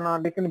मर जाना,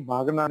 लेकिन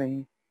भागना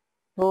नहीं।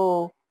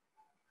 तो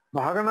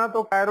भागना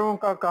तो पैरों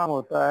का काम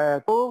होता है।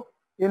 तो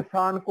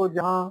इंसान को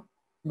जहाँ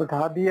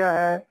बिठा दिया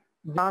है,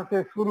 जहाँ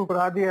से शुरू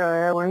करा दिया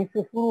है, वहीं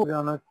से शुरू हो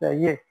जाना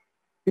चाहिए,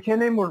 पीछे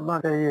नहीं मुड़ना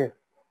चाहिए।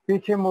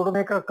 पीछे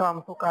मुड़ने का काम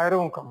तो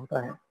कायरों का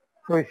होता है।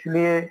 तो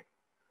इसलिए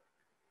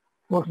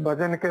उस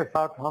भजन के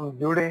साथ हम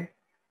जुड़े,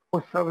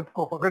 उस शब्द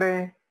को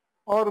पकड़े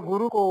और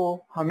गुरु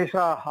को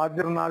हमेशा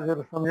हाजिर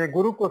नाजिर समझे,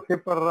 गुरु को सिर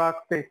पर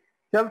रखते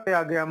चलते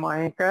आ गया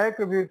माही कह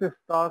कबीर इस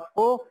दास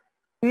को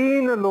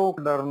तीन लोग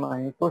डर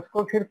नहीं। तो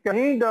उसको फिर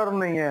कहीं डर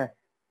नहीं है,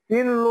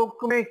 तीन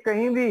लोग में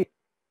कहीं भी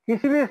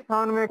किसी भी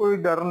स्थान में कोई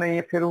डर नहीं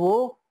है। फिर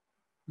वो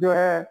जो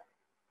है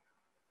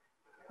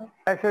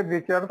ऐसे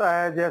विचरता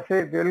है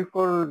जैसे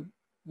बिल्कुल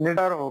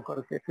निडर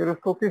होकर के, फिर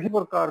उसको किसी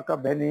प्रकार का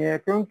भय नहीं है,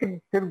 क्योंकि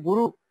फिर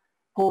गुरु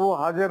को वो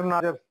हाजिर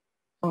नाजिर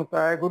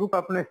समझता है, गुरु को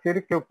अपने सिर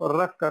के ऊपर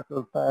रख कर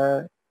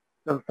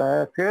चलता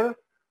है, फिर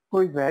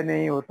कोई भय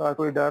नहीं होता,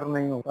 कोई डर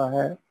नहीं होता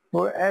है।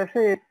 तो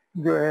ऐसे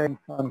जो है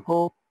इंसान को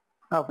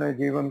अपने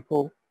जीवन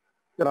को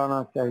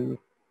चलाना चाहिए।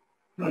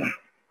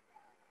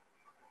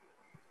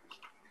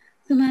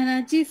 So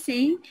Maharaj is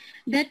saying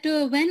that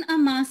when a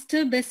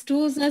master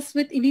bestows us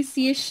with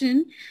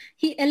initiation,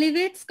 he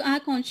elevates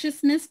our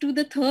consciousness to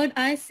the third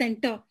eye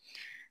center.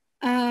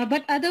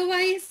 But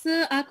otherwise,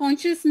 our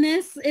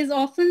consciousness is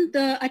often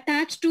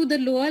attached to the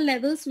lower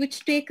levels,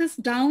 which take us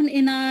down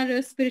in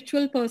our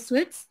spiritual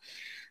pursuits.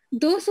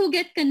 Those who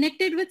get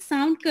connected with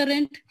sound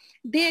current,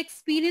 they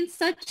experience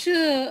such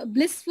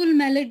blissful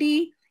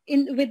melody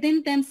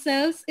within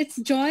themselves. Its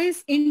joy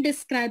is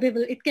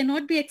indescribable. It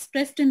cannot be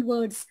expressed in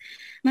words.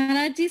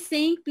 Maharaj is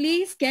saying,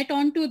 please get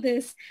onto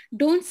this.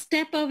 Don't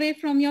step away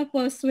from your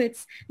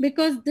pursuits,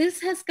 because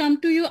this has come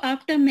to you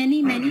after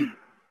many, many.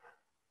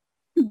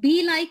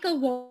 Be like a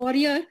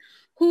warrior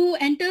who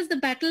enters the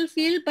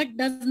battlefield but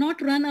does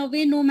not run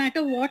away no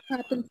matter what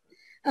happens.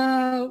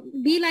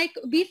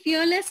 Be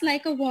fearless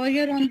like a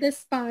warrior on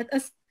this path.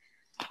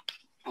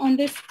 on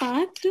this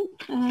path.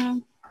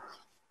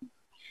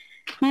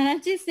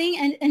 Maharaj is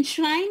saying,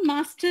 enshrine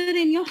master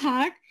in your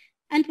heart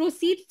and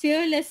proceed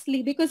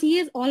fearlessly because he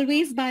is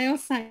always by your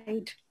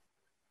side.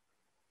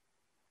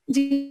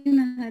 जी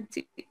महाराज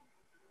जी.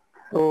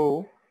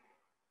 तो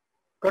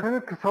कठिन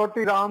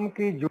कसौटी राम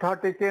की जूठा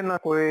टिके न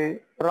कोई,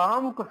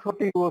 राम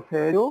कसौटी वो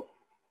है जो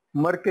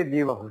मर के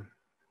जीवा हो।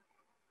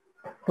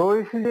 तो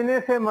इस जीने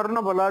से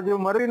मरना भला, जो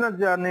मर भी न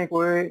जाने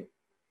कोई,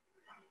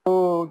 तो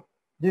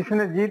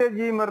जिसने जीते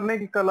जी मरने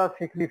की कला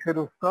सीख ली फिर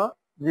उसका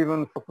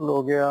जीवन सफल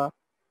हो गया।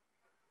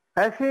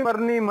 ऐसी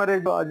मरनी मरे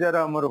जो अजर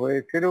अमर होए,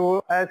 फिर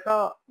वो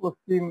ऐसा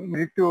उसकी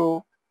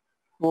मृत्यु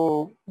वो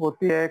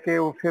होती है कि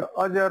वो फिर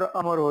अजर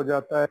अमर हो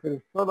जाता है, फिर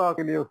सदा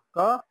के लिए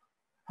उसका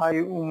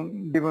स्थायी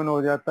जीवन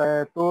हो जाता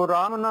है। तो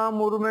राम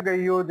नाम उर में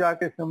गई हो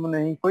जाके सम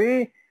नहीं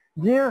कोई,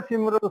 जिया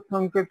सिमरत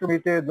संकट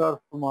मिटे दर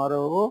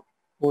तुम्हारो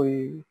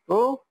कोई।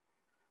 तो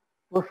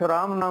उस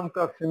राम नाम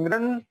का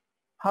सिमरन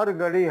हर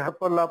घड़ी हर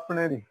पल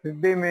अपने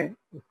हृदय में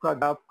उसका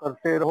जाप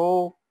करते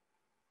रहो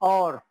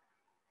और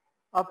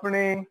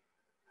अपने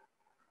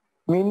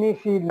मीनी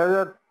सी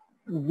नजर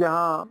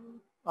यहाँ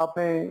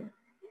अपने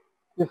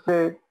इससे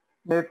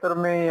नेत्र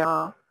में,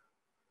 यहाँ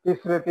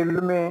तीसरे तिल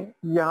में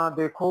यहाँ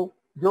देखो,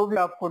 जो भी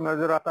आपको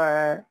नजर आता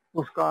है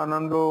उसका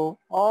आनंद लो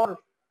और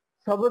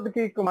शब्द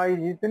की कमाई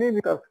जितनी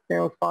भी कर सकते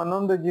हैं उसका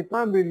आनंद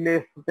जितना भी ले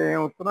सकते हैं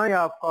उतना ही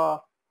आपका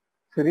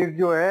शरीर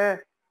जो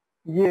है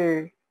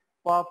ये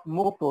पाप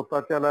मुक्त होता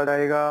चला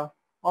जाएगा।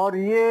 और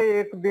ये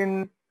एक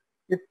दिन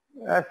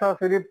ऐसा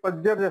शरीर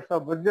पज्जर जैसा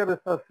बज्जर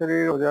जैसा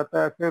शरीर हो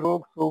जाता है, फिर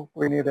रोग शोक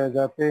कोई नहीं रह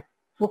जाते,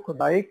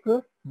 सुखदायक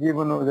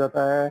जीवन हो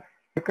जाता है।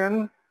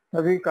 लेकिन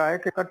सभी कहा है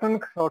कि कठिन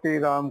कसौटी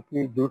राम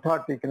की जूठा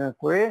टिकने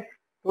कोई।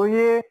 तो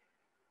ये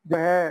जो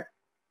है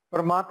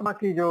परमात्मा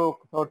की जो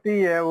कसौटी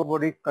है वो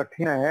बड़ी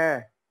कठिन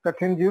है,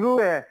 कठिन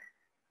जरूर है,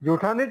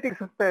 जूठा नहीं टिक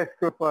सकता है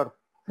इसके ऊपर।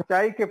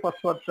 सच्चाई के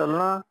पथ पर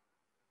चलना,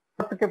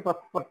 सत्य के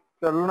पथ पर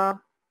चलना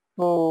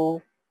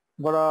तो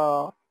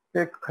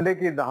बड़ा एक खले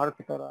की धार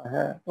की तरह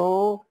है।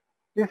 तो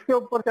इसके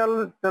ऊपर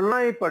चलना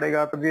ही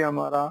पड़ेगा, तभी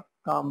हमारा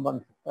काम बन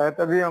सकता है,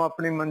 तभी हम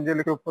अपनी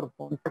मंजिल के ऊपर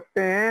पहुंच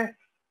सकते हैं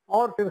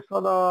और फिर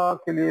सदा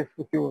के लिए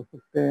सुखी हो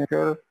सकते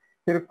हैं।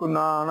 फिर को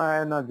ना आना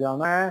है ना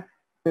जाना है,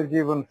 फिर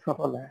जीवन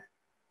सफल है।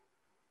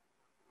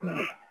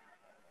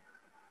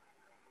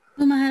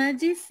 So Maharaj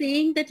ji is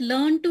saying that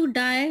learn to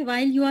die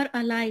while you are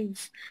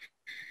alive.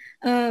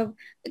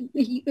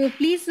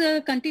 Please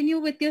continue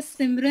with your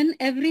Simran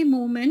every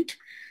moment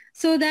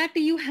so that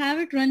you have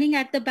it running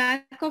at the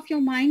back of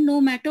your mind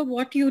no matter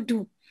what you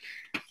do.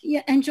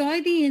 Yeah,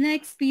 enjoy the inner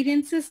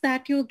experiences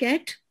that you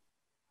get.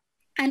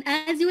 And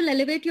as you will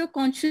elevate your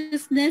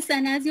consciousness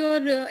and as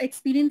your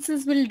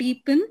experiences will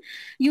deepen,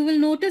 you will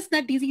notice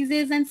that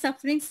diseases and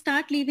sufferings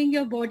start leaving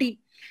your body.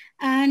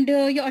 And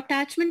your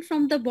attachment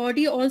from the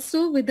body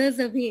also withers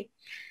away.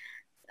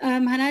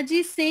 Maharaj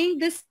is saying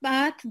this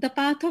path, the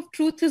path of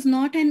truth is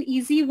not an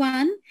easy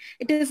one.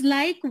 It is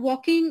like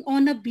walking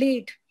on a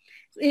blade.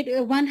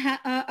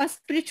 A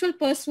spiritual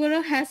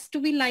pursuer has to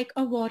be like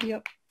a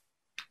warrior.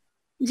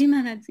 जी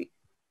महाराज जी।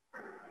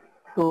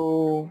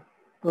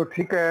 तो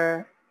ठीक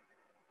है,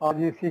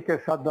 आज इसी के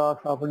साथ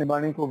दास अपनी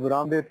वाणी को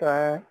विराम देता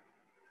है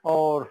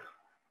और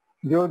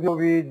जो जो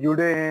भी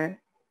जुड़े हैं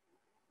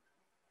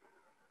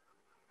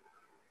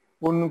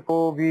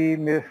उनको भी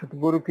मेरे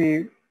सतगुरु की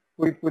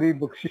पूरी पूरी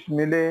बख्शिश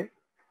मिले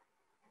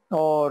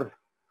और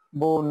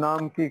वो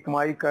नाम की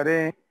कमाई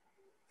करें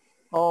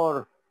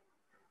और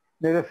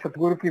मेरे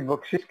सतगुरु की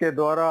बख्शिश के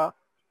द्वारा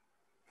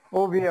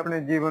वो भी अपने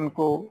जीवन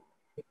को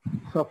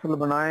सफल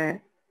बनाएं।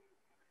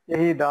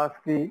 यही दास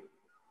की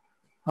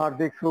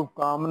हार्दिक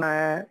शुभकामना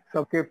है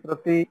सबके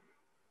प्रति,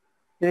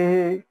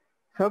 यही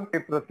सबके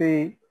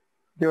प्रति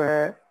जो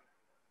है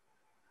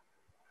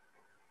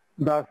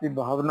दास की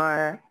भावना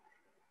है।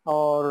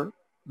 और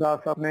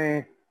दास अपने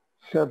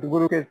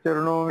सतगुरु के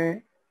चरणों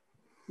में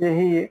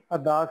यही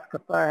अरदास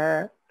करता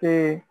है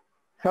कि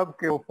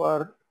सबके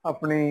ऊपर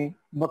अपनी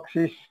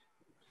बख्शिश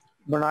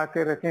बना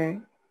के रखें,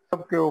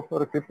 सबके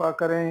ऊपर कृपा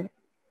करें,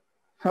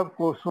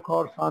 सबको सुख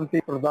और शांति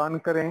प्रदान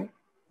करें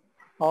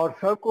और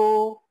सबको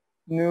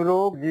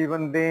निरोग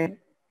जीवन दें,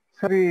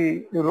 सभी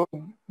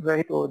रोग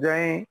रहित हो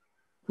जाएं।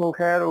 तो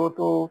खैर वो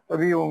तो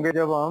तभी होंगे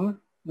जब हम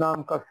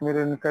नाम का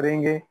स्मरण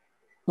करेंगे।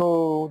 तो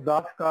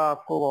दास का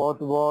आपको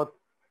बहुत बहुत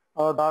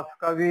और दास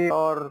का भी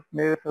और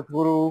मेरे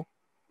सतगुरु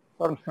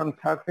परम संत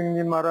सिंह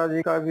जी महाराज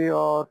जी का भी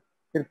और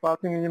कृपा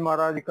सिंह जी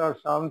महाराज जी का,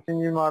 श्याम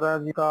सिंह जी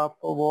महाराज जी का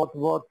आपको बहुत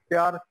बहुत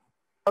प्यार।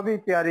 सभी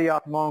प्यारी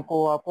आत्माओं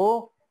को आपको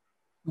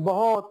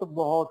बहुत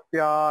बहुत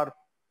प्यार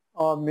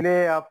और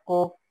मिले आपको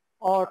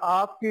और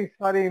आपकी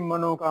सारी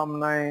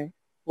मनोकामनाएं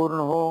पूर्ण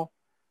हो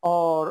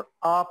और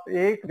आप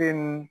एक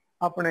दिन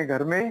अपने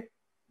घर में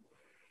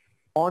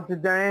पहुंच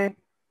जाएं,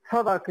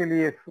 सदा के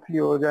लिए सुखी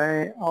हो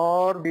जाएं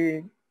और भी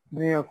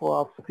दुनिया को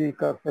आप सुखी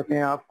कर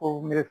सकें।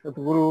 आपको मेरे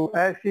सतगुरु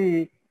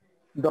ऐसी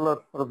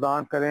दौलत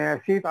प्रदान करें,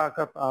 ऐसी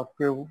ताकत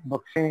आपके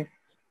बख्शें।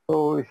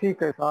 तो इसी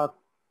के साथ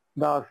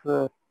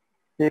दास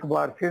एक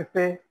बार फिर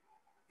से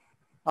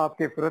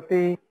आपके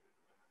प्रति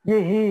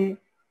यही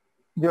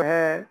जो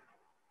है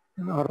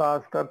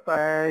अरदास करता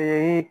है,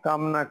 यही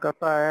कामना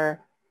करता है,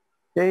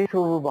 यही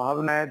शुभ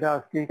भावना है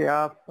दास की कि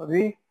आप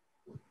सभी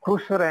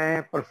खुश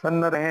रहें,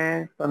 प्रसन्न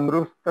रहें,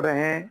 तंदुरुस्त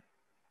रहें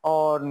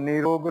और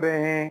निरोग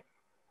रहें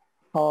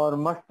और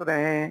मस्त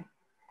रहें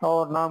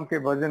और नाम के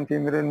भजन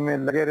सिमरन में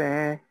लगे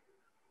रहें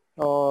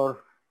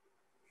और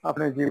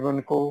अपने जीवन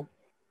को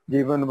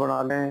जीवन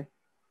बना लें।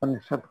 धन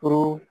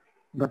सतगुरु,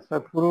 धन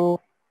सतगुरु।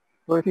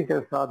 तो इसी के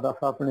साथ दास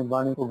अपनी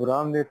वाणी को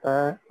विराम देता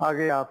है।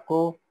 आगे आपको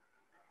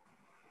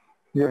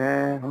जो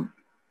है हम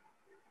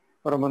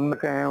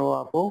प्रबंधक हैं वो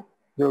आपको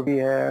जो भी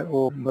है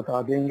वो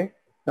बता देंगे।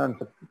 धन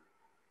सतगुरु।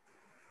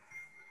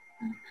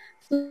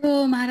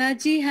 So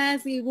Maharaji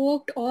has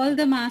evoked all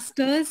the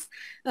masters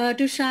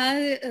to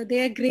shower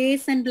their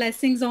grace and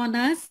blessings on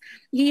us.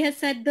 He has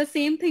said the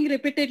same thing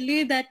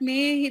repeatedly, that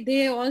may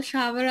they all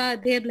shower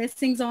their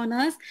blessings on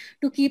us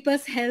to keep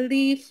us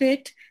healthy,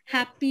 fit,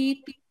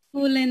 happy,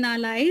 peaceful in our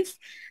lives.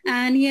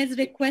 And he has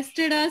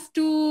requested us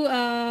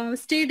to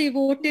stay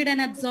devoted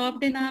and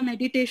absorbed in our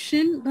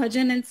meditation,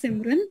 bhajan and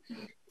simran.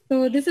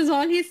 So this is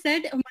all he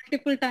said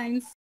multiple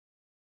times.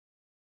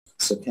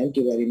 So thank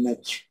you very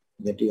much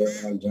that you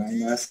have all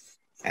joined us,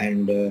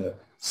 and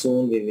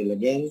soon we will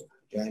again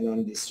join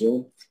on this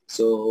Zoom.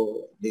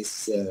 So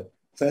this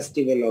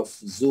festival of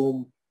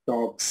Zoom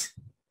talks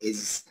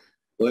is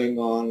going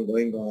on,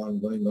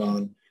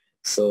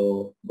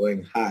 so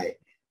going high.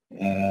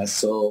 I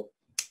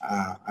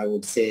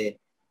would say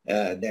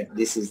that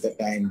this is the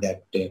time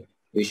that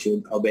we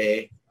should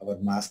obey our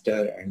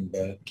master and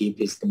keep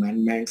his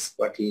commandments,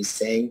 what he is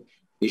saying.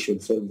 We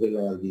should fulfill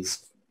all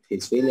his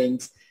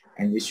feelings,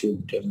 and we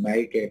should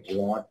meditate a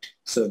lot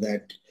so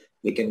that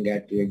we can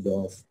get rid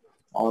of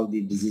all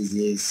the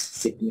diseases,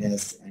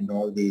 sickness, and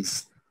all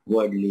these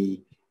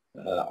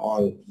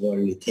all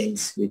worldly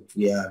things which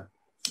we are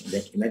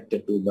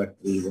connected to, but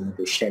we want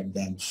to shed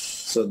them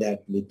so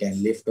that we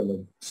can lift our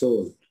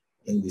soul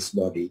in this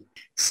body.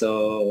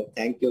 So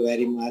thank you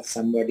very much.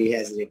 Somebody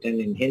has written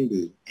in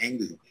Hindi,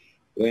 Angie.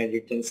 You have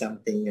written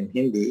something in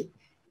Hindi,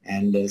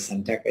 and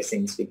Santaka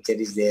Singh's picture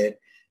is there.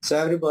 So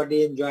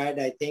everybody enjoyed,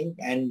 I think,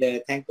 and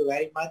thank you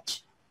very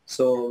much.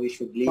 So we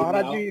should leave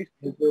now.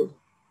 Thank you.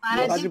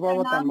 महाराज जी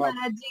प्रणाम।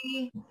 महाराज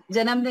जी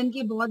जन्मदिन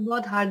की बहुत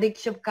बहुत हार्दिक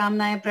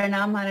शुभकामनाएं।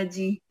 प्रणाम महाराज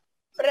जी।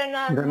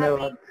 प्रणाम।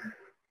 धन्यवाद।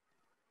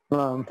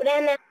 प्रणाम।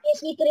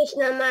 Shri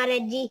Krishna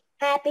Maharaj ji,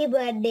 happy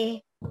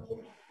birthday.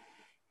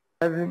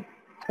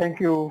 Thank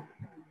you.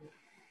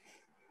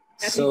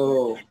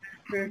 So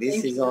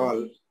this is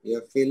all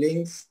your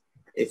feelings.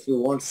 If you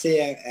won't say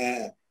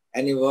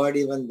any word,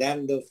 even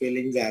then the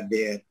feelings are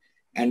there.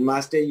 And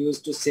Master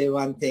used to say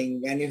one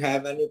thing: when you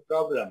have any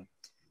problem,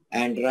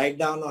 and write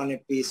down on a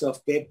piece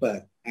of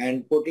paper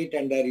and put it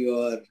under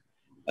your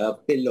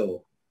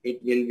pillow,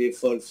 it will be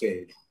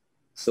fulfilled.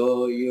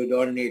 So you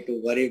don't need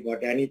to worry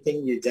about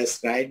anything. You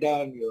just write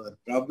down your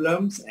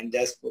problems and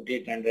just put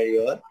it under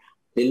your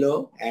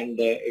pillow, and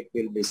it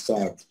will be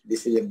solved.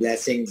 This is a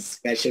blessing,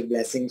 special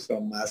blessings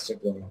from Master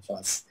to all of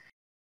us.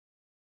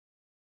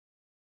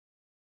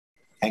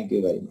 Thank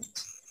you very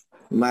much.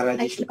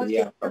 Maharaji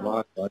shukriya,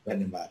 बहुत बहुत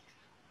धन्यवाद.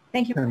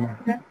 Thank you.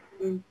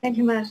 Thank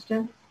you,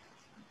 Master.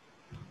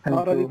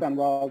 Maharaji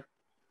धन्यवाद.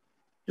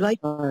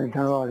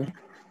 धन्यवाद.